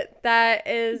 but that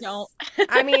is,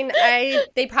 I mean,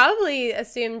 they probably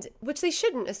assumed, which they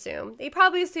shouldn't assume, they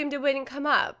probably assumed it wouldn't come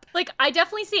up. Like, I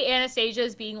definitely see Anastasia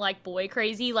as being like boy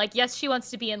crazy. Like, yes, she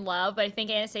wants to be in love, but I think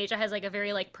Anastasia has like a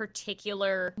very like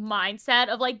particular mindset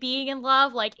of like being in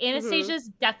love. Like, Anastasia's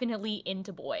definitely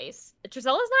into boys. Drizella's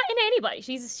not into anybody.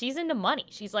 She's into money.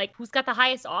 She's like, who's got the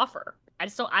highest offer?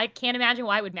 I can't imagine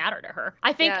why it would matter to her.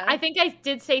 I think I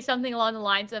did say something along the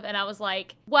lines of, and I was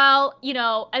like, well,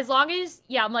 as long as,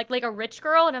 I'm like a rich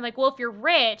girl, and I'm like, well, if you're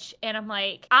rich, and I'm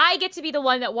like, I get to be the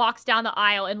one that walks down the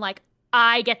aisle, and like,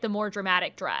 I get the more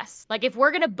dramatic dress. Like, if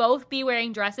we're gonna both be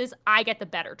wearing dresses, I get the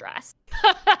better dress.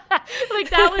 Like,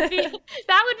 that would be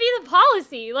the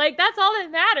policy. Like, that's all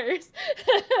that matters.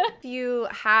 If you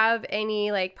have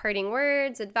any like parting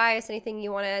words, advice, anything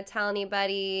you want to tell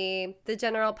anybody, the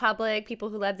general public, people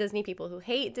who love Disney, people who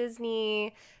hate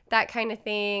Disney, that kind of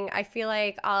thing. I feel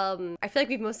like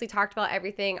we've mostly talked about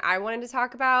everything I wanted to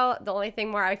talk about. The only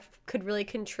thing where I could really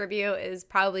contribute is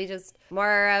probably just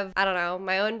more of, I don't know,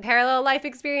 my own parallel life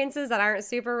experiences that aren't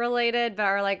super related, but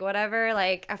are like whatever,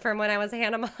 like from when I was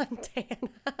Hannah Montana.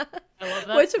 I love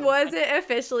that. Which wasn't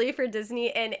officially for Disney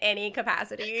in any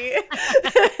capacity.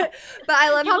 But I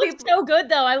love how people so good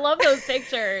though. I love those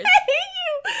pictures.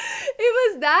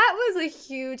 That was a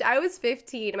huge, I was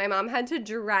 15. My mom had to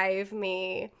drive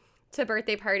me to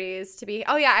birthday parties to be,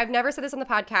 I've never said this on the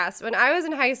podcast. When I was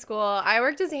in high school, I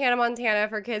worked as Hannah Montana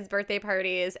for kids' birthday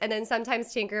parties, and then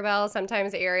sometimes Tinkerbell,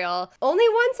 sometimes Ariel. Only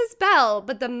once as Belle,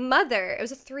 but the mother, it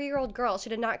was a 3-year-old girl, she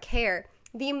did not care.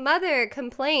 The mother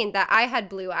complained that I had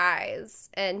blue eyes,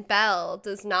 and Belle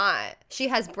does not. She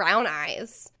has brown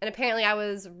eyes. And apparently I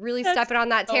was really stepping on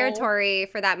that territory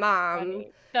for that mom.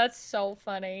 Funny. That's so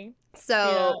funny.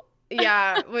 So...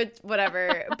 Yeah,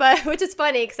 whatever. But which is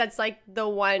funny because that's like the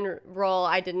one role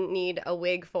I didn't need a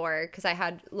wig for because I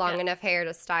had long enough hair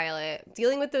to style it.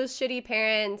 Dealing with those shitty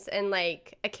parents, and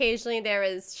like occasionally there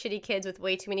was shitty kids with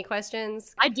way too many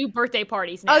questions. I do birthday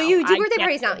parties now. Oh, you do birthday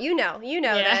parties now. You know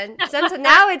then. Sometimes,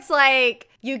 now it's like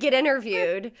you get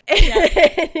interviewed.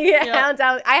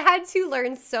 I had to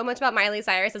learn so much about Miley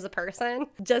Cyrus as a person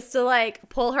just to like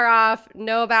pull her off,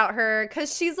 know about her,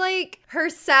 because she's like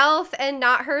herself and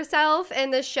not herself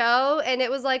in the show. And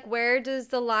it was like, where does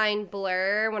the line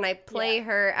blur when I play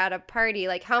her at a party?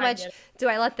 Like, how much Do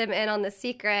I let them in on the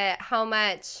secret? How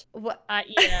much? What?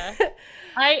 Yeah.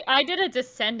 I did a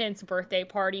Descendants birthday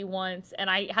party once, and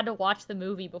I had to watch the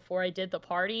movie before I did the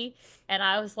party, and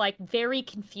I was like very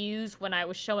confused when I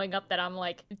was showing up that I'm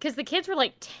like, because the kids were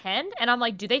like 10, and I'm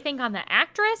like, do they think I'm the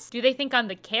actress? Do they think I'm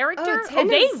the character? Oh,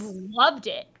 They loved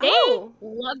it. They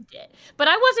loved it. But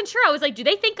I wasn't sure. I was like, do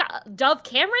they think Dove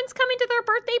Cameron's coming to their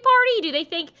birthday party? Do they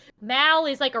think Mal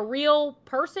is like a real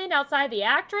person outside the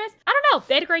actress? I don't know.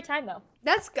 They had a great time though.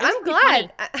 I'm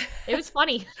glad. It was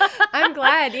funny. I'm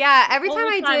glad. Yeah. Every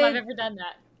time I've ever done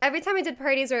that. Every time I did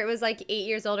parties where it was like 8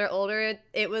 years old or older,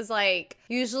 it was like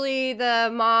usually the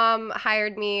mom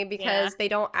hired me because they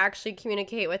don't actually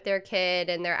communicate with their kid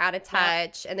and they're out of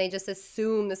touch and they just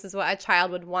assume this is what a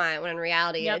child would want when in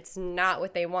reality it's not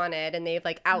what they wanted and they've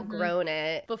like outgrown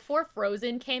it. Before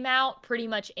Frozen came out, pretty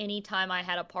much any time I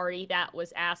had a party that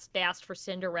was they asked for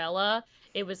Cinderella,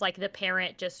 it was like the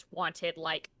parent just wanted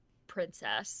like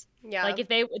princess. Yeah. Like if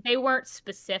they weren't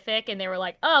specific and they were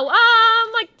like,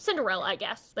 like Cinderella, I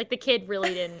guess. Like the kid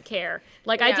really didn't care.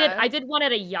 Like I did one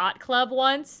at a yacht club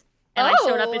once. And I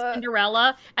showed up as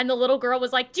Cinderella, and the little girl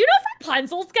was like, do you know if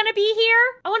Rapunzel's gonna be here?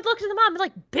 I went to look at the mom and be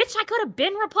like, bitch, I could have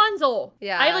been Rapunzel.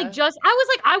 Yeah.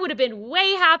 I would have been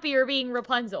way happier being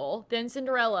Rapunzel than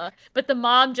Cinderella. But the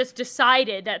mom just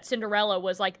decided that Cinderella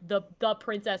was like the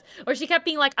princess. Or she kept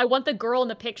being like, I want the girl in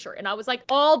the picture. And I was like,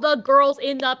 all the girls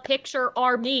in the picture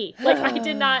are me. Like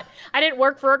I didn't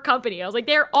work for a company. I was like,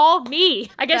 they're all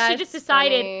me. I guess she just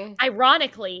decided,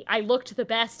 ironically, I looked the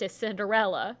best as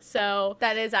Cinderella. So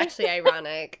that is actually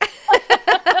ironic.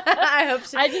 I hope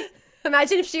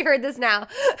imagine if she heard this now.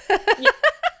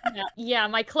 Yeah,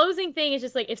 my closing thing is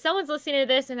just like, if someone's listening to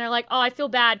this and they're like, oh, I feel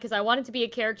bad because I wanted to be a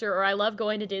character or I love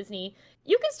going to Disney,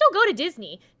 you can still go to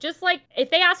Disney. Just like if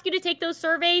they ask you to take those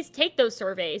surveys, take those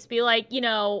surveys. Be like,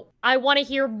 I want to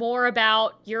hear more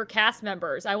about your cast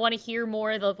members. I want to hear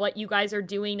more of what you guys are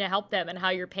doing to help them and how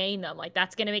you're paying them. Like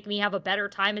that's going to make me have a better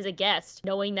time as a guest,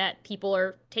 knowing that people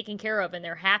are taken care of and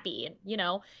they're happy. And,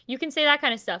 you can say that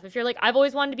kind of stuff. If you're like, I've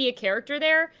always wanted to be a character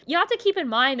there, you have to keep in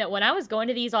mind that when I was going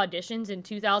to these auditions in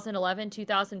 2011,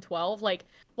 2012,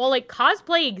 while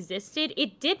cosplay existed,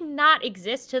 it did not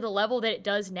exist to the level that it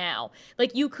does now.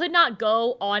 Like you could not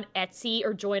go on Etsy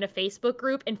or join a Facebook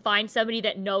group and find somebody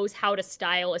that knows how to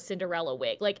style a Cinderella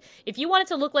wig. Like if you wanted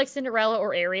to look like Cinderella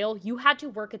or Ariel, you had to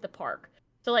work at the park.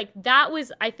 So that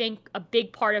was, I think, a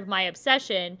big part of my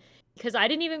obsession because I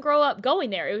didn't even grow up going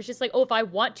there. It was just like, oh, if I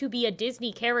want to be a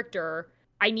Disney character,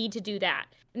 I need to do that.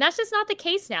 And that's just not the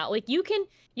case now. Like you can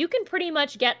pretty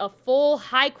much get a full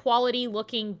high quality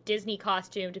looking Disney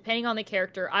costume, depending on the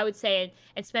character, I would say,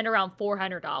 and spend around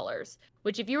 $400,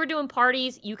 which if you were doing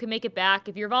parties, you can make it back.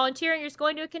 If you're volunteering, you're just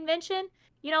going to a convention,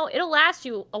 it'll last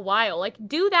you a while. Like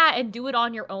do that and do it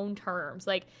on your own terms.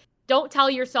 Like don't tell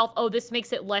yourself, oh, this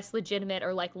makes it less legitimate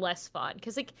or like less fun.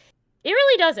 Cause it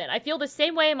really doesn't. I feel the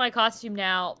same way in my costume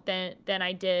now than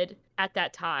I did at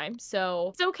that time.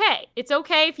 So it's okay. It's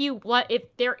okay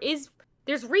if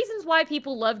there's reasons why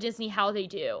people love Disney how they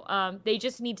do. They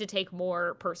just need to take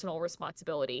more personal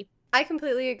responsibility. I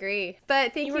completely agree.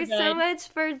 But thank you so much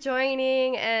for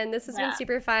joining. And this has been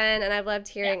super fun. And I've loved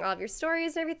hearing all of your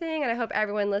stories and everything. And I hope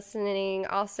everyone listening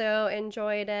also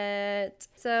enjoyed it.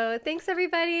 So thanks,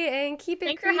 everybody. And keep it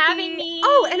Thanks creepy. for having me.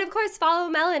 Oh, and of course, follow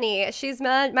Melanie. She's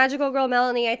Magical Girl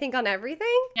Melanie, I think, on everything.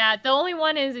 Yeah, the only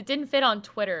one is it didn't fit on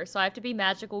Twitter. So I have to be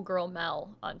Magical Girl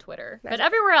Mel on Twitter. But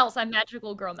everywhere else, I'm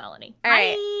Magical Girl Melanie. All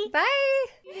right.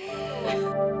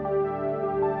 Bye.